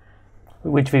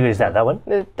Which figure is that? That one?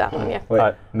 that one, yeah.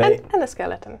 Wait, And a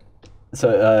skeleton.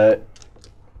 So,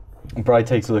 Bride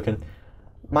takes a look and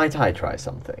might I try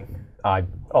something? I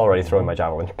already thrown my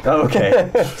javelin. Oh, okay,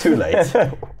 too late.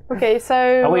 Okay, so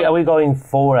Are we going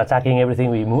for attacking everything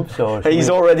we move? So He's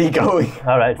already going.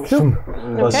 all right.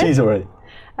 Well, Okay. she's already.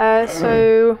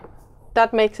 so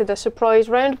that makes it a surprise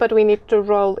round, but we need to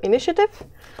roll initiative.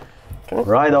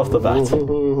 Right off the bat.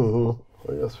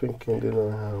 I was thinking, did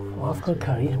I have... I've got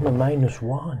charisma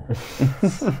 -1.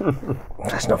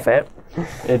 That's not fair.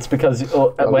 It's because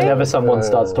whenever someone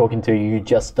starts talking to you, you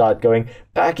just start going,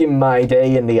 back in my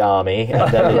day in the army,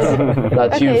 and then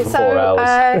that's you for 4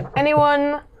 hours.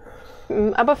 Anyone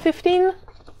above 15?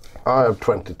 I have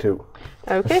 22.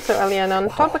 Okay, so Eliana on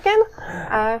top again.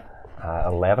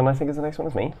 11, I think, is the next one.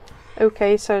 Is me.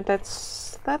 Okay, so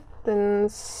that's that. Then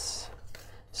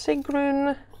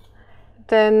Sigrun.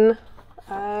 Then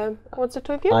what's the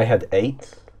two of you? I had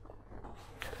 8.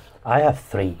 I have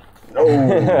 3.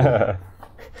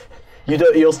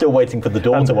 You're still waiting for the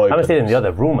door to open. I'm still in the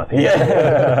other room, I think.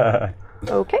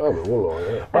 Okay. Oh, we're all on,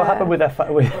 yeah. What happened with that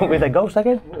with the ghost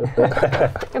again?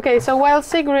 Okay, so while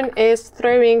Sigrun is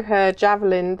throwing her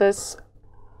javelin, does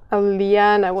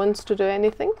Eliana wants to do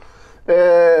anything?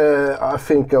 I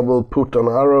think I will put an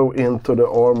arrow into the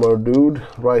armor dude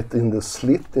right in the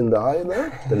slit in the eye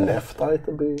there. The left eye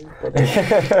to be.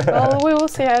 Well, we will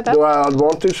see how that. Do I have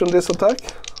advantage on this attack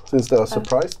since they are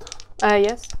surprised?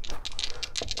 Yes.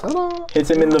 Ta-da! Hit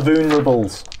him in the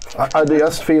vulnerables. I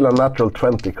just feel a natural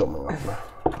 20 coming up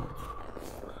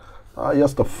now.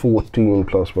 Just a 14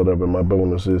 plus whatever my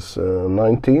bonus is,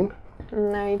 19.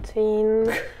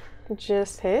 19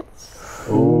 just hits.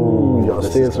 Ooh,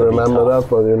 just remember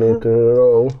that one, you need to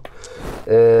roll.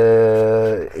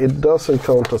 It doesn't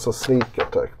count as a sneak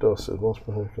attack, does it? What's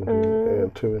my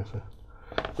two, is it?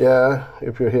 Yeah,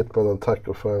 if you're hit by an attack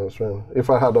of fire and strength. If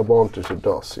I had advantage, it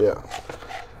does, yeah.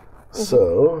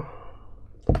 So,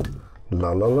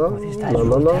 la la la, la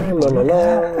la la, la la la.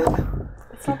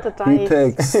 It's not the He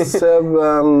dice. takes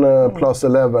 7 plus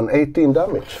 11, 18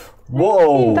 damage.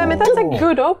 Whoa! Damn it, that's a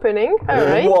good opening.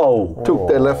 Alright. Whoa! Took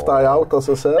the left eye out, as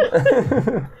I said.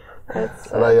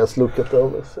 And I just look at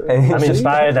them. I'm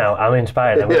inspired now. I'm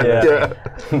inspired. Yeah.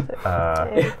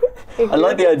 I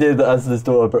like the idea that as this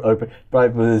door opened,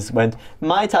 Bride went,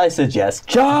 might I suggest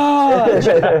charge?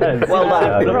 Well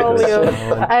done. Roll your.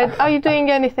 Are you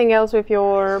doing anything else with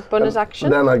your bonus action?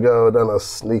 Then I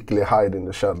sneakily hide in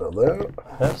the shadow there.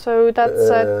 So that's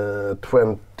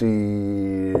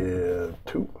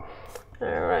 22.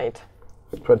 alright.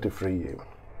 23 even.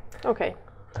 Okay.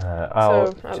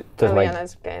 Does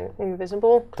Eliana's again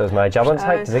invisible. my javelin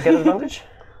attack, does it get advantage?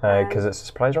 Because it's a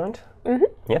surprise round?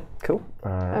 Mm-hmm. Yeah, cool.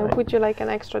 Would you like an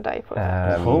extra die for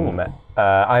that?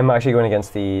 I'm actually going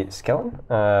against the skeleton,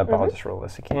 but I'll just roll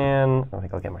this again. I don't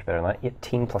think I'll get much better than that.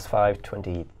 18 plus 5,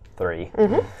 23. 3.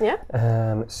 Yeah.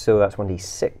 So that's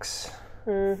 1d6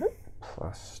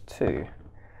 plus 2.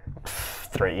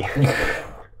 3.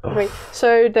 Great.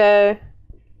 So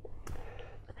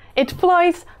it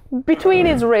flies between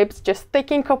its ribs, just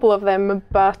taking a couple of them,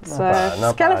 but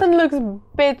not skeleton looks a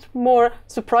bit more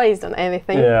surprised than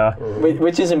anything. Yeah.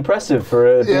 Which is impressive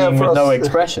for being for with no us.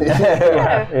 expression.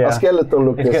 A skeleton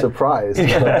looking surprised.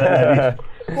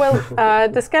 Well,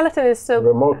 the skeleton is still,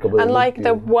 Remarkable. unlike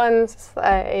the ones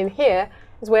in here,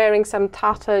 is wearing some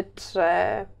tattered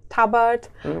tabard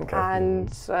and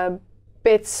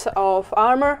bits of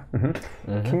armor.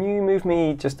 Can you move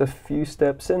me just a few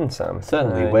steps in, Sam?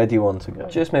 Certainly. Where do you want to go?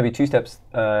 Just maybe 2 steps.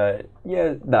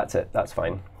 Yeah, that's it. That's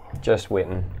fine. Just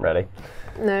waiting, ready.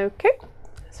 Okay.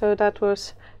 So that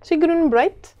was Sigrun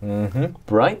Bright.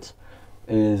 Bright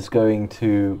is going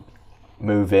to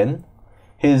move in.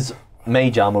 His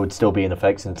mage armor would still be in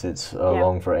effect since it's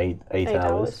along for 8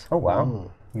 hours. Oh, wow.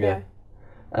 Yeah.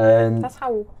 And That's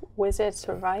how wizards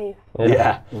survive.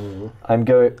 yeah, I'm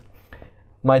going.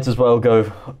 Might as well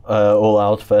go all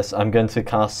out first. I'm going to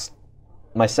cast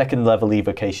my 2nd level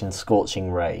evocation,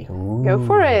 Scorching Ray. Go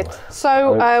for it.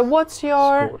 So, what's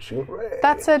your? Scorching ray.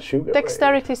 That's a Sugar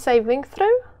dexterity saving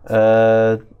throw.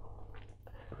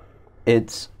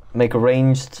 It's make a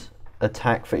ranged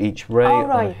attack for each ray Oh on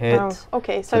right. hit. Oh,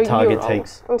 okay. So The target you roll.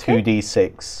 takes Okay.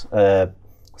 2d6.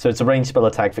 So it's a ranged spell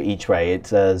attack for each ray. It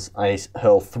says I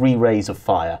hurl 3 rays of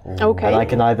fire. Okay. And I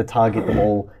can either target them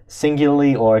all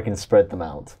singularly or I can spread them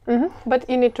out. But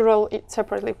you need to roll it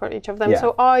separately for each of them. Yeah.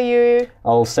 So are you?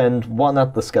 I'll send 1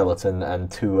 at the skeleton and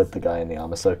 2 at the guy in the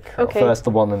armor. So Okay. first the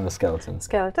one in the skeleton.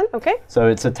 Skeleton. Okay. So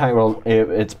it's attack roll.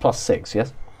 It's +6,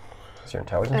 yes? Is your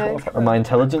intelligence modifier? And my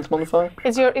intelligence modifier?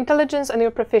 It's your intelligence and your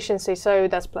proficiency. So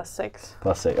that's +6.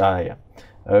 +6. Yeah.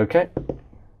 Okay.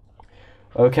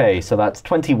 Okay, so that's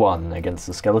 21 against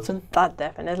the skeleton. That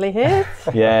definitely hits.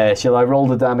 Yeah, shall I roll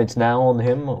the damage now on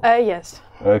him? Or? Yes.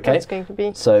 Okay. That's going to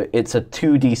be. So it's a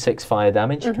 2d6 fire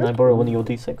damage. Can I borrow one of your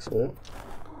d6?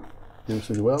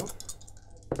 Usually well.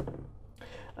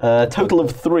 Total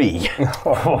of 3.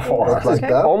 Not like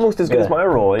that. Almost as good as my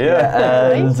roll,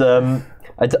 And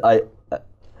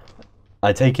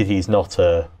I take it he's not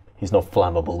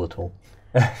flammable at all.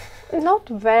 Not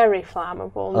very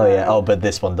flammable. Oh yeah. no. Oh, but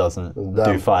this one doesn't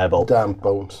do firebolt. Damp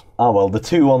bones. Oh well, the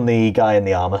 2 on the guy in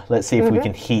the armor. Let's see if we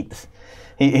can heat.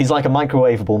 He's like a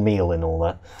microwavable meal in all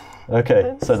that.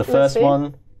 Okay, so the Let's first see.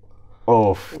 one.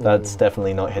 Oh, that's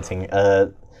definitely not hitting.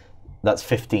 That's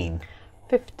 15.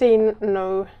 15.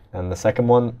 No. And the second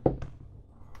one.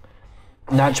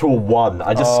 Natural 1.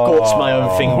 I just scorched my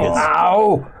own fingers.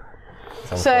 Ow!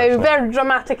 So very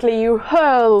dramatically, you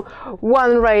hurl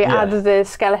 1 ray at the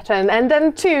skeleton, and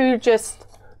then 2 just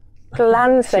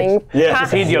glancing Yeah.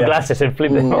 past, Feed your glasses and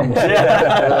flip them.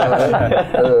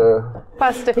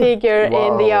 past the figure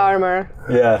in the armor.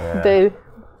 Yeah. The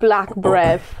black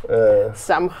breath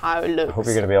somehow looks. Hope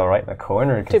you're going to be all right in the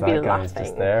corner To because be that guy's laughing.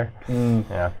 just there.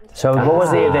 Yeah. So what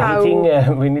was the How-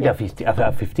 hitting? We need a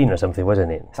 15 or something,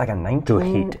 wasn't it? It's like a 19 To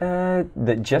hit.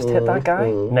 that just hit that guy.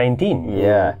 19?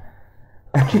 Yeah.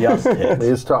 Just hit.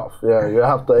 It's tough. Yeah, you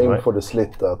have to aim for the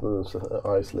slit, those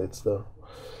eye slits though.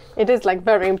 It is like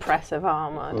very impressive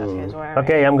armor that he's wearing.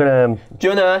 Okay, I'm gonna...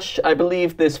 Junash, I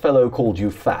believe this fellow called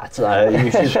you fat.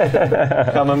 You should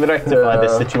come and rectify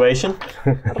this situation.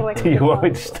 Do you want me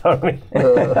to start me?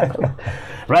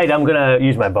 Right, I'm gonna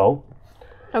use my bow.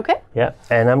 Okay. Yeah,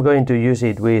 and I'm going to use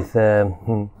it with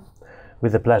the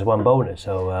 +1 bonus.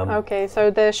 So Okay, so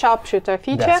the sharpshooter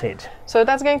feature. that's it. So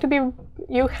that's going to be,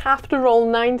 you have to roll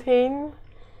 19,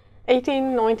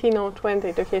 18, 19 or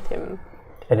 20 to hit him.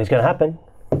 And it's gonna happen.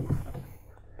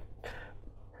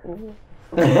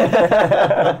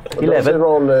 Does he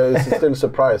roll, is he still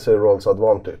surprised he rolls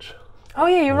advantage? Oh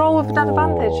yeah, you roll with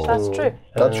advantage, that's true.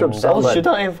 That should sound Oh, like... should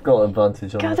I have got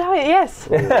advantage on God that? damn it, yes.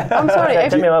 I'm sorry.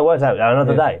 if Tell you- me what's that?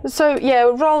 Another die. so yeah,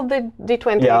 roll the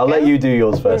d20 Yeah, I'll let again. you do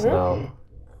yours first now.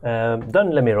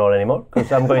 Don't let me roll anymore,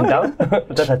 because I'm going down.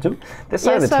 That's a 2. This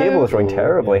side of the so- table is rolling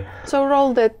terribly. So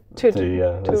roll the two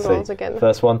Let's rolls see. again.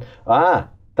 First one.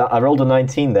 I rolled a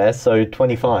 19 there, so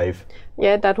 25.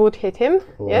 Yeah, that would hit him.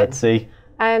 Yeah, Let's see.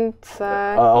 and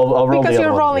I'll roll because the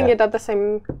you're other rolling one, yeah. it at the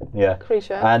same Yeah.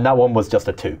 creature. And that one was just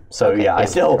a 2. So Okay, yeah, I yeah.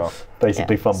 still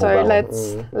basically fumbled so that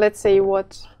one. let's see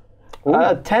what.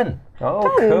 10.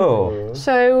 Oh, cool.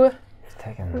 So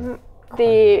Taking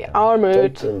the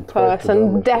armored Taken 20 person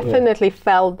damage, definitely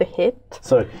felt the hit.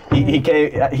 So he came.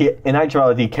 In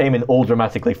actuality, he came in all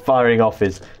dramatically, firing off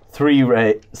his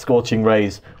 3 scorching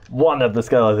rays. 1 at the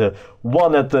skeleton,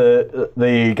 1 at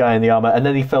the guy in the armor, and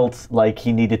then he felt like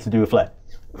he needed to do a flare.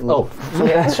 Oh,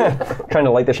 Trying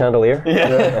to light the chandelier.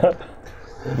 yeah.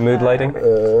 Mood lighting.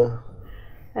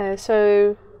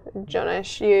 So,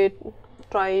 Jonas, you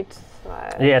tried.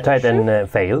 Yeah, I tried and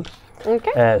failed.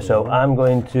 Okay. So I'm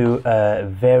going to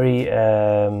very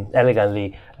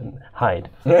elegantly hide.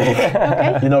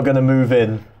 You're not going to move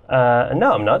in.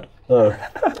 No, I'm not. Oh.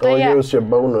 Or yeah. use your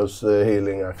bonus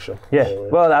healing action. Yeah.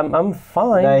 Well, I'm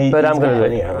fine, No, but he's I'm going to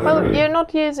do gonna- it. yeah. Well, you're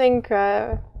not using.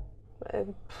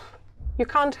 You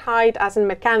can't hide as in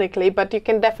mechanically, but you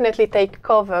can definitely take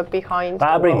cover behind.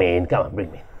 the Bring wall. me in. Come on,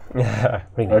 bring me.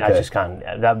 Bring me. I Okay. just can't.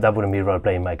 That wouldn't be role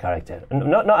playing my character.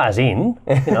 Not as in.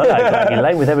 You know, like in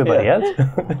line with everybody else.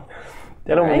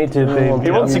 They don't need to be.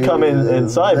 He wants to come in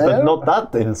inside, but not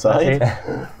that inside.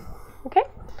 Okay.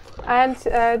 And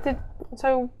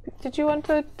did you want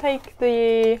to take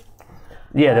the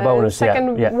Yeah, the bonus.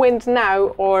 second yeah. wind now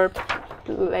or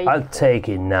later? I'll take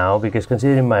it now because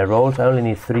considering my rolls, I only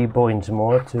need 3 points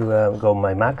more to go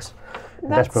my max.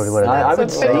 That's probably what I I do.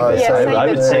 would save it. Yeah, I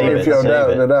would save it. If you're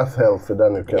save it. that healthy,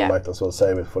 then you can Yeah. might as well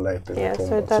save it for later. Yeah, so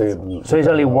combat. that's- So it's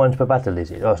only once per battle, is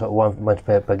it? Oh, so once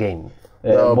per game.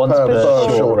 No, Once per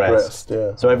per short rest.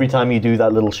 Yeah. So every time you do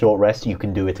that little short rest, you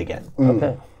can do it again.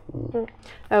 Okay.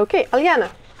 Okay, Aljana.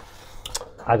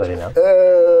 I got it now.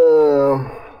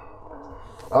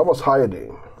 I was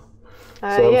hiding. So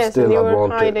I'm Yes, still and you were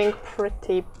advantage. hiding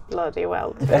pretty bloody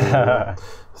well.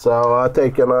 So I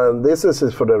take this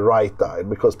is for the right eye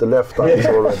because the left eye is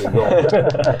already gone.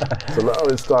 So now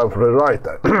it's time for the right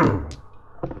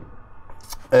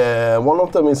eye. One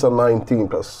of them is a 19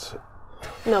 plus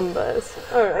Numbers.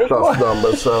 All right.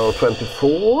 number, so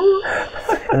 24.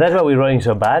 And that's why we're rolling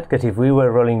so bad, because if we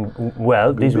were rolling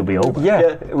well, this would be over.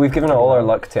 Yeah, we've given all our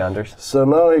luck to Anders. So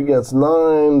now he gets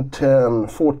 9, 10,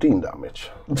 14 damage.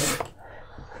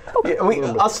 Yeah,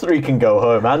 us three can go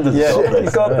home. Anders has got You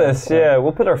this. got this. Yeah,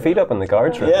 we'll put our feet up in the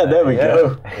guards room. Yeah, there we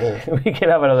go. We can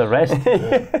have another rest.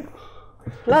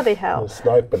 Bloody hell.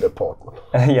 Sniper department.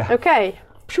 Yeah. Okay,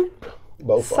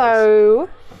 Both eyes. so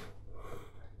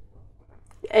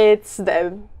it's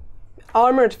the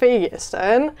armored figure's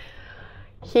turn.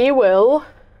 He will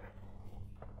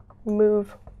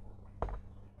move.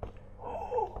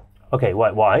 Okay,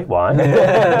 why? Why?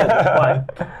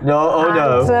 No, oh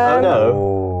no, And, oh no.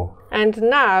 Oh. And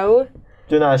now,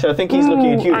 Junash, I think he's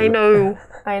looking at you. I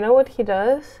know what he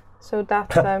does. So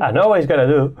that's I know what he's gonna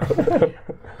do.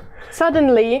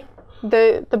 suddenly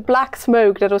the black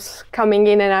smoke that was coming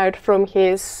in and out from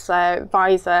his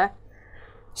visor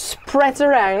spreads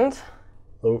around,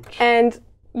 and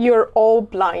you're all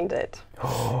blinded.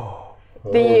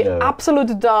 The no.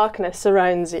 absolute darkness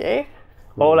surrounds you.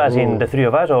 All as in the 3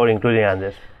 of us, or including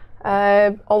Anders?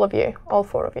 All of you, all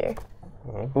 4 of you.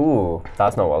 Ooh,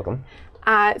 that's not welcome.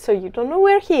 So you don't know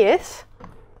where he is,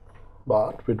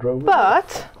 But we drove.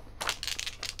 but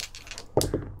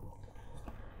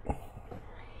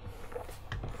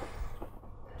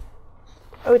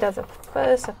oh, that's a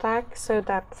first attack, so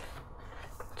that's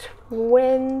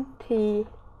 23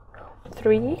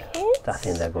 hits. I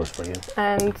think that goes for you.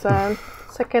 And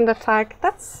second attack,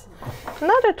 that's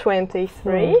another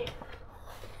 23.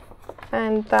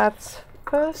 And that's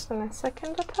first and a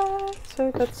second attack.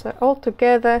 So that's all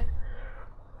together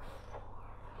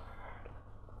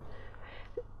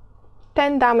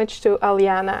 10 damage to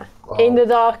Aljana. In the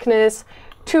darkness,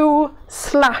 2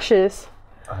 slashes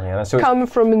Yeah, so come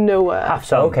from nowhere. Half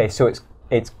so. okay, so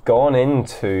it's gone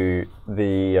into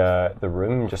the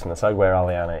room just on the side where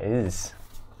Aliana is.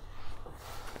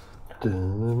 Okay.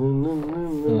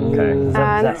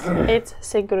 And it's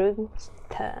Sigrun's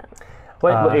turn.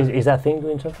 Wait, is that thing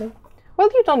doing something? Well,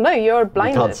 you don't know, you're You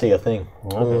blinded. can't see a thing.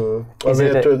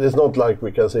 It's not like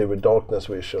we can see with darkness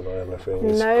vision or anything.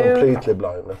 It's No. completely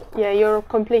blinded. Yeah, you're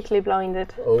completely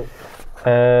blinded. Oh,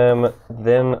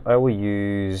 Then I will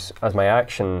use, as my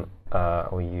action, I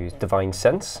will use Divine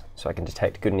Sense, so I can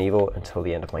detect good and evil until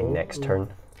the end of my next turn.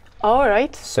 All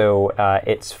right, So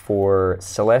it's for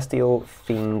Celestial,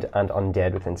 Fiend, and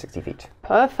Undead within 60 feet.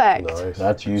 perfect. nice.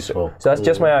 That's useful. So that's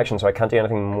just my action, so I can't do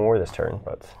anything more this turn,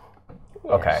 but...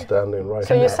 Okay. Standing right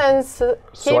So you there. sense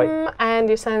So him and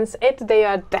you sense it. They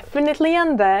are definitely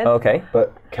undead. Okay.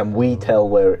 But can we tell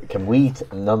where? Can we?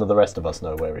 None of the rest of us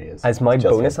know where he is. As my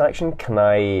Just bonus him. action, can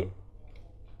I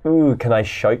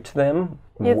shout to them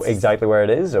It's- exactly where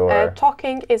it is, or...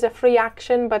 Talking is a free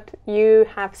action, but you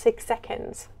have 6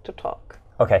 seconds to talk.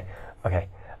 Okay.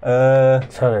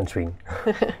 Silent swing.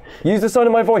 Use the sound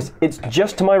of my voice. It's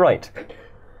just to my right.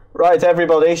 Right,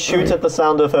 everybody, shoot at the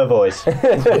sound of her voice. No,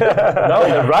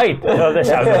 the right. No, the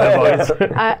sound of the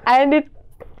voice. And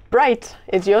Bright,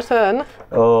 it's your turn.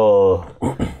 Oh,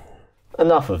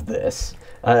 enough of this.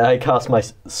 I cast my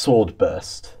sword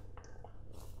burst.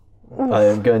 I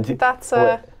am going to. That's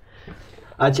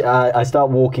Actually, I start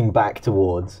walking back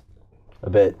towards a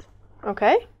bit.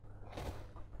 okay.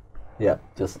 Yeah,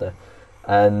 just there.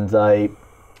 And I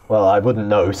wouldn't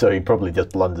know, so he probably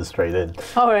just blunders straight in.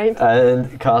 All right.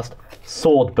 And cast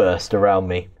sword burst around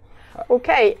me.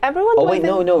 Okay, everyone. Oh wait,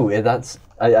 no, that's.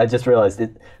 I just realised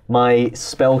it. My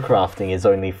spell crafting is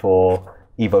only for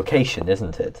evocation,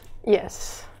 isn't it?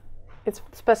 Yes. It's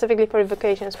specifically for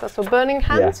evocation spells. So burning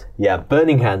hands. Yeah,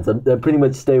 burning hands. I pretty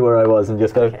much stay where I was and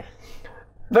just go. Okay.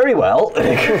 Very well.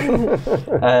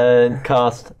 And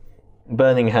cast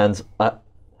burning hands at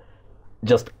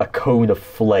just a cone of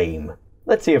flame.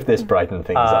 Let's see if this brightens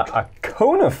things up. A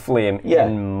cone of flame Yeah.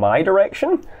 in my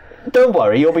direction? Don't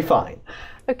worry, you'll be fine.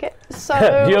 Okay. So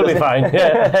You'll be fine.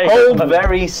 Yeah. Hold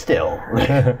very still.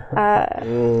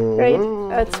 great.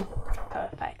 That's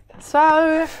perfect.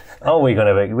 So Oh, we're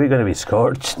gonna be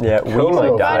scorched. Yeah, we Cone might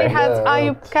of die. burning hands. Yeah. Are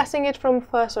you casting it from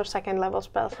first or second level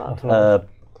spell slot?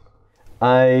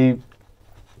 I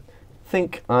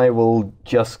think I will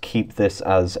just keep this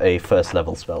as a first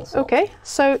level spell slot. Okay.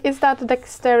 So is that a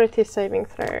dexterity saving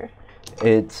throw?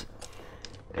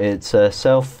 It's a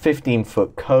self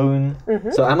 15-foot cone.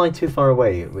 So am I too far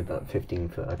away with that 15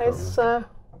 foot? I can't It's remember.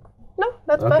 no.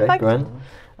 That's Okay, perfect.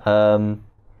 Grand.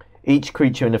 Each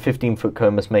creature in a 15-foot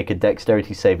cone must make a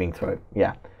dexterity saving throw.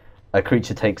 Yeah. A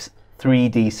creature takes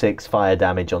 3d6 fire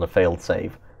damage on a failed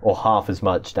save, or half as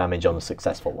much damage on a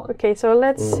successful one. Okay, so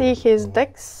let's see his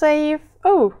dex save.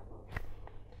 Oh,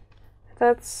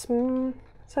 that's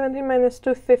 17 minus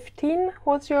 2, 15.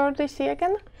 What's your DC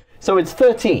again? So it's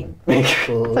 13.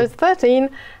 So it's 13,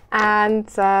 and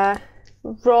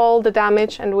roll the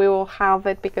damage, and we will have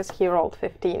it because he rolled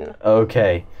 15.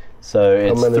 Okay. So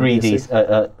it's many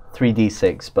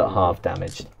 3d6, but half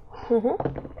damaged.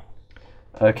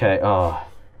 Okay.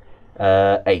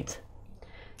 8.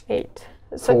 8.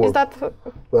 So 4. is that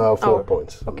 4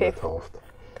 points. okay. Not halved.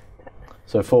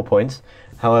 So 4 points.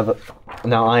 However,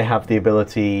 now I have the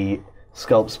ability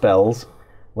Sculpt Spells.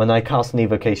 When I cast an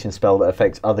evocation spell that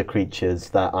affects other creatures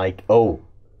that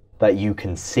that you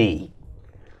can see.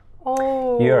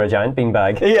 Oh. You're a giant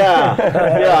beanbag.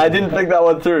 Yeah, I didn't think that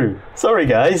one through. Sorry,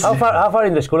 guys. How far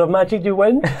in the School of Magic do you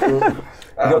went? You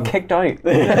got kicked out.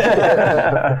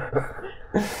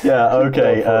 Yeah.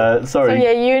 Okay. So Sorry.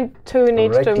 yeah, you two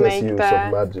need to Reckless make use the.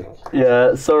 of magic.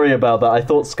 Yeah. Sorry about that. I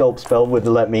thought Sculpt Spell would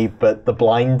let me, but the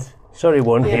blind. Sorry,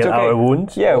 won't It's heal okay. our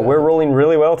wounds. Yeah, we're rolling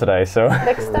really well today, so.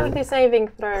 Dexterity saving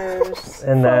throws.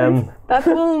 And That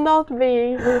will not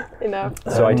be enough.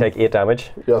 So I take 8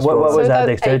 damage. Just What roll. was So that? that's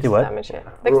Dexterity 8 what? damage, yeah.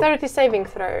 Dexterity saving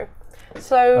throw.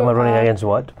 So am I running against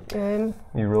what? You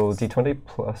roll d20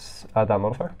 plus add that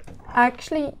modifier.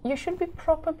 Actually, you should be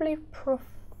probably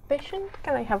proficient.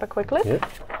 Can I have a quick look?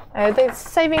 The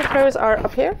saving throws are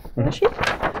up here in the sheet.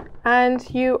 And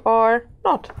you are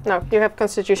not. No, you have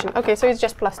Constitution. Okay, so it's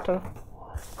just +2.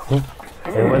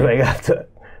 And what do I got?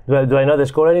 Do I know the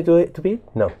score I need to beat?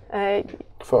 No.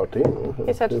 13.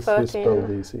 It's at His 13. spell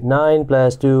DC. 9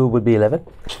 plus 2 would be 11.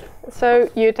 So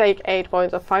you take 8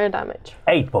 points of fire damage.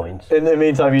 8 points. In the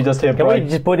meantime, you just hear Can we Bright.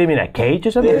 just put him in a cage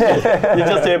or something? You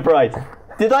just hear Bright.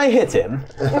 Did I hit him?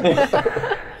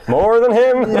 More than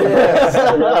him! Yes,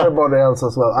 and everybody else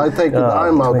as well. I take it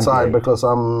I'm outside 28. because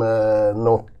I'm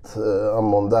not.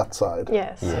 I'm on that side.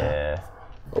 Yes. Yeah.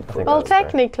 Well,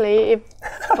 technically, if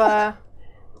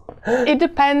it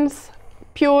depends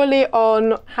purely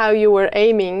on how you were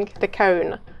aiming the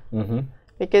cone.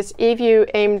 Because if you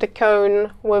aim the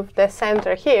cone with the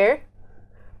center here,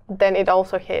 then it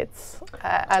also hits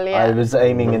Alia. I was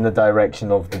aiming in the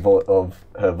direction of of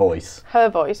her voice. Her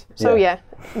voice. So Yeah.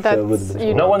 that's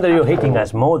you No wonder you're hitting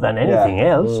us more than anything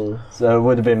else. So it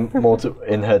would have been more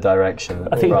in her direction.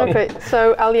 I think- Okay,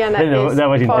 so Aliana is that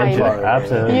was fine. intentional.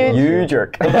 Absolutely. You, You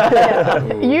jerk.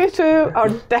 you two are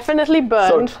definitely So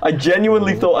burned. I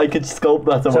genuinely thought I could sculpt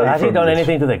that away So has he from done me.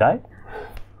 anything to the guy?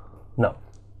 No.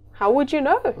 How would you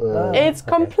know? It's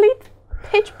complete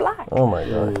pitch black. Oh my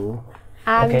god.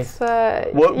 And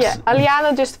Whoops. yeah,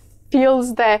 Aliana just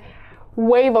feels the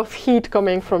wave of heat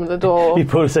coming from the door. He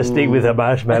pulls a stick with a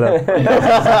marshmallow.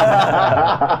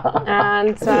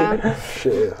 And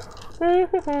Shit.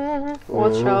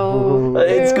 what shall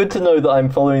It's good to know that I'm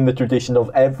following the tradition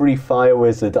of every fire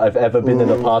wizard I've ever been in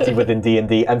a party with in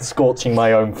D&D and scorching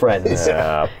my own friends.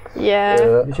 Yeah.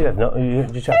 Yeah. You should have you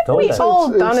should have told We've us. all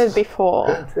done it's- it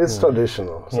before. It's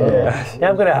traditional. So. Yeah,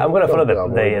 I'm gonna follow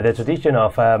the tradition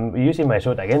of using my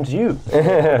sword against you,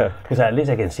 because at least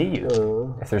I can see you.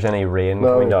 If there's any rain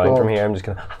No, coming down don't. from here, I'm just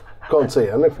gonna. Can't see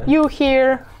anything. You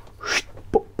hear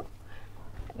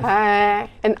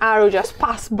an arrow just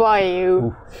passed by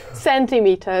you,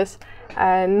 centimeters,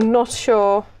 and not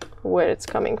sure where it's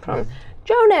coming from.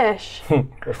 Jonas! I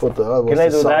thought that was Can I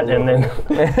the do that sound and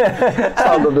then?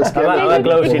 sound of the skeleton. I'm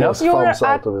close enough.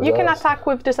 You can attack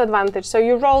with disadvantage, so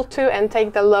you roll 2 and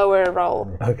take the lower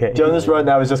roll. Okay. Jonas right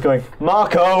now is just going,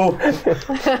 Marco!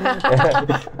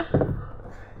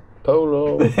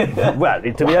 Polo. Well,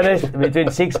 to be honest, between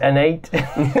 6 and 8.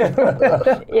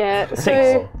 Yeah, so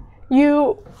 6.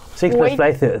 you 6 Wait.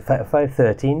 plus 5,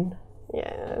 13.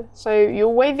 yeah, so you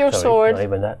wave your Sorry, sword. not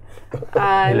even that.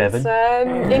 And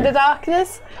 11. in the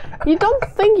darkness, you don't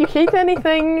think you hit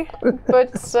anything,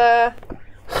 but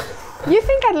you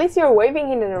think at least you're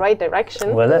waving in the right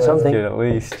direction. Well, that's something. Good at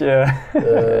least, yeah.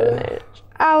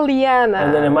 Aliana,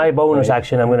 And then in my bonus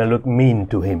action, I'm going to look mean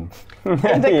to him.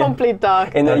 in the complete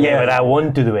dark. In the, Yeah, but I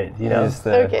want to do it, you know. Just,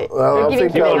 Okay, Well, you're I giving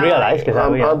think him People an realize eye. because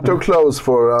I'm too close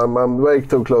for. I'm way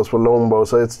too close for longbow.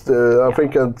 So it's. I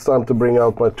think it's time to bring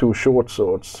out my 2 short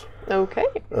swords Okay.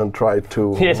 and try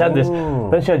to. Yes, Anders,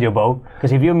 don't shoot your bow,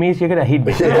 because if you miss, you're going to hit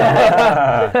me.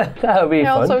 That would be And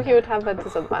fun. also, he would have a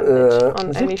disadvantage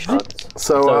on any shots.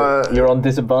 So. So you're on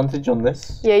disadvantage on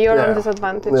this? Yeah, you're Yeah. on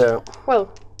disadvantage. Yeah. Well,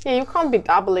 yeah, you can't be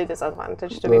doubly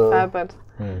disadvantaged to be fair, but.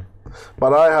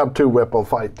 But I have 2 weapon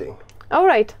fighting. All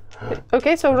right.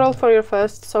 Okay, so roll for your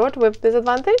first sword with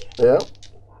disadvantage. Yeah.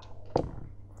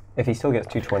 if he still gets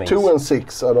 220s. 2 and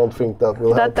 6. I don't think that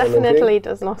will That help anything. definitely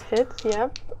does not hit. Yeah.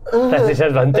 That's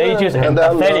disadvantageous and And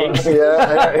then,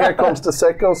 pathetic. here comes the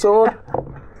second sword.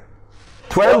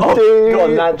 20! Go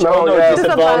on, natural. No, yeah.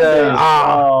 Disadvantage.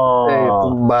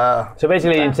 So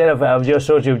basically, instead of your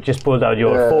sword, you just pulled out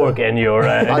your fork and your.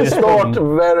 I snort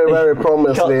very, very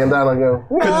promisely, and then I go,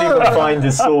 Couldn't even find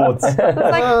the swords. It's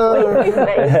like, wait, his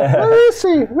face. where is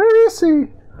he? Where is he?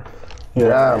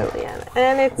 Yeah, Yeah.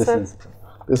 And it's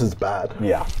this is bad.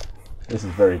 Yeah. This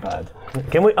is very bad.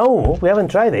 Can we? Oh, we haven't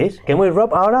tried this. Can we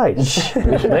rub our eyes?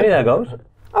 Maybe that goes.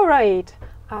 all right.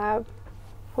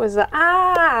 Was the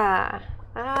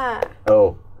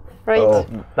Oh. right? Oh.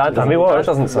 That can be That worse.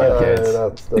 doesn't sound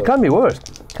good. It can be worse,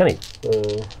 can it?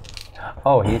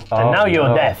 Oh, he. And now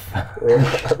you're deaf.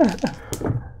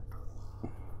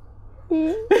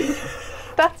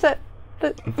 That's it.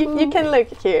 You can look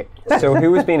here. So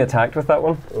who was being attacked with that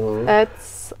one?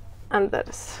 It's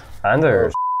Anders.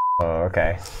 Anders. Oh,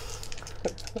 okay.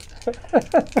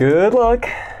 Good luck.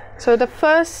 So the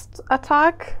first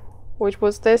attack, which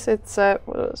was this, it's what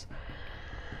was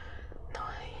 9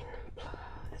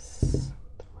 plus 3.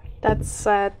 That's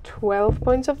 12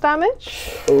 points of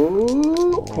damage.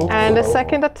 Ooh. And the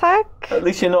second attack, At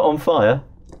least you're not on fire.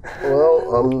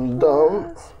 Well, I'm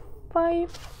down.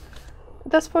 5.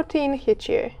 Does 14 hit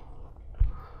you?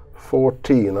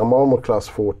 14. I'm armor class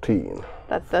 14.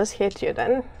 That does hit you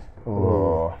then.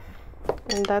 Oh.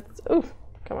 And that's, ooh,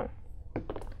 come on.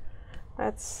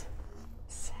 That's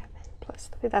 7 plus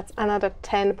 3. That's another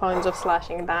 10 points of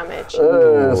slashing damage.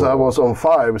 So I was on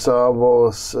 5, so I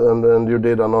was, and then you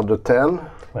did another 10.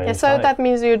 Yeah, so that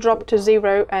means you drop to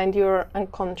 0 and you're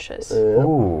unconscious.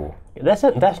 Ooh.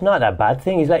 That's not a bad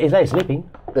thing. It's like sleeping.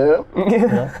 Yeah.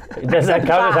 Does that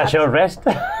count as a short rest?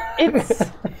 It's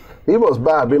He was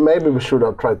bad. Maybe we should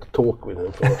have tried to talk with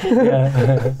him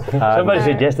first. Somebody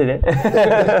suggested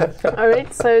it. all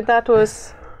right. So that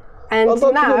was, and But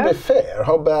to now be fair,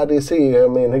 how bad is he? I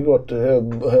mean, he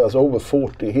has over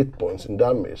 40 hit points in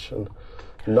damage, and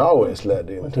now he's led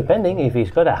in. Depending if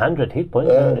he's got 100 hit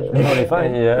points, then it's probably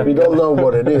fine. Yeah. We don't know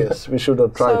what it is. We should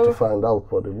have tried to So- find out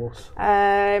what it was.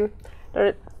 there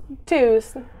are 2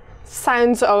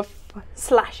 sounds of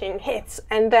slashing hits,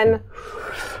 and then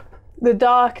the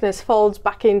darkness folds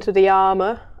back into the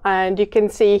armor, and you can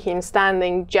see him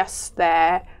standing just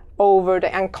there over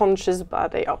the unconscious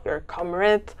body of your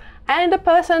comrade and the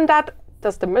person that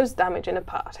does the most damage in a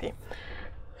party.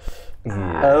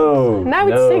 Oh. Now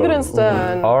it's Sigrun's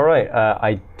turn. All right.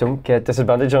 I don't get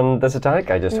disadvantage on this attack.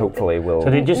 I just hopefully will. So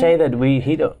did you say that we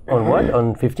hit on what?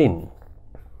 On 15?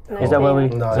 Is that what we...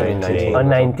 19. On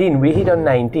 19. We hit on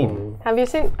 19. Have you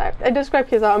seen? I describe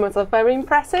his armor as very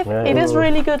impressive. It is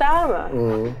really good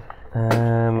armor.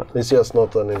 It's just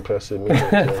not an impressive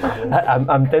military.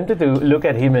 I'm tempted to look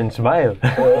at him and smile.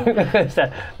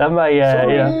 that might, you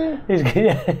know... He's,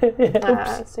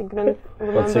 Sigrun,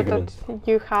 remember Sigrun? that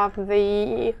you have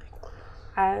the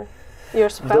your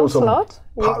spell Do some slot.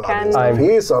 You Paladin can. stuff.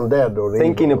 He's undead or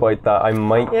Thinking about that, I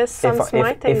might. Yes, some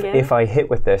smiting, yeah. if I hit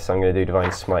with this, I'm going to do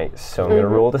divine smite. So I'm going to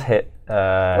roll to hit.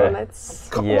 Let's.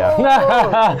 Yeah.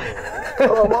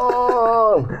 Come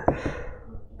on!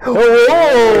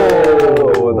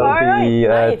 Oh, So that'll be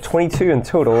Alright, nice. 22 in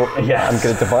total. Yes. I'm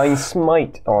going to Divine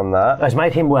Smite on that. I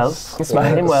smite him well.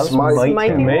 Smite him well.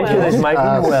 Smite him Make sure they well. smite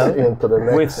him well. Into the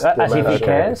next as if he dimension,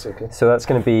 cares. basically. So that's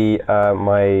going to be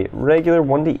my regular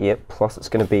 1d8 plus it's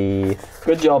going to be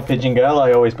Good job, Pigeon Girl.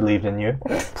 I always believed in you.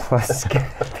 plus.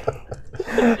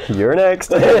 You're next.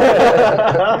 2 extra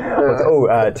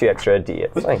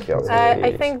d8. Thank you.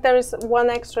 I think there is 1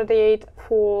 extra d8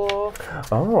 for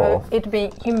Oh.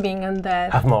 him being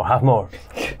undead. Have more.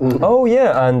 Oh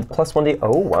yeah, and plus 1d.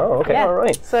 Oh wow. Okay. Yeah. All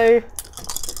right. So,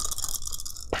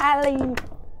 Pally.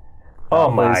 Oh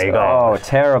my god. Oh,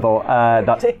 terrible.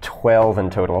 That's 12 in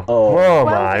total. Oh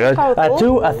my god. A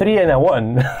 2, a 3, and a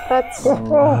 1. That's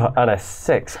And a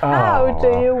 6. Oh. how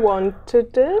do you want to do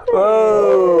this?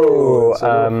 Oh.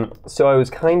 So I was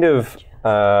kind of.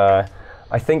 I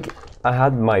think I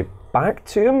had my back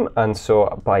to him, and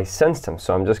so I sensed him.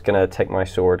 So I'm just gonna take my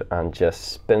sword and just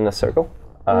spin in a circle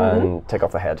and take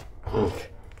off the head.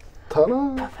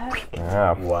 Ta-da!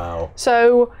 Yeah. Wow.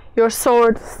 So your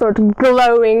sword starts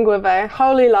glowing with a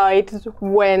holy light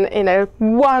when, in a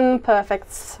one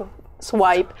perfect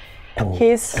swipe,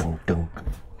 his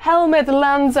helmet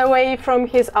lands away from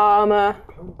his armor.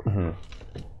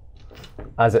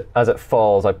 As it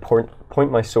falls, I point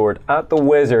my sword at the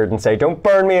wizard and say, "Don't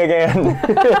burn me again."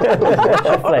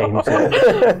 Flames.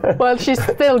 Well, she's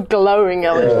still glowing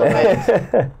a little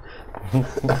bit.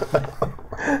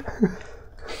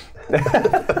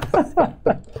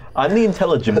 I'm the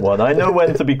intelligent one. I know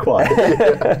when to be quiet.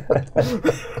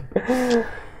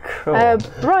 Cool.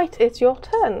 Right, it's your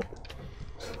turn.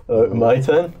 My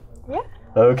turn? Yeah.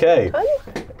 Okay.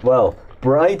 Turn. Well,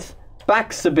 Bright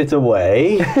backs a bit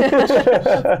away.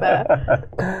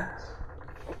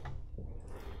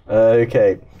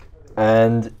 Okay.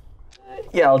 And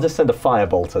yeah, I'll just send a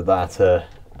firebolt at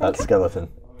that skeleton.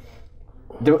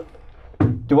 Do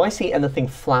I see anything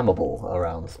flammable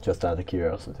around, just out of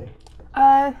curiosity?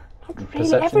 Not really.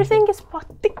 Perception? Everything is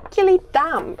particularly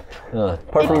damp.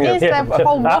 Apart from It your, is the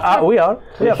whole water. We are.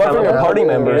 yeah, apart from your party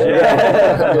members.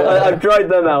 I've dried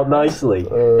them out nicely.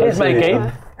 Here's my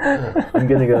game. I'm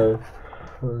gonna go.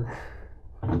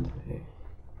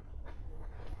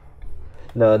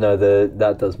 No,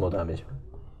 that does more damage.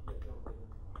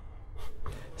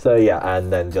 So yeah,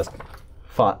 and then just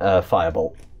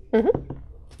firebolt.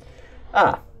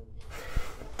 Ah,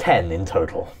 10 in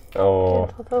total. Oh.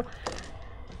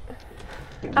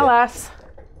 Alas,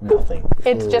 Nothing.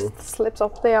 it just slips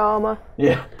off the armor.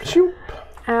 Yeah.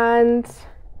 And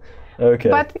Okay.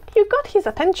 but you got his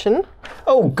attention.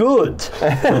 Oh, good.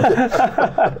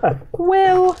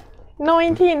 Will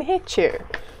 19 hit you?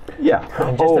 Yeah.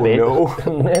 Just a bit. no.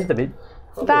 Just a bit.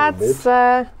 That's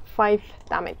 5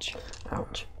 damage.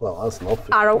 Ouch. Well, that's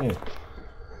nothing. Arrow.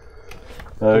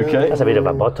 Okay. That's a bit of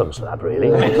a bottom slap, really.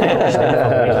 A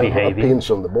Misbehaving.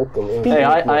 pinch on the bottom. Yeah. Hey,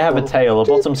 I have a tail. A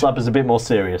bottom slap is a bit more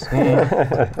serious.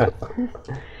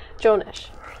 Jonish.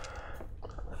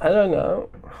 I don't know.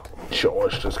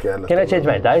 Charge the skeleton. Can I change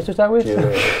my dice to start with?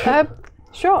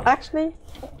 Sure, actually.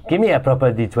 Give me a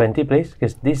proper d20, please,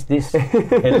 because this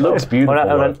It looks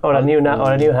beautiful. or a new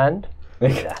hand.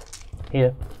 Yeah.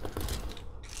 Here.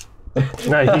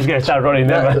 No, he's going to start rolling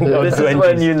them. This is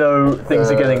when you know things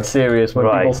are getting serious, when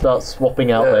Right. people start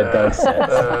swapping out their dice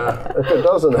sets. If it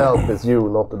doesn't help, it's you,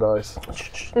 not the dice.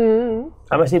 Am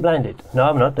I still blinded? No,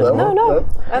 I'm not. No.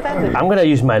 That ended. I'm going to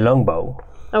use my longbow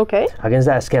Okay. against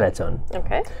that skeleton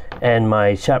Okay. and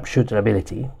my sharpshooter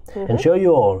ability and show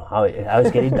you all how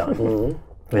it's getting done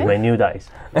with my new dice.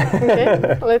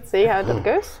 Okay. Let's see how that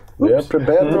goes. We are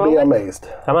prepared to Roll be it. amazed.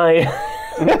 Am I?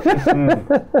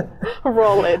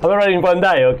 Roll it. I'm rolling one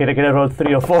die, okay? Can I roll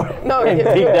 3 or 4? No, and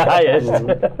yeah. pick the highest.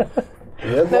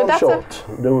 You had one that's shot.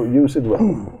 Use it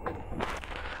well.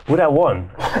 Would I won?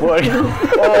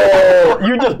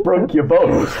 You just broke your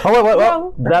bow.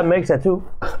 Well, that makes a 2.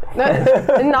 No,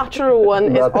 a natural one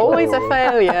is Natural. always a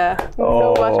failure,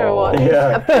 no matter what.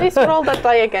 Yeah. Please roll that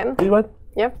die again. This one?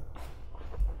 Yep.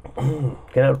 Can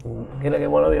I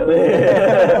get one or the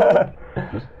other?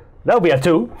 That'll be a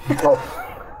 2.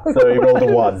 So you rolled a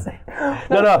 1.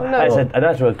 No. I said a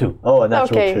natural 2. Oh, a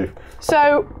natural Okay. 2.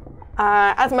 So,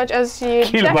 as much as you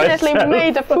Kill definitely myself.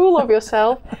 made a fool of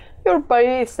yourself, your body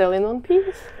is still in one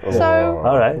piece. So,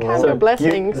 All right. count your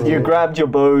blessings. You grabbed your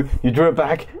bow, you drew it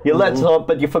back, you let it up,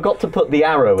 but you forgot to put the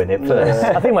arrow in it first.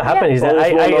 I think what happened is that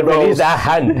Always one I of those. released that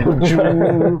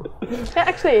hand. Yeah,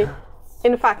 actually,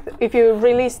 in fact, if you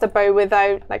release the bow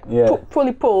without, like, Yeah.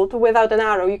 fully pulled without an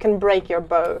arrow, you can break your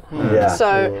bow. Yeah.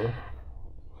 So,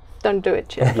 don't do it,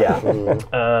 Chip. Yeah.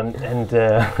 And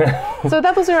So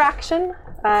that was your action.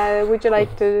 would you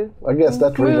like to? I guess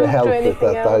that really Move to helped that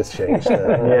anything dice changed.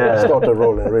 Yeah. Started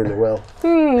rolling really well.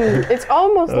 It's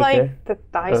almost like the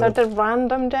dice are the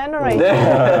random generator.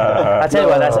 I tell you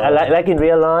what, that's, like in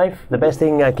real life, the best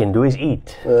thing I can do is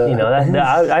eat.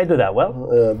 I do that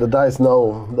well. The dice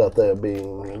know that they're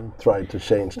being tried to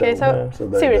change them. Okay, so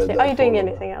seriously, are you doing follow.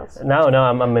 anything else? No,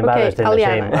 I'm embarrassed in the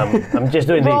shame. Aliana. I'm just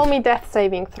doing Roll these. me death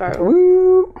saving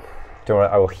throw. Don't worry,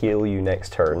 I will heal you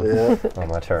next turn. On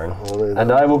my turn.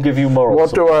 And I will give you moral What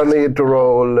do support. I need to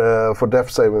roll for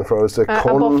death saving throws?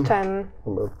 Above 10.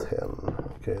 Above 10.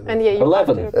 Okay. And yeah, you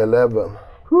 11. have to- 11.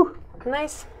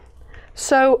 Nice.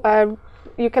 So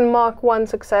you can mark 1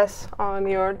 success on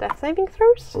your death saving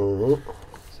throws.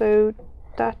 So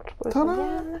that was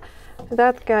again.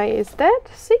 That guy is dead.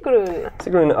 Sigrun.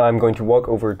 Sigrun, I'm going to walk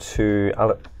over to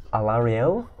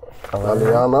Alariel.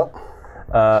 Aliana.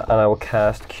 And I will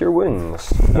cast Cure Wounds.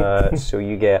 So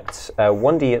you get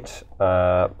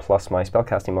 1d8 plus my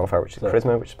spellcasting modifier, which is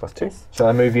Charisma, which is +2. Shall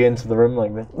I move you into the room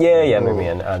like this? Yeah, move me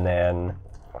in. And then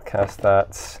I'll cast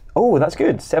that. Oh, that's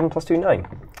good. 7 + 2, 9.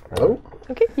 Oh.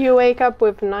 Okay, you wake up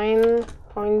with 9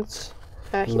 points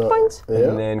hit points. Yeah.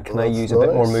 And then can I that's use a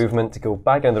bit more nice. movement to go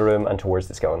back into the room and towards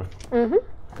the skeleton?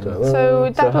 So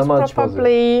that how was much was it?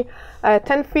 probably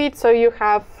 10 feet, so you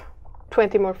have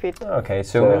 20 more feet. Okay,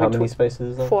 so, So maybe how many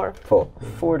spaces is that? 4.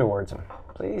 4 towards him,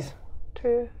 please.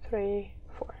 2, 3,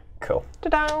 4. Cool.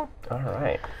 Ta-da! All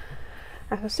right.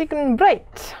 Sigrun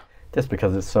Bright. Just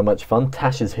because it's so much fun,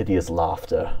 Tash's hideous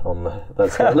laughter on the.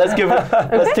 Let's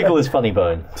tickle his funny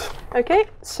bone. Okay,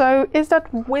 so is that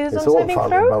wisdom It's all saving funny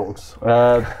throw? bones.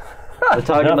 The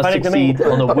target must funny to me. succeed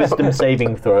on a wisdom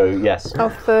saving throw. Yes.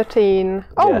 Of 13.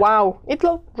 Oh Yeah. wow, it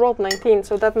rolled 19,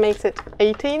 so that makes it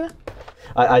 18.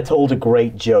 I told a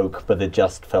great joke, but it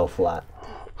just fell flat.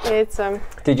 It's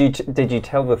Did you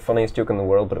tell the funniest joke in the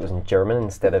world, but it was in German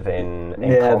instead of in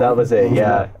Yeah, common? that was it.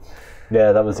 Yeah,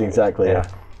 yeah, that was exactly it.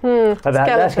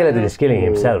 That skeleton is killing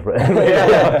himself,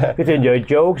 right? Between your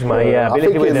jokes, my ability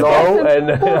think with he the bow,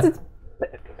 and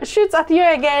shoots at you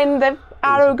again. The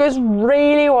arrow goes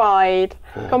really wide,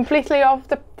 completely off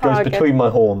the Goes target. between my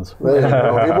horns. There you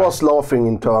go. He was laughing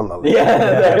internally. Yeah,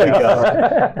 there we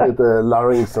go. With the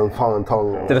larynx and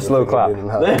tongue. Did a slow clap.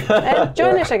 And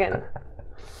Jonas again.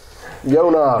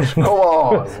 Jonas, come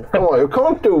on. You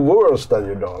can't do worse than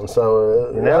you done.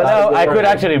 So. never know, I could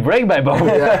actually break my bow.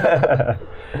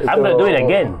 I'm gonna do it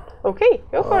again. Okay,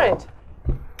 go for it.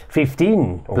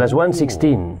 15 plus 1,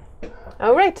 16.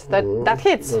 All right, that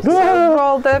hits. So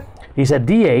roll the He's a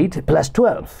D8 plus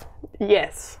 12.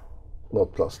 yes.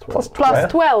 Not plus 12.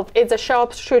 Plus 12. It's a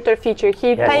sharpshooter feature.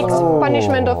 He takes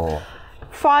punishment of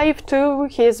 5 to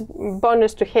his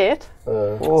bonus to hit.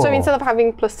 So instead of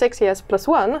having +6, he has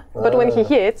 +1. But when he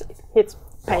hits, it's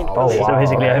painful. So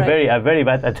basically, I'm very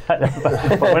bad at that.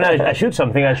 But when I shoot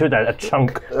something, I shoot a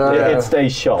chunk. It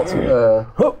stays shot.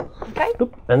 Okay.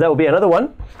 And that will be another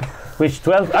one. Which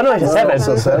 12? Oh no, it's a 7. It's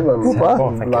a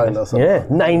 7. Blind as a- Yeah,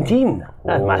 19.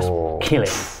 That must kill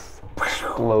him.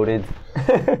 Loaded.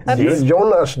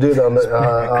 Jonas did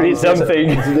Create something.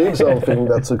 did something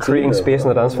that succeeded. Creating space on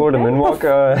the dance floor, the moonwalk.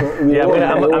 Yeah,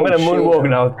 I'm gonna moonwalk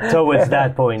now towards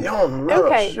that point.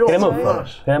 Okay. Can I move?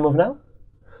 Can I move now?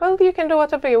 Well, you can do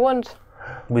whatever you want.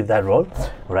 With that roll?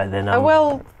 Right then.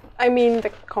 Well, I mean, the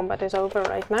combat is over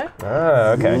right now.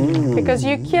 Ah, okay. Because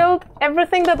you killed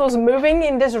everything that was moving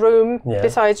in this room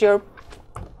besides your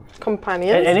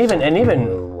companions. And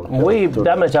even we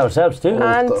damaged ourselves too.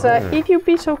 And if you'd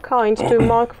be so kind to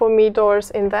mark for me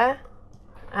doors in there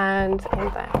and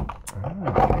in there.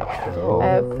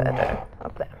 Further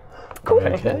up there. Cool.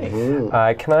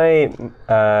 Okay. Can I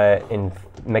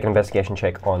make an investigation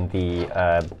check on the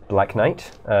Black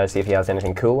Knight? See if he has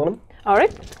anything cool on him? All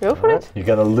right, go for it. You're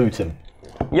gonna loot him.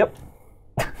 Yep.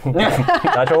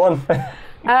 Natural one.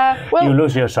 Well, You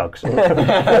lose your socks.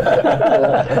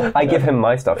 I give him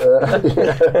my stuff.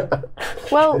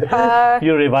 well,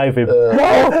 You revive him.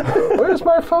 Where's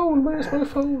my phone? Where's my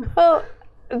phone? well,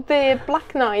 the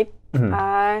Black Knight,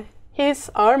 his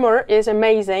armor is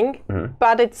amazing,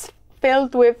 but it's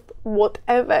filled with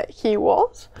whatever he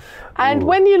was. And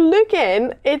when you look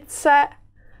in, it's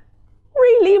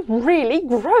really, really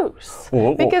gross.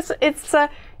 Because it's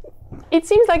it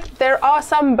seems like there are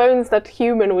some bones that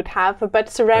human would have, but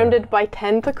surrounded by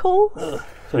tentacles.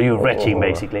 So you're retching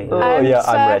basically. Oh And, yeah,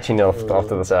 I'm retching off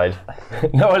to the side.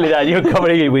 Not only that, you're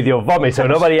covering it with your vomit, so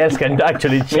nobody else can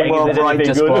actually check Well, if there's Bright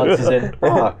anything just glances good. in.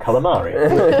 Calamari.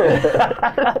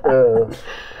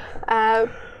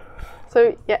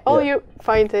 So yeah, all you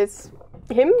find is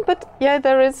him, but yeah,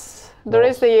 there is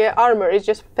the armor is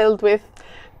just filled with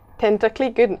tentacly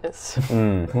goodness.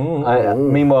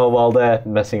 Meanwhile, while they're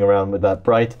messing around with that,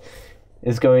 Bright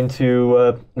is going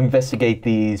to investigate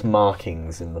these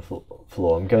markings in the floor.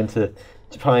 I'm going to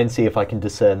try and see if I can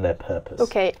discern their purpose.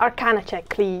 Okay, Arcana check,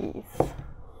 please.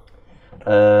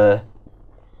 13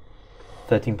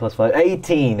 plus 5,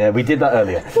 18. We did that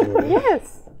earlier.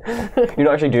 Yes. You're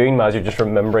not actually doing Maz, you're just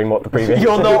remembering what the previous.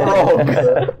 You're not wrong.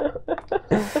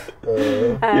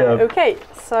 Okay,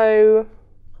 so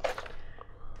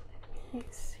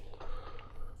let's see.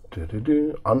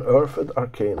 Unearthed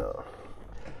Arcana.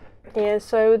 Yeah,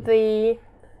 so the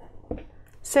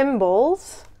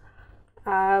symbols,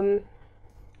 they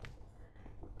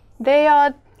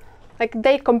are like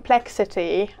their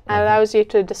complexity allows you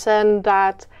to discern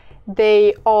that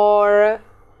they are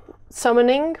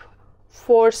summoning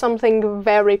for something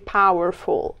very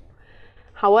powerful.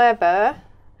 However,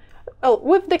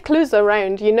 with the clues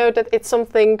around, you know that it's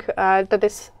something that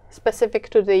is specific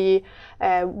to the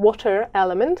water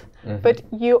element, but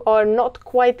you are not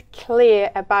quite clear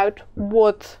about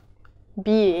what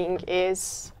being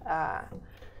is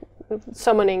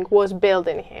summoning was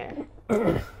building here.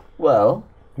 Well,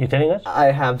 You telling us?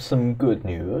 I have some good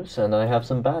news and I have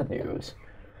some bad news.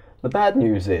 The bad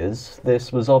news is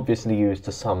this was obviously used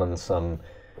to summon some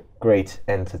great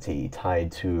entity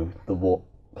tied to the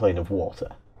plane of water.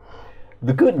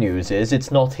 The good news is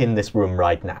it's not in this room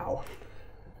right now.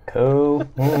 Cool.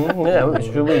 Yeah,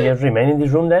 should we just remain in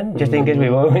this room then? Just in case we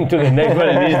go into the next one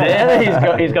and he's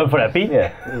there. He's gone for a pee.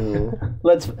 Yeah.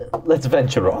 Let's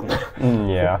venture on.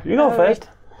 Yeah. You go first.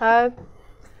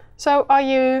 So are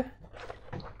you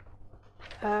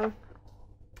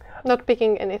not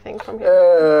picking anything from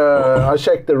here? I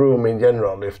checked the room in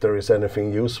general if there is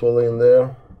anything useful in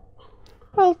there.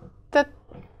 Well, that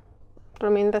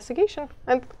from investigation,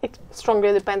 and it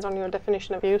strongly depends on your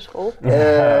definition of useful.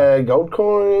 Gold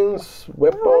coins,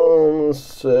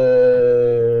 weapons,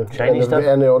 Shiny stuff.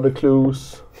 any other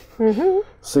clues.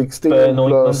 16 Burn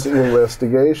plus ointment.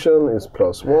 investigation is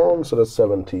 +1, so that's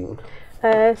 17.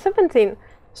 17.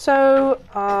 So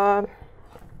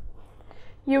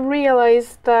you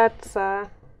realize that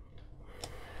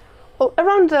well,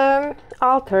 around the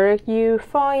altar you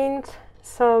find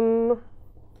some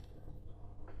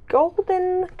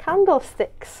golden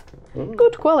candlesticks.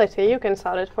 Good quality, you can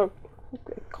sell it for a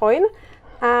coin.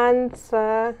 And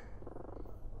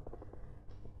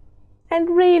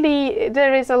really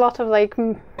there is a lot of like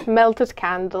melted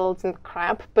candles and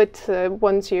crap, but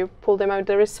once you pull them out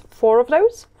there is 4 of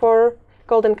those, 4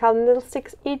 golden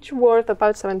candlesticks, each worth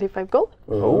about 75 gold.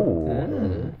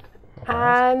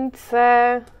 And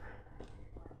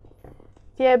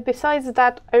yeah, besides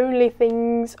that, only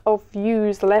things of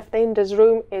use left in this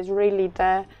room is really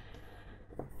the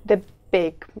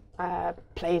big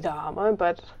plate armor,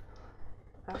 but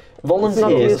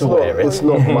Volunteers to wear it. It's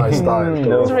not my style.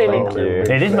 It's really not.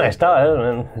 It is my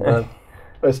style.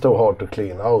 It's too hard to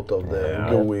clean out of the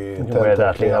gooey Wear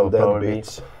that thing, I tentacle would and dead probably-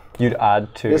 bits. You'd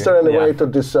add to. Is there any way to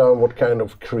discern what kind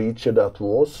of creature that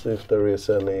was? If there is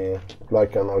any,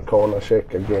 like an Arcana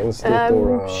check against it,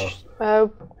 or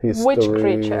history? which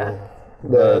creature?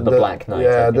 The Black Knight, I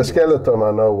Yeah, think the it skeleton.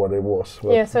 I know what it was.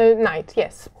 But Yeah, so knight,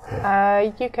 yes.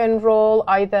 You can roll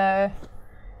either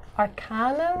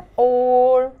Arcana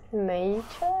or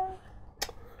Nature.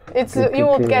 It's you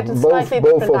will get a slightly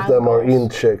both different of them are angles. in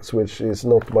checks, which is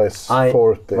not my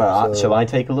forte. so- Shall I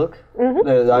take a look?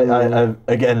 I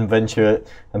again venture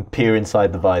and peer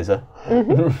inside the visor.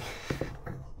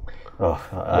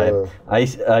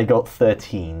 I got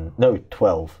 13. No,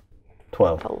 12.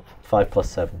 12. 5 plus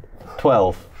 7.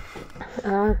 12.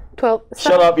 12.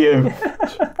 Shut up, you!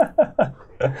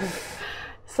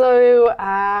 So,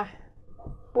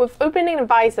 with opening the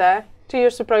visor, to your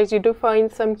surprise, you do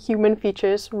find some human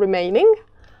features remaining.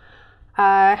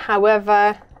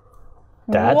 However,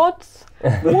 Dad? what?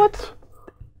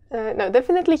 No,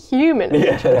 definitely human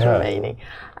features remaining.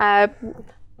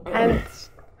 And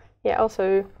yeah,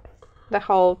 also the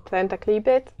whole tentacle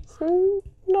bit. It's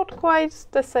not quite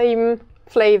the same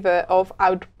flavor of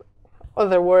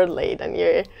otherworldly than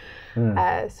you.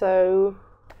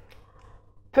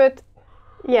 But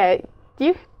yeah,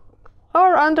 you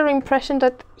are under impression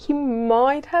that he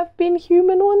might have been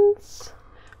human once,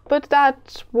 but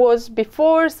that was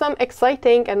before some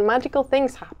exciting and magical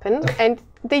things happened, and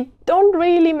they don't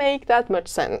really make that much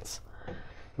sense.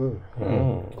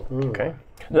 Okay.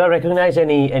 Do I recognize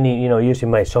any using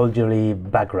my soldierly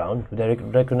background, do I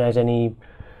recognize any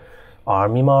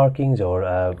army markings or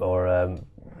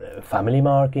family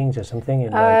markings or something?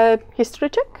 In History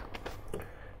check.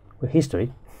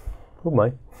 history? Who am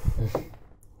I?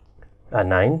 A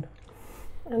 9.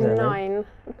 And 9.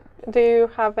 Do you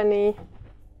have any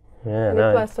Yeah,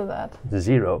 no, plus to that? it's a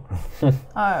 0. All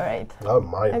right. Oh,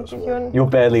 mine as Give well. you an- You're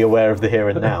barely aware of the here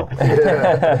and now.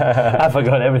 I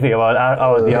forgot everything about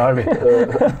the army.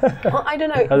 Well, I don't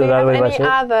know. Do you that have way any myself.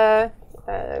 other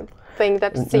thing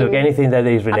that seems... Look, anything that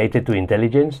is related to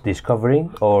intelligence,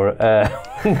 discovering, or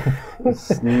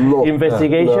Not,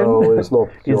 investigation? No, it's not.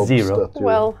 It's jobs 0. that you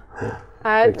Well,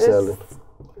 excel in.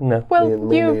 No. well,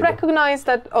 Me you neither. recognize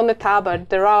that on the tabard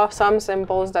there are some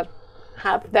symbols that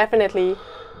have definitely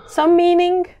some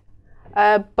meaning,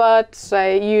 but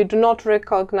you do not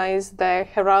recognize the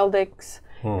heraldics.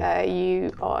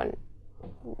 You are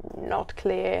not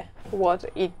clear what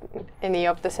any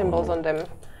of the symbols on them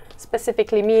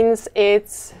specifically means.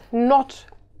 It's not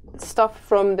stuff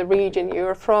from the region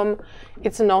you're from.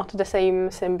 It's not the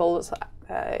same symbols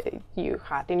you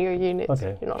had in your unit.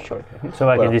 Okay. You're not sure. So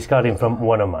I can discard him from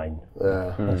one of mine. We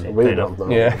don't know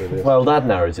Yeah. what it is. Well, that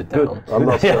narrows it down. I'm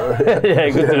not sure. Yeah,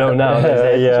 good to know now.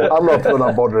 I'm not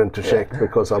gonna bother to check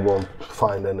because I won't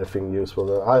find anything useful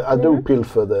there. I do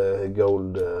pilfer the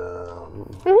gold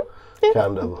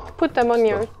candle. Put them on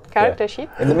your character sheet.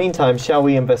 In the meantime, shall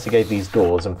we investigate these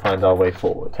doors and find our way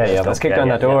forward? Yeah, let's kick down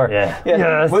that door. Yeah.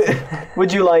 Yeah.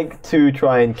 Would you like to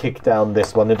try and kick down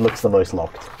this one? It looks the most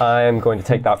locked. I'm going to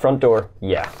take that front door.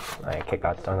 Yeah, I kick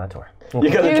down that door. You're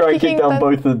going to You're try and kick kicking down the-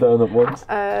 both of them at once?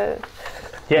 Yeah,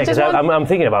 because Just one- I'm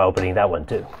thinking about opening that one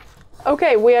too.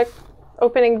 Okay, we are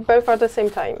opening both at the same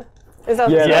time. Is that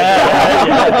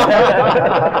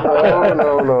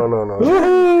No.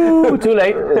 Ooh, too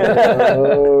late.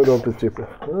 Oh, don't be stupid.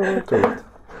 Oh, too late.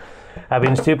 I've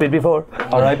been stupid before.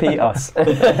 R.I.P. us.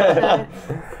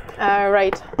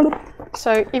 right?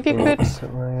 So if you could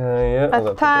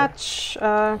attach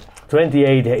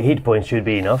 28 hit points should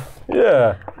be enough.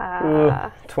 Yeah.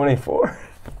 24.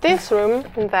 this room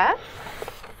in there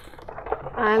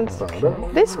and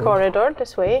this corridor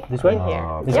this way. This way? In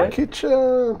here. This Yeah. way?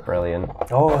 Kitchen. Brilliant.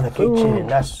 Oh, the kitchen.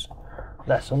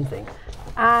 That's something.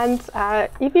 And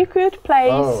if you could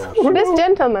place this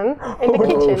gentleman in the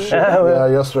kitchen. Yeah, I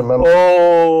just remember.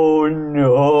 Oh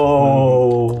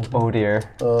no! Oh dear.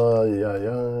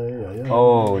 Yeah.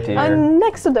 Oh dear. And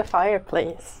next to the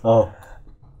fireplace. Oh.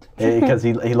 Because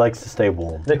he likes to stay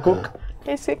warm. The cook.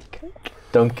 Is it?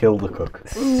 Don't kill the cook.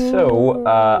 So,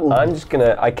 I'm just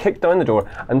gonna, I kicked down the door,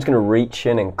 I'm just gonna reach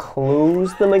in and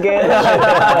close them again.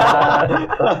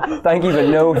 Thank you, but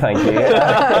no thank you.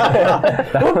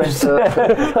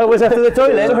 That was after the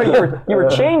toilet. Sorry, you were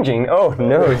changing. Oh,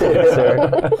 no,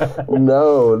 sir.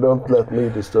 No, don't let me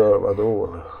disturb at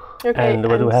all. Okay. And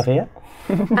what do we have here?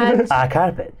 And A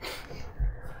carpet.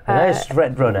 A nice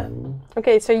red runner.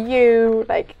 okay, so you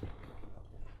like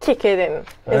kick it in.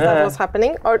 Is that what's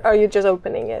happening, or are you just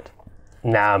opening it?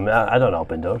 Nah, I don't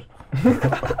open doors.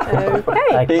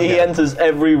 Okay. He enters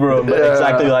every room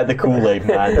exactly like the Kool-Aid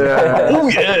man. Oh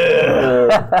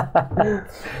yeah!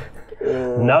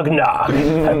 Knock knock.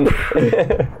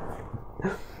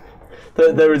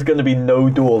 There is going to be no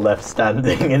door left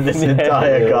standing in this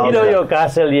entire castle. You know your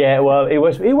castle, yeah. Well, it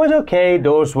was okay.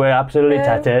 Doors were absolutely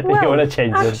tattered. well, you want to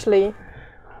change them? Actually,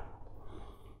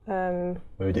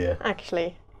 Oh dear.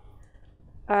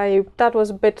 that was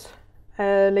a bit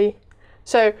early.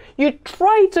 So you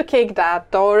try to kick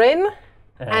that door in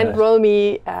and roll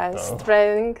me a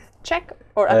strength check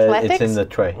or athletics. It's in the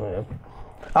tray.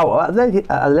 Oh,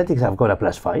 athletics. I've got a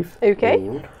 +5,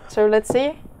 Okay. So let's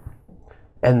see.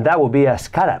 and that would be a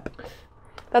scallop.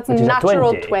 That's is a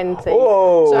natural 20. 20.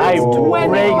 Oh! So I it's break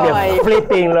 25. the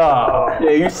flipping law. Yeah,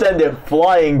 you send it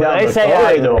flying down I the say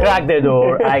corridor. I crack the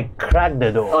door. I crack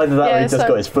the door. Either that or Yeah, he just so-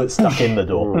 got his foot stuck in the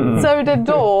door. So the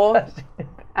door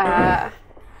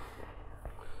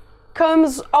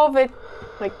comes of it,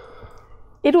 like,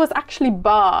 it was actually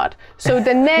barred. So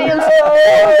the nails of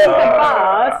the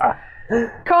bars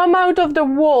come out of the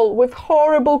wall with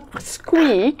horrible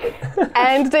squeak,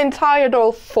 and the entire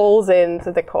door falls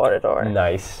into the corridor.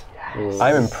 Nice.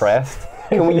 I'm impressed.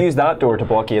 Can we use that door to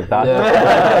blockade that door?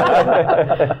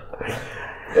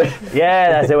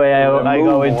 Yeah, that's the way I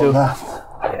go into.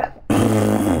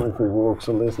 If we walk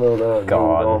on this now, there.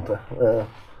 God.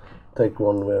 Take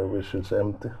one where which is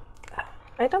empty.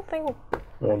 I don't think.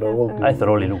 No, there won't be. I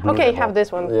thoroughly look. Okay, have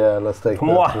this one. Yeah, let's take that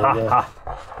one. Yeah.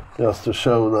 Just to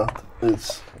show that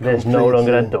it's. There's no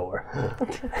longer a door.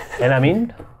 And I'm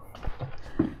in.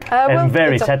 Well, I'm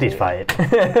very it's up to you. satisfied.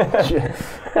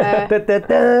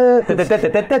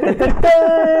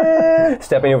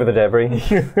 Stepping over the debris.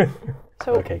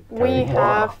 So Okay, we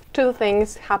have two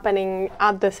things happening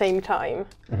at the same time.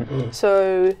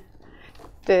 So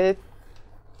the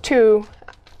two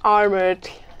armored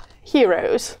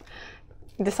heroes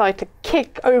decide to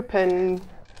kick open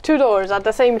two doors at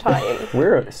the same time.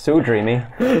 We're so dreamy.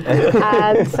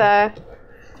 And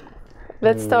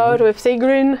let's start with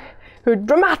Sigrun, who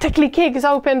dramatically kicks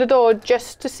open the door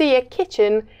just to see a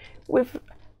kitchen with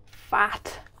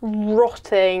fat,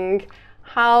 rotting,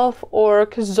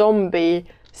 half-orc zombie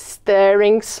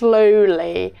stirring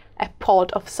slowly a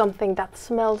pot of something that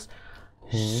smells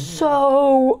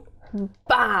so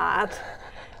bad.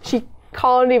 She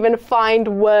can't even find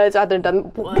words other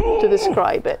than to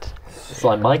describe it. It's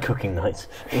like my cooking night.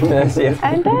 Yes, yeah.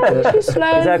 And then she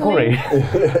slowly... Is that curry?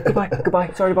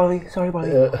 Goodbye. Sorry, Bobby. Keep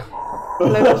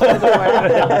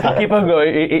on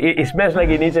going. It smells like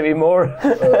it needs a bit more.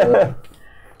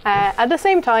 At the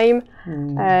same time,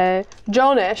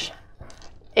 Jonish,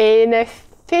 in a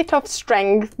fit of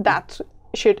strength that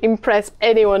should impress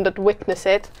anyone that witness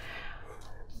it,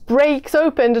 breaks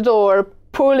open the door,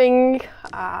 pulling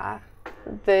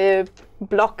the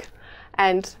block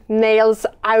and nails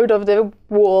out of the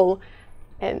wall,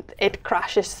 and it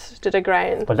crashes to the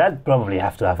ground. But that probably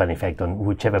have to have an effect on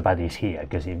whichever body is here,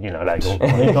 because you know, like, oh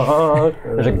my god,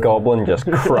 There's a goblin just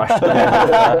crushed.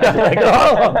 like,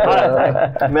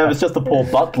 oh. Maybe it's just the poor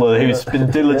butler who's been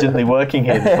diligently working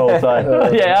here this whole time.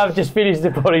 Yeah, I've just finished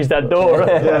to polish that door.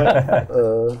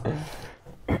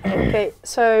 Okay,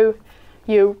 so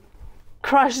you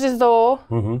crush this door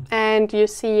and you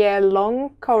see a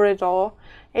long corridor.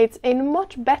 It's in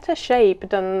much better shape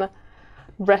than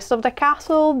rest of the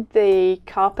castle. The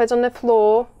carpet on the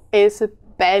floor is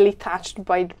barely touched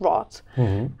by rot,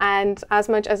 and as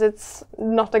much as it's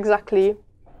not exactly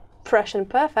fresh and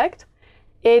perfect,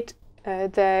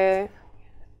 the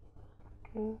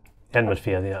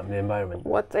Atmosphere, the environment.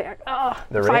 the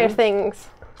The fire rain? things.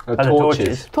 The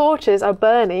torches. Torches are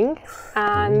burning,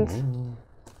 and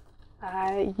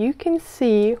you can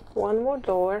see one more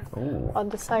door on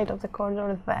the side of the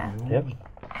corridor there. Yep.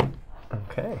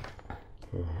 Okay.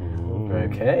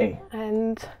 Okay.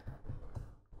 And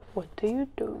what do you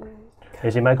do?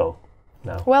 Is it my go?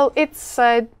 No. Well, it's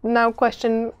now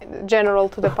question general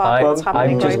to the party. What's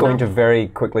happening I'm just right going now. to very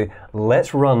quickly,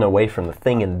 let's run away from the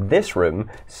thing in this room.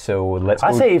 So let's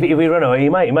I go. say if we run away, he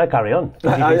might carry on.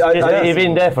 If he's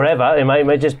in there forever, he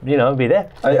might just be there.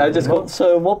 I just got.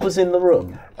 So, what was in the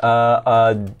room?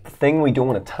 A thing we don't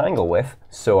want to tangle with,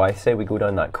 so I say we go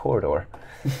down that corridor.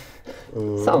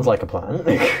 Sounds like a plan.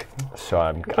 So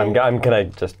I'm gonna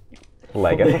just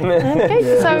leg it.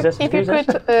 Okay, so Excuse us, if you excuse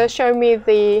could show me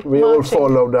the We all marching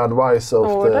follow the advice of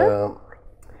order.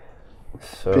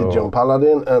 So Pigeon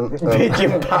Paladin and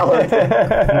Pigeon Paladin.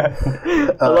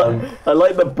 I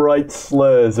like the bright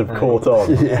slurs have caught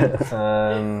on.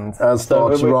 and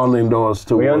starts running doors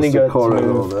We only towards the got to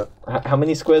corridor. move. How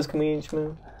many squares can we each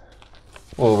move?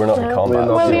 well, we're not in combat. We're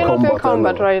not Well, in you're not in combat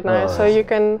combat anymore. right now, so you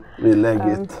can. We leg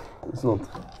it. It's not.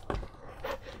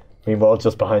 Meanwhile,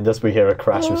 just behind us, we hear a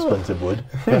crash of splintered wood.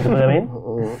 You know what I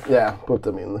mean? Yeah, put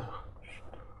them in.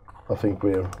 I think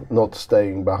we're not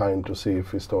staying behind to see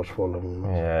if he starts following.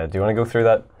 Yeah. Do you want to go through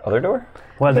that other door?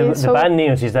 Well, Okay, the so- bad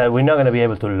news is that we're not going to be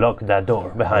able to lock that door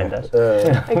behind us.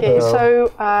 Okay, so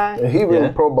He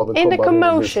will probably in the come by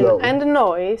a little bit commotion slow. and the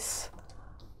noise,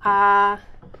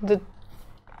 the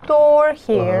door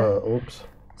here Oops.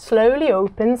 slowly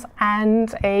opens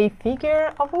and a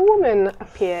figure of a woman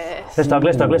appears. Let's talk.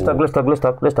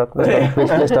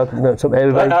 No, so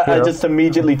everybody, I just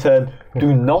immediately turn.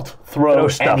 Do not throw Throw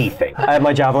stuff. anything. I have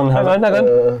my javelin. Hang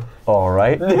on. All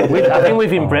right. I think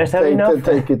we've impressed her enough.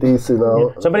 Take it easy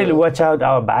now. Somebody watch out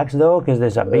our backs though, because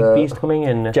there's a big beast coming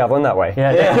in. Javelin that way.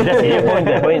 Yeah, that's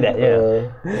it. Point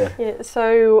there. Yeah. Yeah,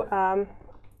 so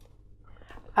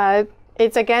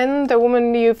it's again the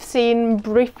woman you've seen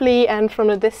briefly and from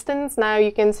a distance. Now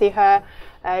you can see her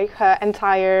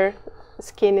entire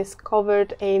skin is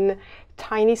covered in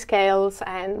tiny scales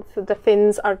and the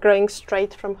fins are growing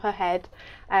straight from her head.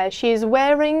 She is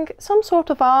wearing some sort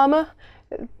of armor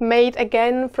made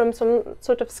again from some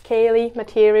sort of scaly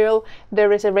material.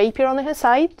 There is a rapier on her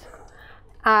side,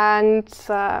 and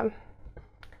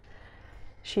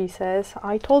she says,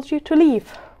 "I told you to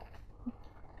leave.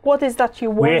 What is that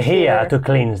you want We're here to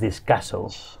cleanse this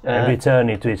castle and return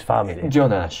it to its family.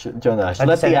 Jonash, I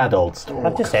let said the it. adults talk.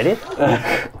 I've just said it.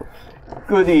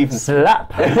 Good evening.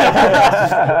 Slap.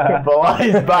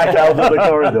 Flies back out of the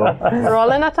corridor. roll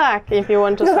an attack if you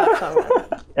want to slap someone."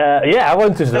 Yeah, I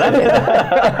want to slap it.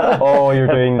 Oh, you're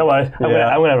doing. Don't worry,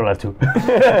 I'm gonna roll a 2.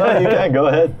 Oh, you can go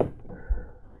ahead.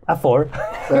 A 4.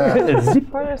 Zip.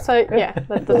 So yeah,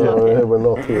 that does not hit. We're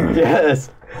not here. Yes.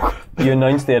 You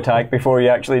announced the attack before you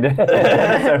actually did.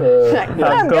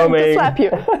 I'm going to slap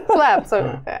you. Slap.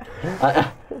 So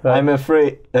yeah. I'm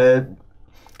afraid.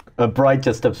 Bright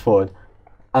just steps forward.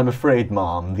 I'm afraid,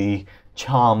 Mom, the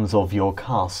charms of your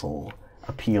castle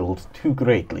appealed too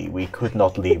greatly. We could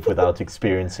not leave without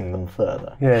experiencing them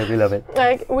further. Yeah, we love it.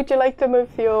 Would you like to move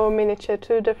your miniature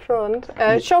to the front?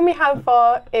 Show me how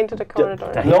far into the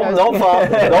corridor. No, not far.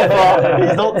 Not far.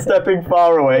 He's not stepping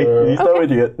far away. He's no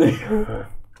idiot.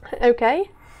 Okay.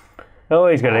 Oh,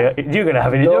 you're gonna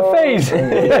have it in your face.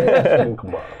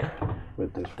 Come on.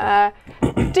 With this.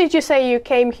 Did you say you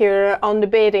came here on the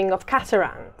bidding of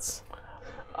Catarans?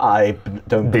 I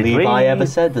don't Did believe we? I ever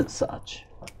said as such.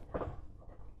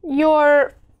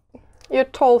 Your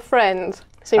tall friend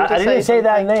seemed to I say didn't say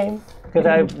that something. name because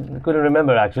I couldn't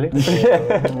remember actually.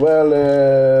 Well,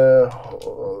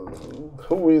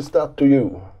 who is that to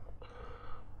you?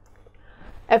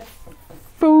 A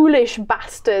foolish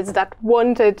bastards that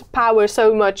wanted power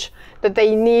so much that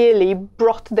they nearly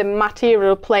brought the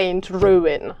material plane to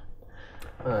ruin.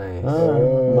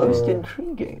 Most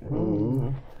intriguing.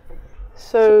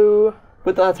 So,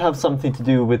 Would that have something to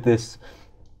do with this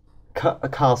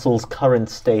castle's current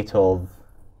state of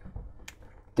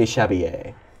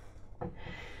déshabillé?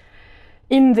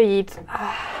 indeed.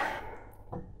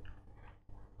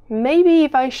 Maybe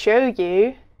if I show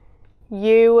you,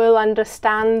 you will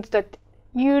understand that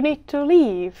you need to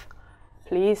leave.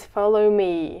 Please follow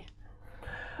me.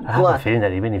 I have a feeling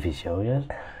that even if you show us,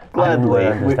 Gladly,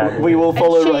 understand. we will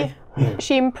follow right.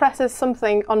 She impresses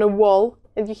something on a wall,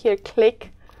 and you hear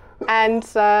click, and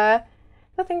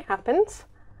nothing happens.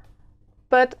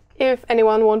 But if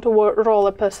anyone want to roll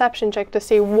a perception check to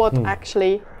see what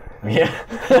actually... Yeah.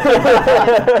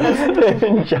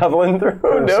 Javelin through.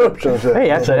 Perception check. Hey,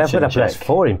 actually, I put a Perception check.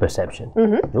 +4 in perception.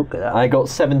 Look at that. I got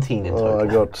 17 in Oh, total. I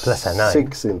got Plus a 9.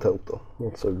 6 in total.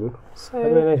 Not so good. I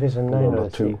don't know if it's a 9 or Number a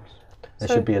 2. 6. There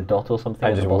should be a dot or something.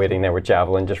 I'm at the just bottom. waiting there with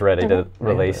javelin, just ready to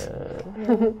release.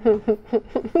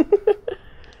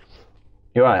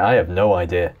 You're right, I have no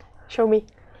idea. Show me.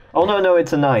 Oh, no,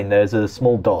 it's a 9. There's a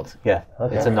small dot. Yeah,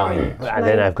 it's a 9. And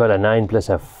then I've got a 9 plus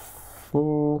a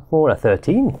 4, a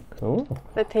 13. Oh.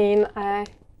 13.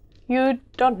 You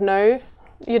don't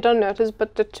notice,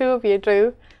 but the two of you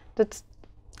do. That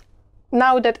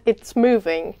now that it's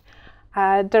moving,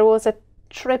 there was a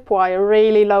tripwire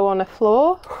really low on the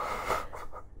floor,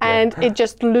 and it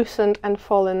just loosened and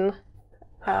fallen,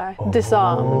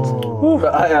 disarmed.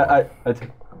 I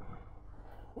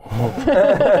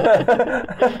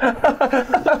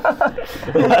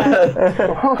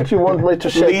What do you want me to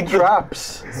shake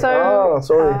traps? So,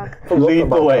 Sorry. Forgot lead the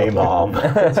about way, that.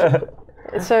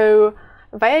 Mom. so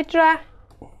Vaedra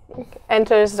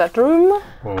enters that room.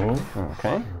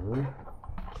 Okay.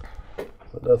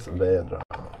 So that's Vaedra.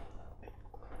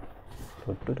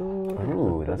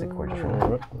 Ooh, that's a gorgeous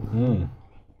room.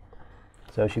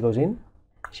 So she goes in.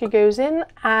 She goes in,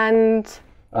 and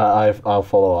I'll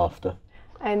follow after.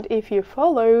 if you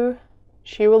follow,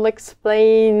 she will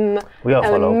explain We all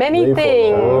follow. many We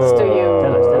things to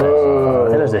you.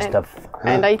 Tell us this stuff.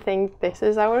 And I think this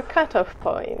is our cutoff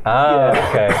point.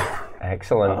 Okay.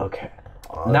 Excellent. Okay.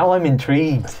 Now I'm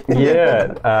intrigued.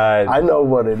 Yeah. I know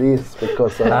what it is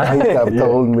because Anka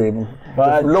told me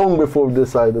long before we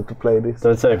decided to play this.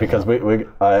 Don't say it because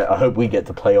I hope we get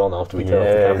to play on after we turn off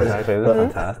the yeah, cameras. exactly. That's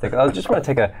fantastic. I just want to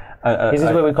take a This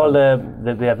is what we call the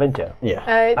adventure. Yeah.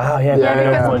 Oh, yeah.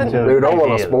 because We don't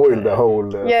want to spoil the whole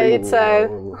thing. it's a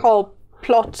whole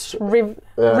plot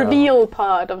reveal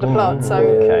part of the plot. So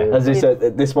Okay. As I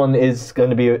said, this one is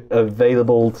going to be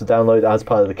available to download as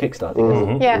part of the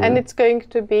Kickstarter. yeah, and it's going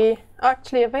to be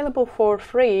actually available for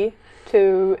free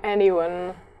to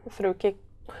anyone through Kick.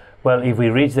 Well, if we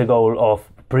reach the goal of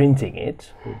printing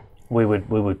it, we would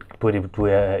put it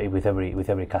with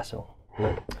every castle.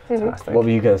 Fantastic. What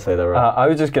were you going to say there, Ryan? I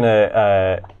was just going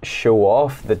to show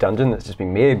off the dungeon that's just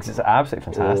been made because it's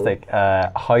absolutely fantastic.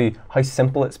 How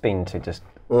simple it's been to just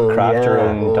craft your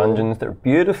own dungeons. They're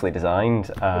beautifully designed.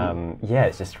 Yeah,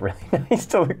 it's just really nice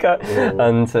to look at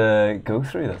and go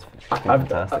through. That's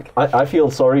fantastic. I feel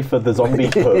sorry for the zombie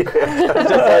hook. Just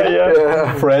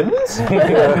like, friends?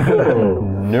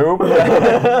 Nope.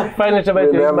 Finally,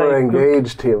 We never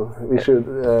engaged him. We should.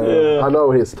 I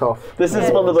know he's tough. This is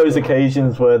one of those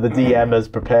occasions where the DM has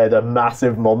prepared a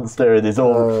massive monster and is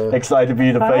all excited for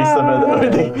you to face them.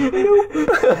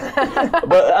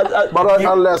 But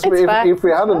unless fine. if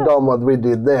we hadn't done what we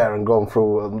did there and gone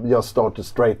through and just started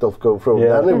straight off, go through,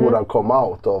 then it would have come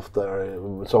out after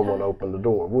someone opened the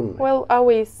door, wouldn't it? Well, are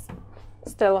we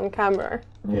still on camera?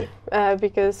 Yeah.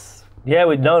 Because Yeah,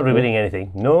 we're not revealing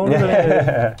anything. No,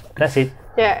 that's it.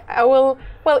 yeah, I will.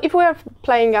 Well, if we're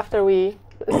playing after we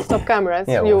stop cameras,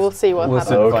 Yeah, you we'll- will see what we'll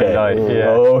happens. see. Find out, yeah.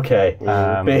 Okay.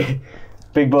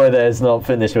 Big boy there is not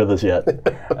finished with us yet.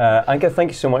 Anka,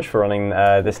 thank you so much for running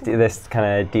this kind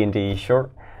of D&D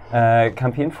short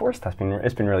campaign for us.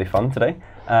 It's been really fun today.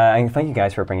 And thank you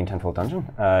guys for bringing Tenfold Dungeon.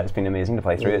 It's been amazing to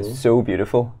play through. It's so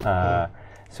beautiful.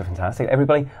 So fantastic.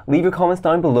 Everybody, leave your comments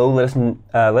down below. Let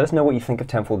us know what you think of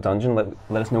Tenfold Dungeon.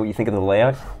 Let us know what you think of the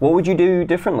layout. What would you do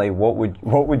differently?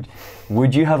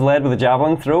 Would you have led with a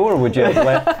javelin throw, or would you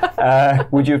have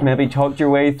would you have maybe talked your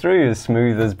way through as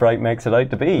smooth as Bright makes it out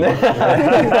to be?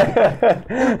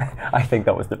 I think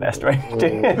that was the best way to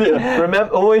do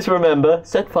it. Always remember,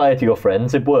 set fire to your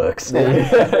friends. It works.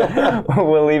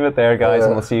 We'll leave it there, guys,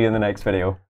 and we'll see you in the next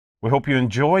video. We hope you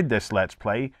enjoyed this Let's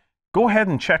Play. Go ahead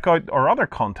and check out our other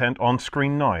content on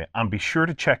screen now, and be sure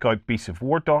to check out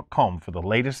beastsofwar.com for the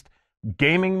latest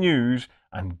gaming news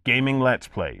and gaming Let's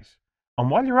Plays. And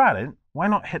while you're at it, why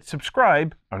not hit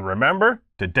subscribe, and remember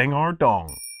to ding our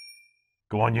dong.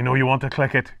 Go on, you know you want to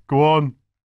click it. Go on.